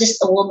 It's not just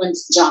a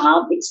woman's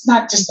job. It's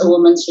not just a Mhm.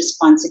 woman's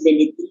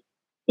responsibility.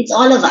 It's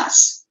all of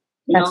us.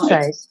 That's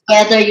right. It's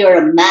whether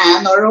you're a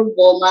man or a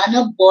woman,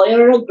 a boy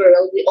or a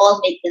girl, we all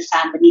make the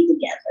family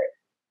together.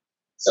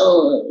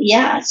 So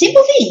yeah,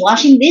 simple thing,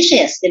 washing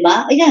dishes,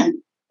 diba?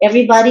 Again,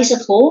 everybody's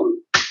at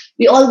home.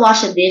 We all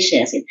wash the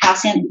dishes. It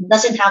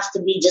doesn't have to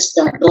be just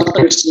the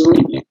daughters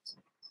doing it.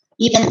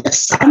 Even the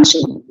son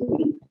should be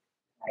doing it.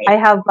 I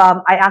have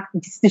I act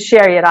just to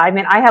share it. I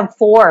mean, I have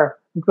four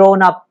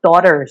grown-up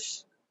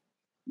daughters,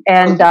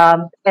 and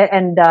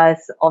Okay.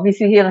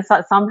 obviously,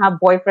 some have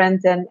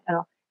boyfriends, and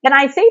and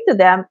I say to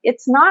them,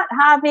 it's not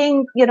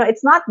having,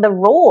 it's not the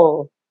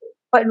role,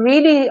 but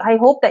really, I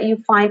hope that you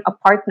find a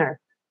partner,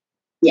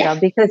 Yeah.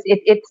 because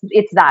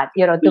it's that,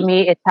 to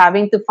me, it's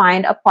having to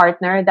find a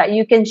partner that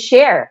you can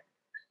share,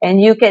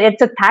 and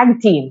it's a tag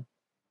team,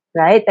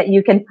 right? That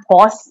you can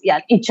pause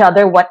at each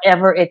other,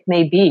 whatever it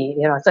may be,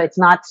 so it's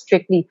not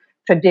strictly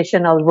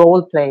traditional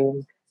role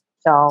playing.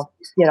 So,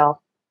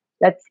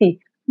 let's see.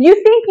 Do you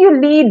think you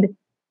lead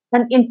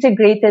an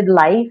integrated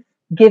life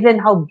given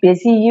how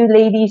busy you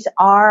ladies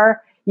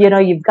are?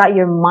 You've got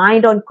your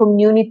mind on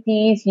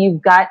communities,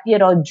 you've got,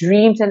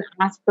 dreams and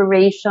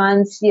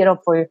aspirations,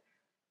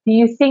 do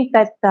you think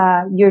that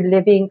you're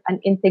living an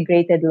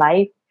integrated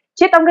life?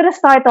 Chit, I'm going to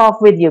start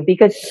off with you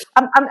because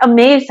I'm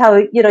amazed how,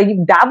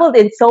 you've dabbled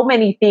in so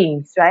many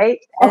things, right?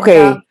 And,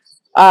 Okay.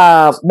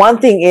 One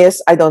thing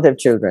is I don't have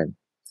children.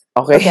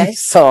 Okay. okay,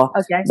 So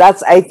okay.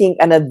 that's, I think,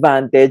 an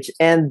advantage.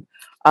 And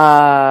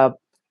uh,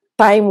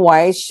 time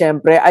wise,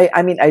 syempre,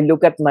 I mean, I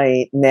look at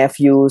my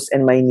nephews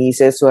and my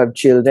nieces who have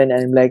children, and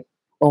I'm like,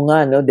 oh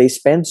nga, no, they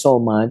spend so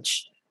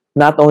much,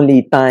 not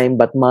only time,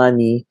 but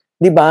money.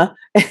 Diba?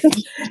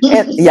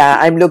 And yeah,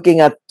 I'm looking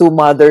at two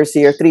mothers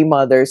here, three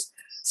mothers.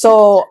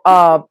 So,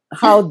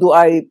 how do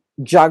I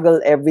juggle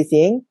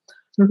everything?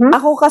 Mm-hmm.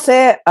 Ako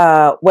kasi,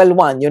 well,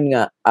 one, yun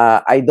nga,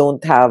 I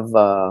don't have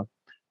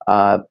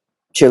uh,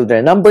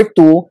 children. Number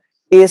two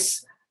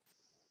is,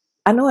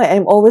 I'm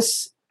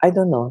always, I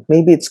don't know,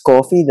 maybe it's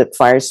coffee that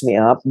fires me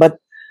up, but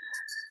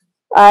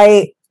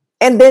I,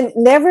 and then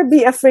never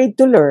be afraid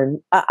to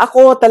learn.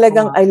 Ako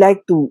talagang, I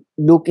like to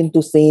look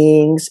into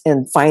things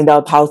and find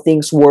out how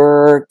things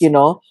work,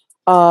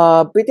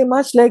 pretty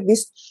much like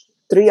these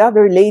three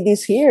other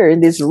ladies here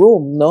in this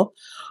room, no?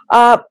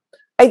 Uh,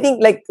 I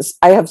think like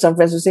I have some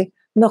friends who say,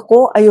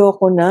 Nako,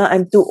 ayoko na.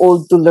 I'm too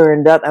old to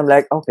learn that. I'm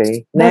like,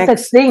 okay, No such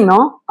next. thing,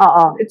 no?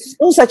 It's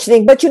no such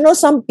thing. But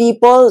some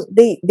people,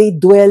 they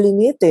dwell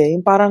in it eh.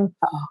 Yung parang,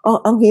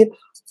 ang hit.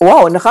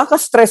 Wow,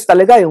 nakaka-stress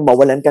talaga yung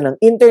mawalan ka ng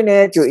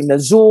internet, you're in a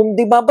Zoom,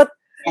 di ba? But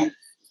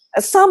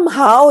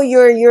somehow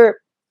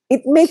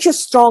it makes you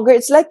stronger.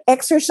 It's like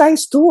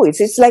exercise too.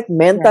 It's like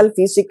mental,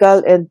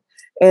 physical,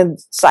 and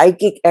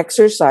psychic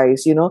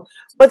exercise,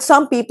 But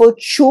some people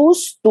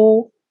choose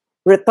to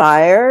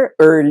retire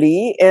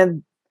early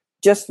and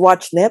just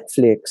watch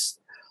Netflix.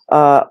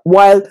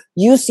 While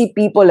you see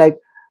people like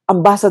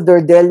Ambassador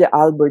Delia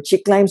Albert,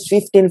 she climbs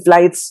 15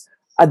 flights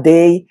a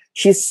day.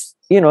 She's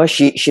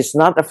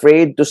not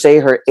afraid to say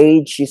her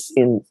age. She's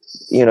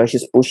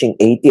pushing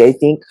 80, I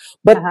think.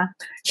 But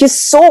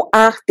she's so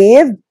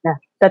active. Yeah,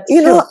 that's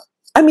You true. know,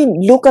 I mean,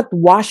 look at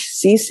Wash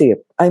Sisip.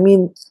 I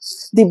mean,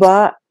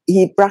 diba,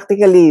 he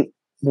practically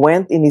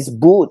went in his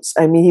boots.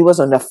 I mean, he was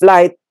on a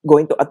flight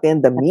going to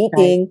attend the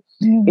meeting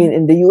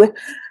in the US.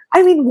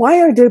 I mean, why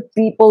are there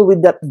people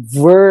with that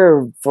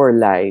verve for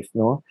life,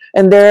 no?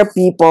 And there are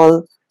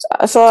people,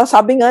 so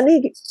sabi nga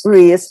ni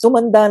Riz,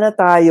 tumanda na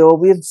tayo,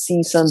 we've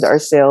seasoned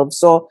ourselves,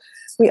 so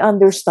we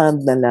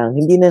understand na lang.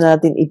 Hindi na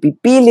natin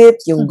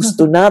ipipilit yung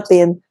gusto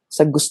natin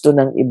sa gusto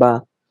ng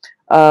iba.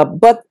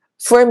 But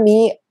for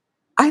me,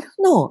 I don't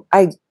know.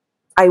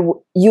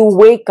 You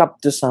wake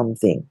up to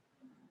something.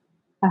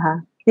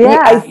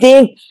 Yeah. I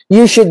think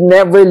you should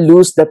never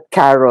lose that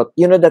carrot.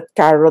 You know that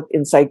carrot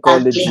in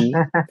psychology?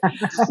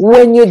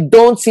 When you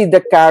don't see the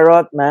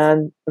carrot,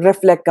 man,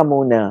 reflect ka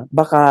muna.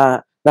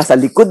 Baka nasa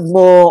likod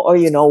mo, or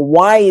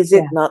why is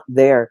it not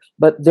there?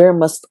 But there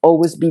must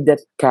always be that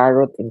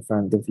carrot in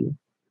front of you.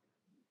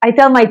 I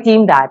tell my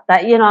team that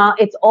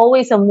it's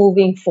always a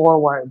moving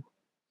forward,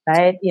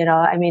 right?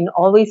 I mean,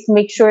 always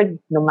make sure,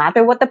 no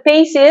matter what the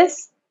pace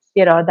is,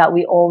 that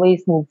we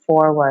always move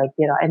forward,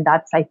 and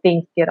that's, I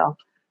think,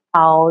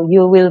 how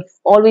you will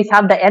always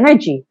have the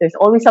energy. There's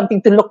always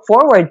something to look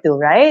forward to,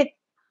 right?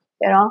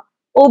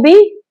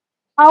 Obi,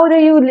 how do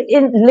you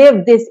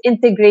live this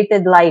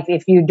integrated life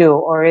if you do?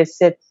 Or is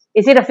it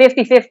a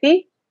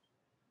 50-50?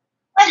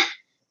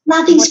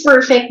 Nothing's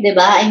perfect, di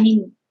ba? I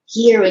mean,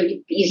 here, when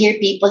you hear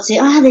people say,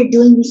 they're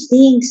doing these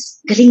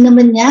things. Galing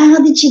naman niya. How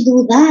did she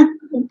do that?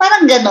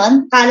 Parang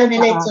ganon. Kala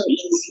nila it's so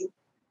easy.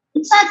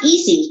 It's not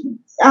easy.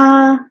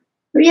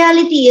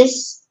 Reality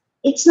is,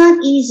 it's not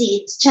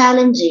easy. It's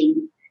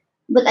challenging.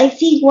 But I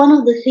think one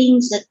of the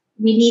things that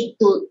we need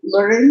to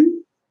learn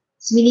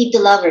is we need to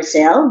love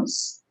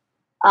ourselves.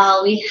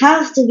 We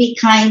have to be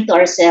kind to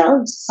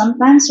ourselves.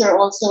 Sometimes we're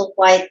also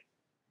quite,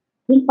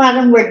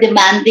 parang we're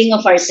demanding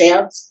of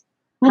ourselves.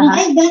 Parang,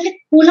 ay, bakit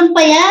kulang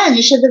pa yan?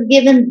 You should have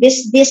given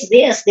this,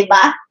 di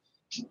ba?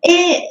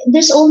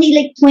 There's only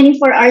like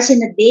 24 hours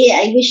in a day.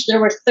 I wish there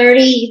were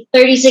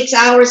 36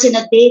 hours in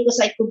a day because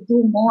I could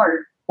do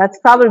more. That's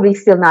probably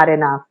still not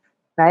enough,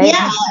 right?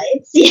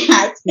 It's still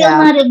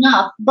not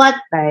enough. But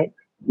right.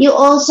 You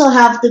also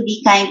have to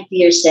be kind to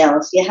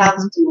yourself. You have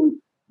to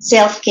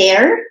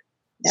self-care,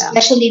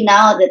 especially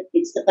now that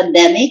it's the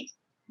pandemic.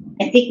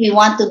 I think we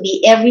want to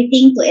be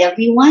everything to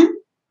everyone,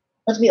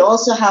 but we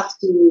also have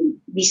to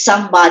be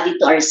somebody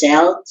to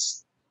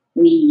ourselves.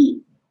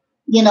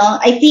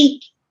 I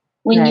think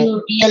when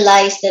you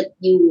realize that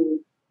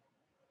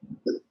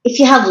if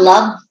you have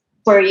love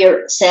for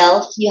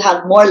yourself, you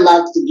have more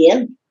love to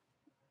give.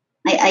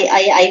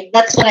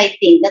 That's what I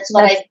think. That's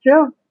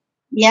true.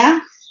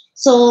 Yeah.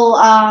 So,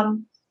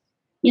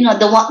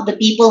 the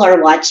people who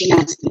are watching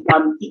us,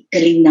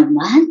 galing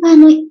naman,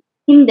 paano?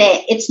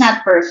 Hindi, it's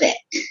not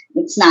perfect.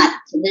 It's not.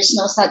 There's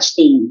no such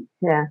thing.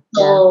 Yeah.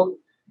 So,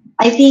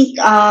 I think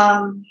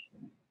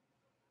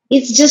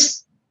it's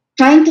just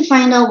trying to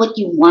find out what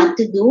you want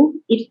to do.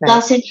 It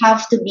doesn't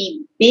have to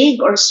be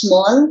big or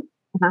small.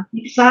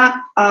 In fact,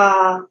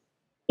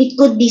 it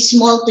could be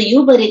small to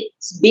you, but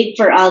it's big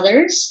for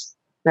others.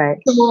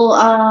 Right. So,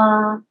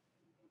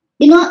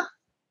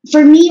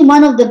 for me,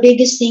 one of the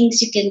biggest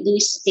things you can do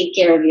is to take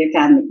care of your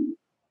family.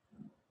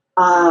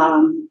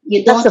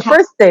 That's the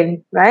first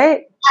thing,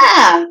 right?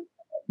 Yeah.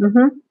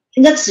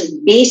 That's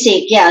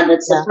basic. Yeah,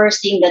 that's the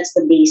first thing. That's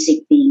the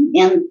basic thing.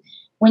 And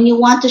when you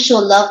want to show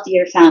love to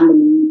your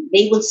family,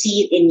 they will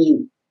see it in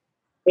you.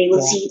 They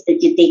will see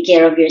that you take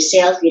care of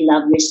yourself, you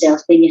love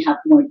yourself, then you have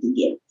more to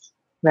give.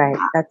 Right.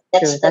 That's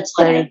true. That's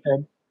very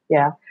good.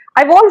 Yeah.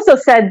 I've also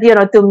said,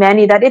 to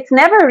many that it's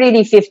never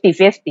really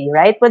 50-50,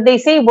 right? When they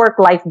say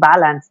work-life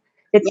balance,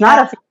 it's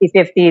not a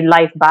 50-50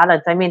 life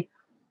balance. I mean,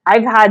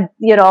 I've had,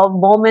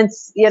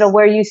 moments,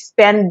 where you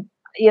spend,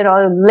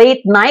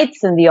 late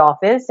nights in the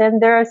office,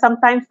 and there are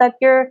sometimes that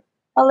you're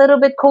a little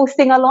bit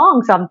coasting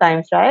along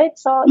sometimes, right?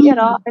 So,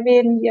 I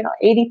mean,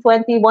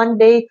 80-20 one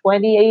day,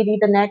 20-80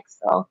 the next.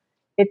 So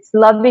it's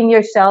loving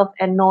yourself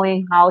and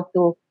knowing how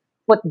to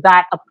put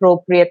that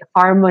appropriate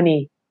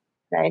harmony,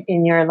 right,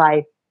 in your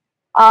life.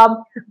 I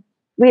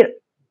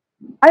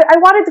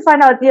wanted to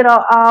find out,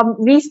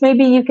 Reese,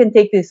 maybe you can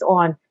take this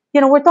on.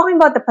 We're talking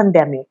about the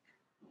pandemic.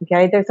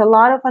 Okay, there's a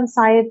lot of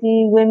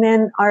anxiety.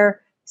 Women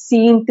are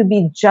seen to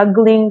be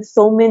juggling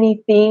so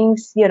many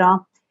things,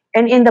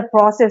 and in the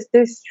process,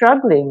 they're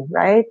struggling,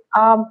 right?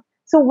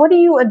 So what do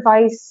you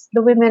advise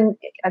the women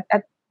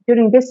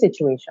during this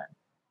situation?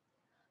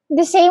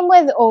 The same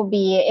with OB.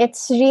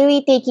 It's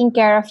really taking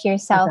care of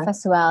yourself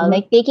as well.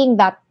 Like taking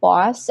that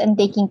pause and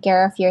taking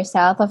care of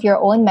yourself, of your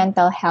own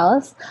mental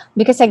health.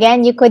 Because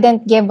again, you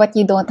couldn't give what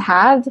you don't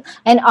have.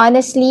 And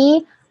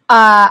honestly,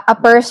 a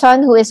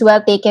person who is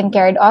well taken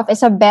care of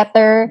is a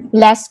better,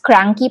 less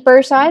cranky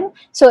person.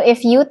 So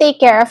if you take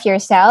care of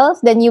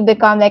yourself, then you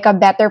become like a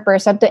better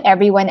person to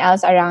everyone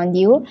else around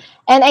you.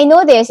 And I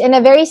know this in a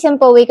very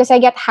simple way because I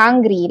get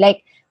hungry.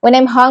 Like when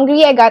I'm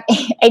hungry, I get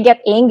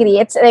angry.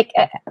 It's like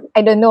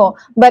I don't know,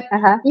 but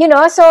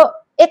so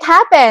it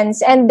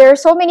happens. And there are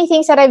so many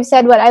things that I've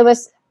said when I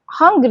was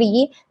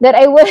hungry that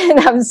I wouldn't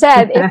have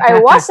said if I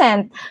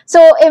wasn't.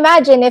 So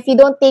imagine if you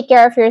don't take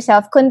care of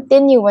yourself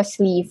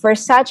continuously for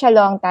such a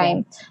long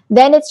time,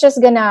 then it's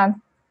gonna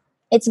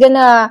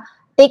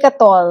take a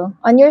toll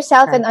on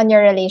yourself and on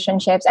your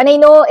relationships. And I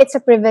know it's a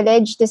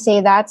privilege to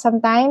say that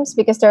sometimes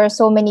because there are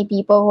so many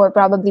people who are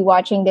probably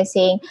watching this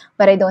saying,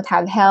 but I don't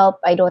have help,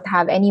 I don't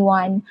have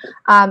anyone.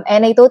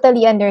 And I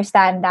totally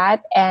understand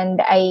that,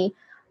 and I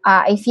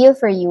feel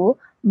for you.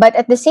 But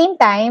at the same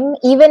time,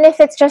 even if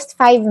it's just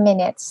 5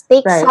 minutes,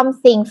 take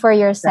something for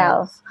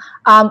yourself.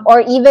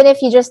 Or even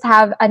if you just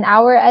have an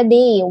hour a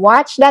day,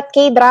 watch that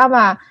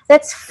K-drama.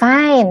 That's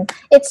fine.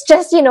 It's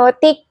just,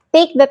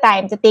 take the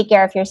time to take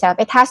care of yourself.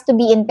 It has to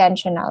be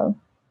intentional.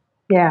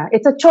 Yeah,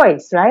 it's a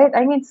choice, right?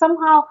 I mean,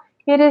 somehow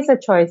it is a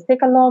choice.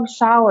 Take a long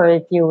shower,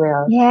 if you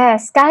will.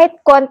 Yes,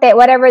 kahit konti,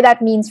 whatever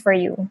that means for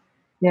you.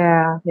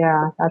 Yeah,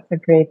 that's a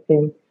great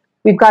thing.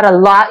 We've got a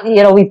lot,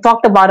 we've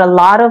talked about a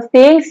lot of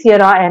things,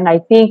 and I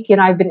think,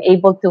 I've been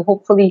able to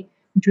hopefully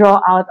draw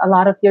out a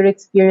lot of your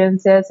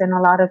experiences and a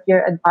lot of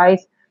your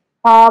advice.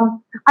 I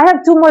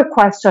have two more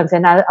questions,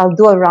 and I'll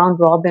do a round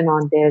robin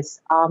on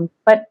this.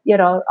 But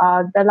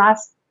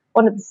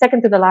the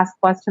second to the last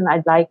question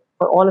I'd like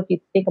for all of you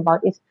to think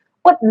about is,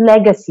 what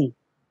legacy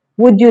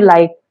would you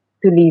like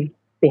to leave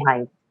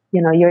behind?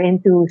 You're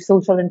into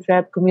social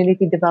interest,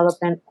 community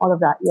development, all of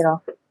that,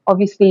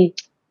 obviously,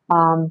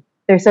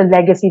 there's a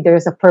legacy,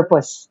 there's a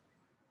purpose.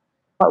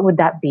 What would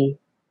that be?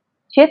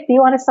 Chit, do you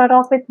want to start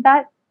off with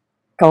that?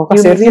 Ikaw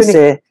kasi Riz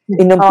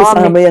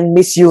inumpisa mo yung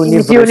Miss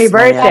Universe. Miss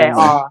Universe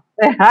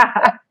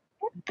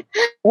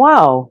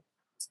Wow.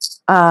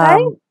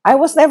 I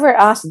was never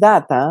asked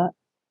that, huh?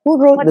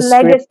 Who wrote the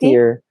script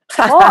here?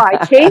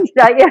 I changed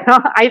that,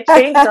 I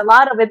changed a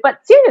lot of it. But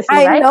seriously,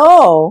 I right?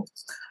 know.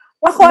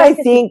 I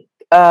think,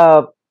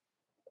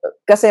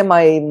 kasi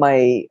my,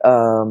 my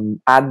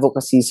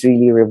advocacies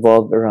really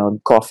revolve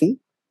around coffee.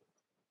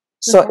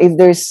 So if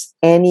there's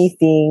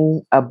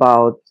anything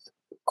about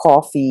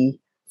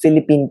coffee,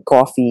 Philippine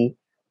coffee,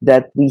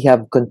 that we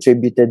have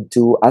contributed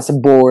to as a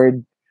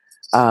board,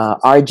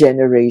 our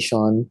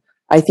generation,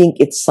 I think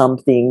it's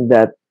something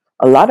that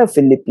a lot of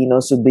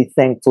Filipinos would be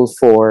thankful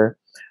for,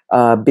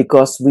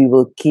 because we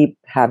will keep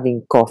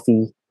having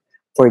coffee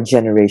for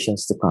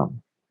generations to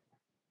come.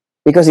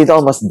 Because it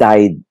almost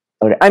died.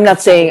 I'm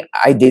not saying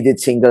I did it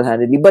single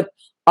handedly, but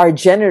our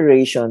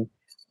generation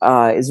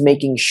is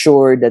making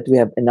sure that we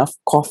have enough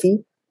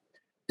coffee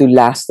to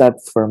last that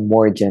for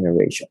more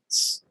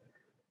generations.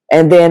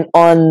 And then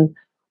on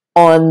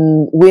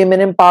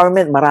women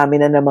empowerment, marami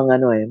na namang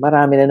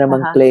marami na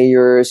namang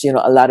players,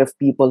 a lot of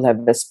people have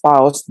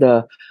espoused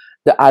the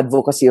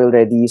advocacy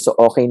already, so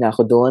okay na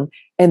ako doon.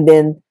 And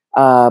then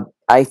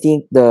I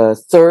think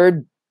the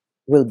third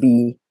will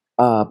be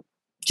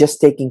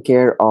just taking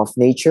care of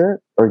nature,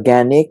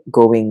 organic,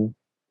 going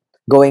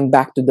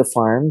back to the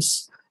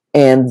farms,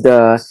 and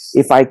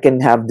if I can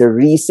have the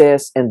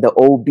recess and the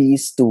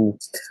OBs to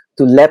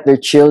let their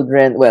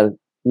children, well,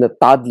 the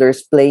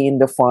toddlers play in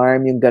the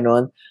farm, yung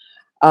ganon.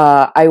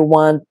 I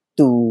want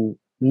to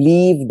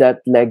leave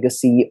that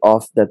legacy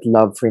of that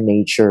love for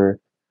nature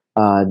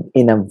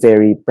in a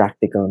very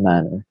practical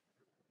manner.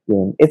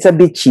 Yun. It's a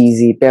bit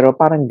cheesy, pero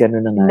parang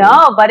ganon na nga.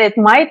 No, but it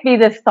might be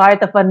the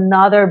start of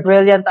another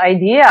brilliant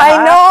idea.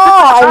 I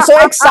know! I'm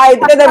so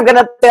excited. I'm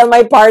gonna tell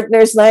my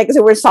partners na kasi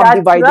we're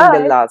subdividing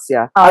the lots.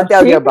 Yeah, I'll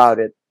tell you about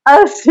it.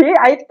 Oh, see,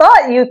 I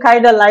thought you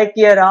kind of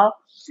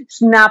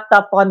snapped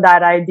up on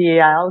that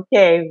idea.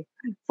 Okay,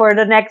 for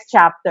the next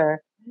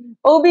chapter.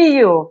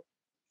 OBU,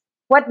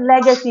 what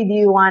legacy do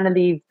you want to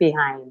leave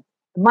behind?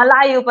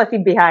 Malayo pa si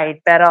behind,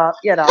 pero,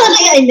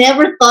 I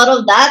never thought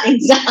of that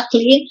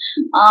exactly.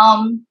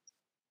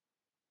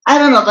 I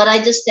don't know, but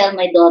I just tell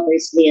my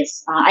daughters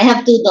this. I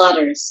have 2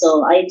 daughters,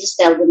 so I just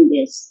tell them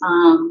this.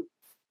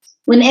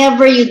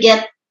 Whenever you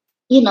get,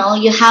 you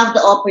have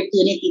the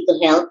opportunity to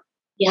help,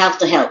 you have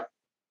to help.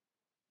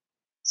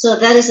 So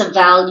that is a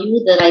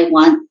value that I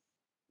want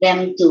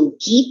them to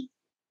keep.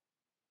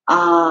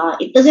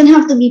 It doesn't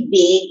have to be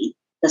big.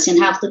 It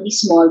doesn't have to be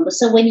small. But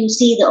so when you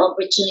see the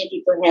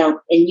opportunity to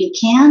help and you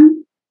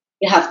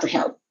have to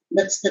help.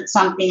 That's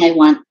something I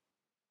want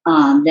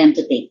them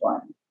to take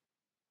on.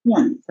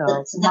 Yeah, so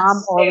that's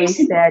mom always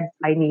said,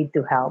 I need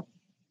to help.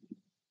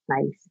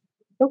 Nice.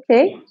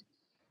 Okay.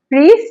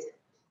 Please?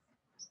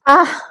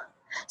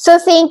 So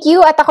thank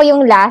you. At ako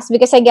yung last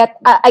because I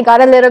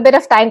got a little bit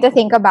of time to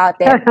think about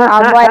it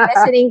while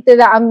listening to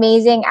the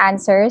amazing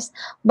answers.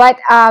 But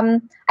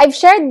I've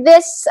shared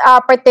this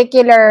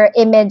particular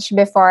image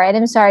before, and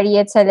I'm sorry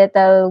it's a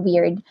little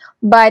weird.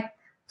 But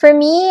for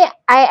me,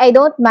 I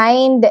don't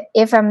mind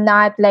if I'm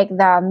not like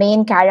the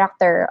main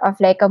character of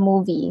like a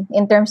movie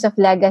in terms of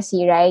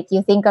legacy, right?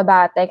 You think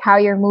about like how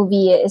your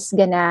movie is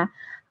gonna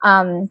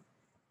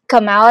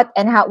come out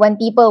and how when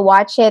people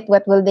watch it,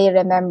 what will they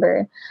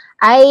remember?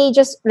 I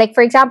just, like,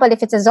 for example,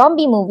 if it's a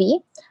zombie movie,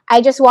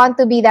 I just want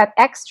to be that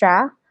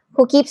extra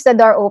who keeps the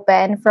door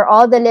open for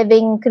all the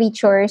living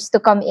creatures to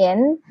come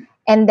in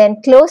and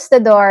then close the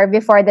door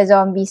before the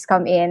zombies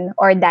come in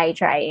or die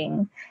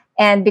trying.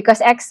 And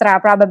because extra,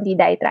 probably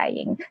die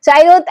trying. So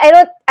I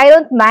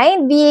don't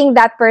mind being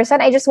that person.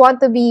 I just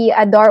want to be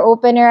a door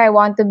opener. I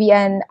want to be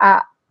an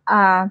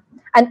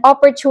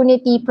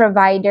opportunity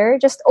provider,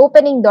 just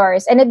opening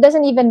doors. And it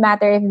doesn't even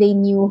matter if they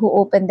knew who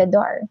opened the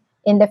door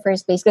in the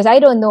first place, because I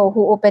don't know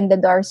who opened the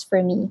doors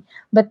for me,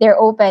 but they're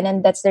open,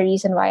 and that's the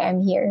reason why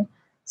I'm here.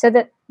 So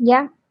that,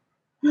 yeah.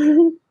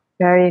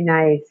 Very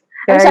nice.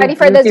 I'm sorry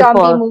for the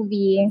beautiful. zombie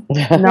movie.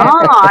 No,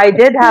 I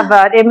did have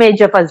an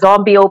image of a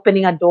zombie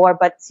opening a door,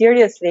 but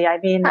seriously, I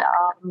mean,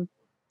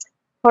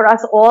 for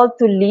us all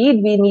to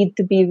lead, we need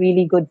to be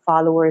really good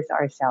followers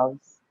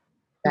ourselves,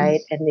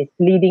 right? And it's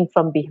leading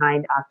from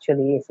behind,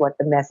 actually, is what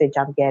the message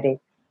I'm getting.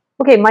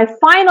 Okay, my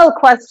final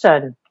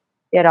question.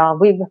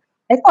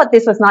 I thought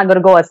this was not going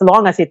to go as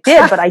long as it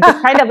did, but I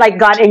just kind of like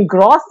got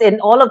engrossed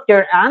in all of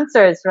your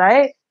answers,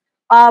 right?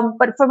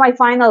 But for my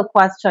final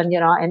question,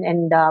 and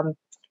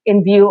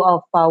in view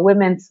of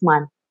Women's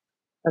Month,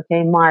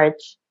 okay,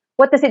 March,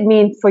 what does it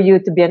mean for you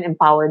to be an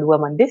empowered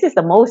woman? This is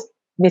the most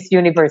Miss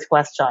Universe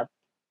question.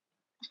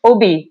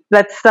 Obi,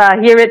 let's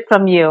hear it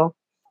from you.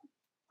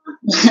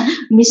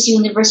 Miss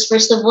Universe,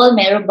 first of all,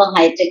 meron bang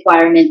height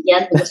requirement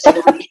yan? Because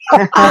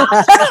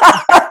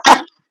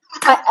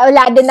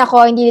wala din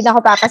ako, hindi din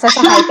ako papasa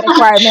sa height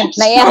requirement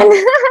na yan.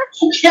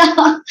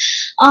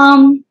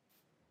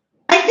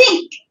 I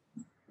think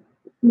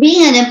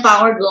being an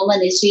empowered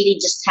woman is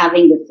really just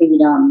having the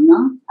freedom,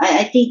 no?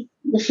 I think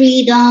the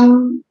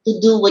freedom to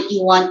do what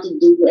you want to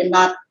do and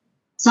not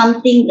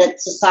something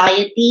that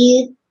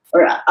society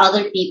or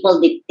other people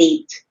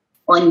dictate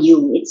on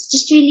you. It's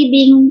just really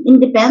being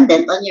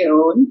independent on your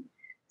own.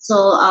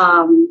 So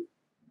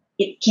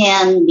it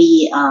can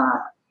be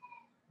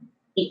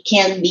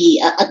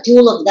a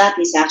tool of that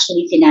is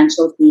actually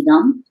financial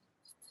freedom.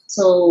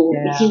 So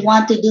if you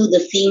want to do the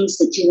things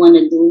that you want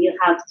to do, you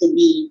have to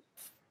be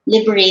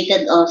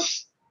liberated of,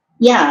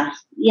 you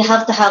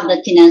have to have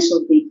that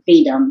financial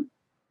freedom.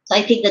 So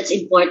I think that's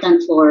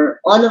important for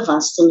all of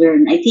us to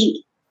learn. I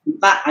think, in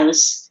fact, I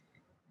was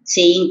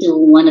saying to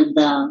one of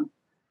the,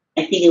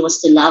 I think it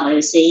was to Love, I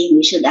was saying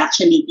we should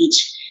actually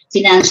teach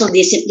financial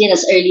discipline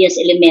as early as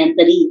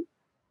elementary.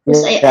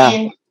 Because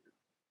Yeah.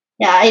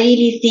 yeah, I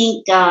really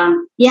think,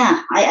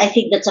 I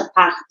think that's a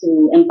path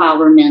to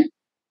empowerment.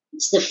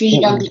 It's the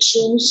freedom Mm-mm. to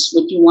choose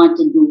what you want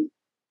to do,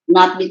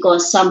 not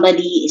because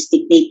somebody is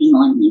dictating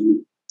on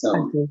you. So,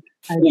 Agree.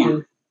 yeah.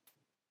 Agree.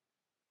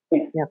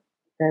 Yeah. Yep.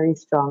 Very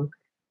strong.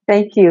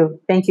 Thank you.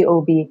 Thank you,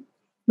 Obi.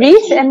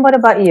 Reese, and what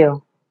about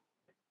you?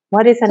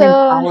 What is an So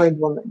empowered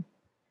woman?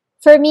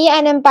 for me,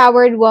 an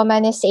empowered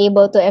woman is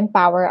able to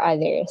empower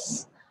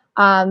others.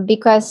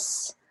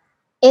 Because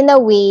in a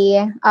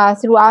way,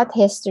 throughout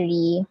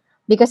history,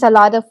 because a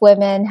lot of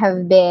women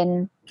have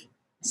been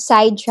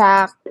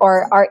sidetracked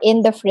or are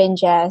in the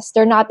fringes,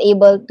 they're not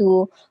able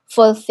to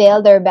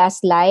fulfill their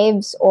best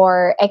lives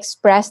or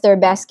express their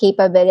best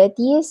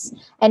capabilities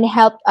and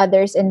help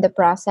others in the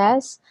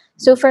process.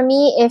 So for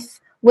me, if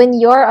when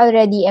you're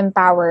already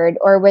empowered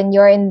or when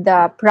you're in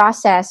the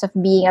process of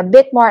being a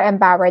bit more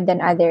empowered than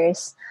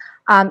others,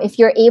 if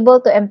you're able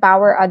to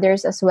empower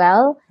others as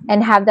well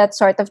and have that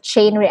sort of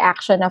chain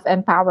reaction of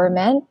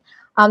empowerment,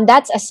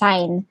 that's a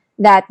sign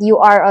that you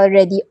are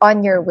already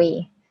on your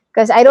way,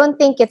 because I don't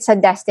think it's a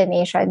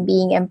destination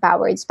being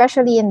empowered,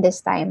 especially in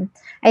this time.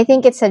 I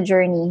think it's a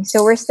journey.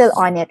 So we're still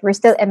on it. We're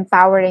still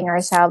empowering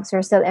ourselves.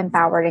 We're still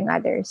empowering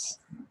others.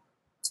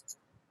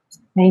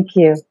 Thank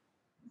you.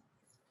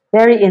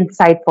 Very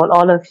insightful,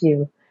 all of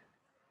you.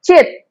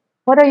 Chit,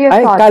 what are your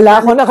Ay, thoughts kala on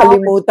ko empowerment?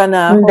 nakalimutan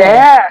na ako Hindi.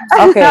 eh.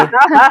 Okay.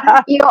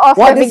 You offer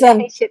What is bigla an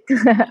ni shit.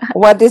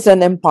 what is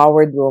an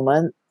empowered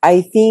woman?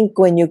 I think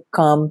when you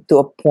come to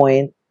a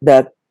point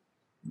that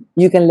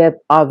you can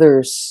let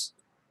others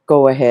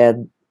go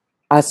ahead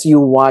as you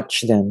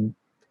watch them,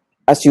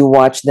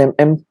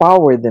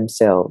 empower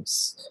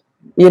themselves.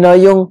 You know,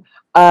 yung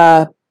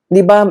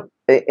di ba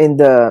in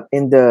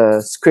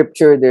the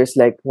scripture there's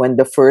like when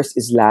the first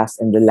is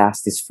last and the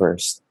last is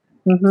first.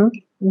 Mm-hmm.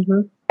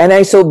 Mm-hmm. And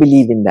I so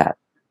believe in that.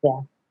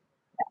 Yeah.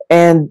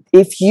 And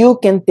if you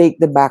can take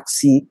the back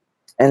seat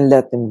and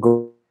let them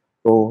go,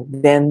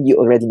 then you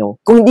already know.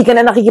 Kung hindi ka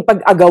na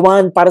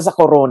nakikipag-agawan para sa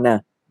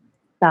corona,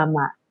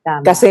 Tama.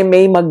 Tama. kasi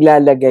may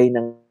maglalagay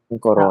ng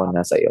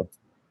corona sa'yo.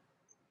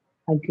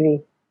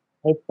 Agree.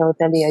 I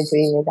totally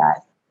agree with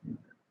that.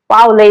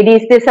 Wow,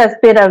 ladies, this has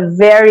been a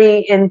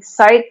very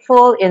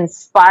insightful,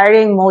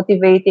 inspiring,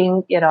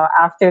 motivating,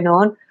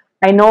 afternoon.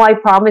 I know I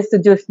promised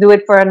to just do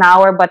it for an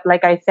hour, but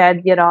like I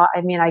said, I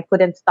mean, I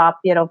couldn't stop,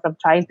 from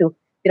trying to,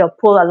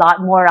 pull a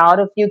lot more out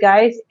of you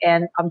guys.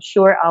 And I'm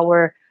sure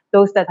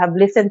those that have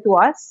listened to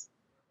us,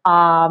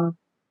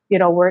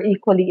 were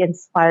equally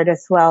inspired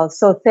as well.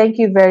 So thank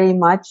you very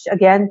much.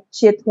 Again,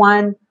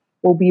 Chitwan,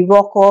 Obi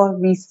Rocco,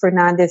 Reese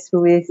Fernandez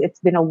Ruiz. It's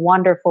been a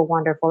wonderful,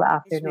 wonderful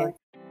afternoon.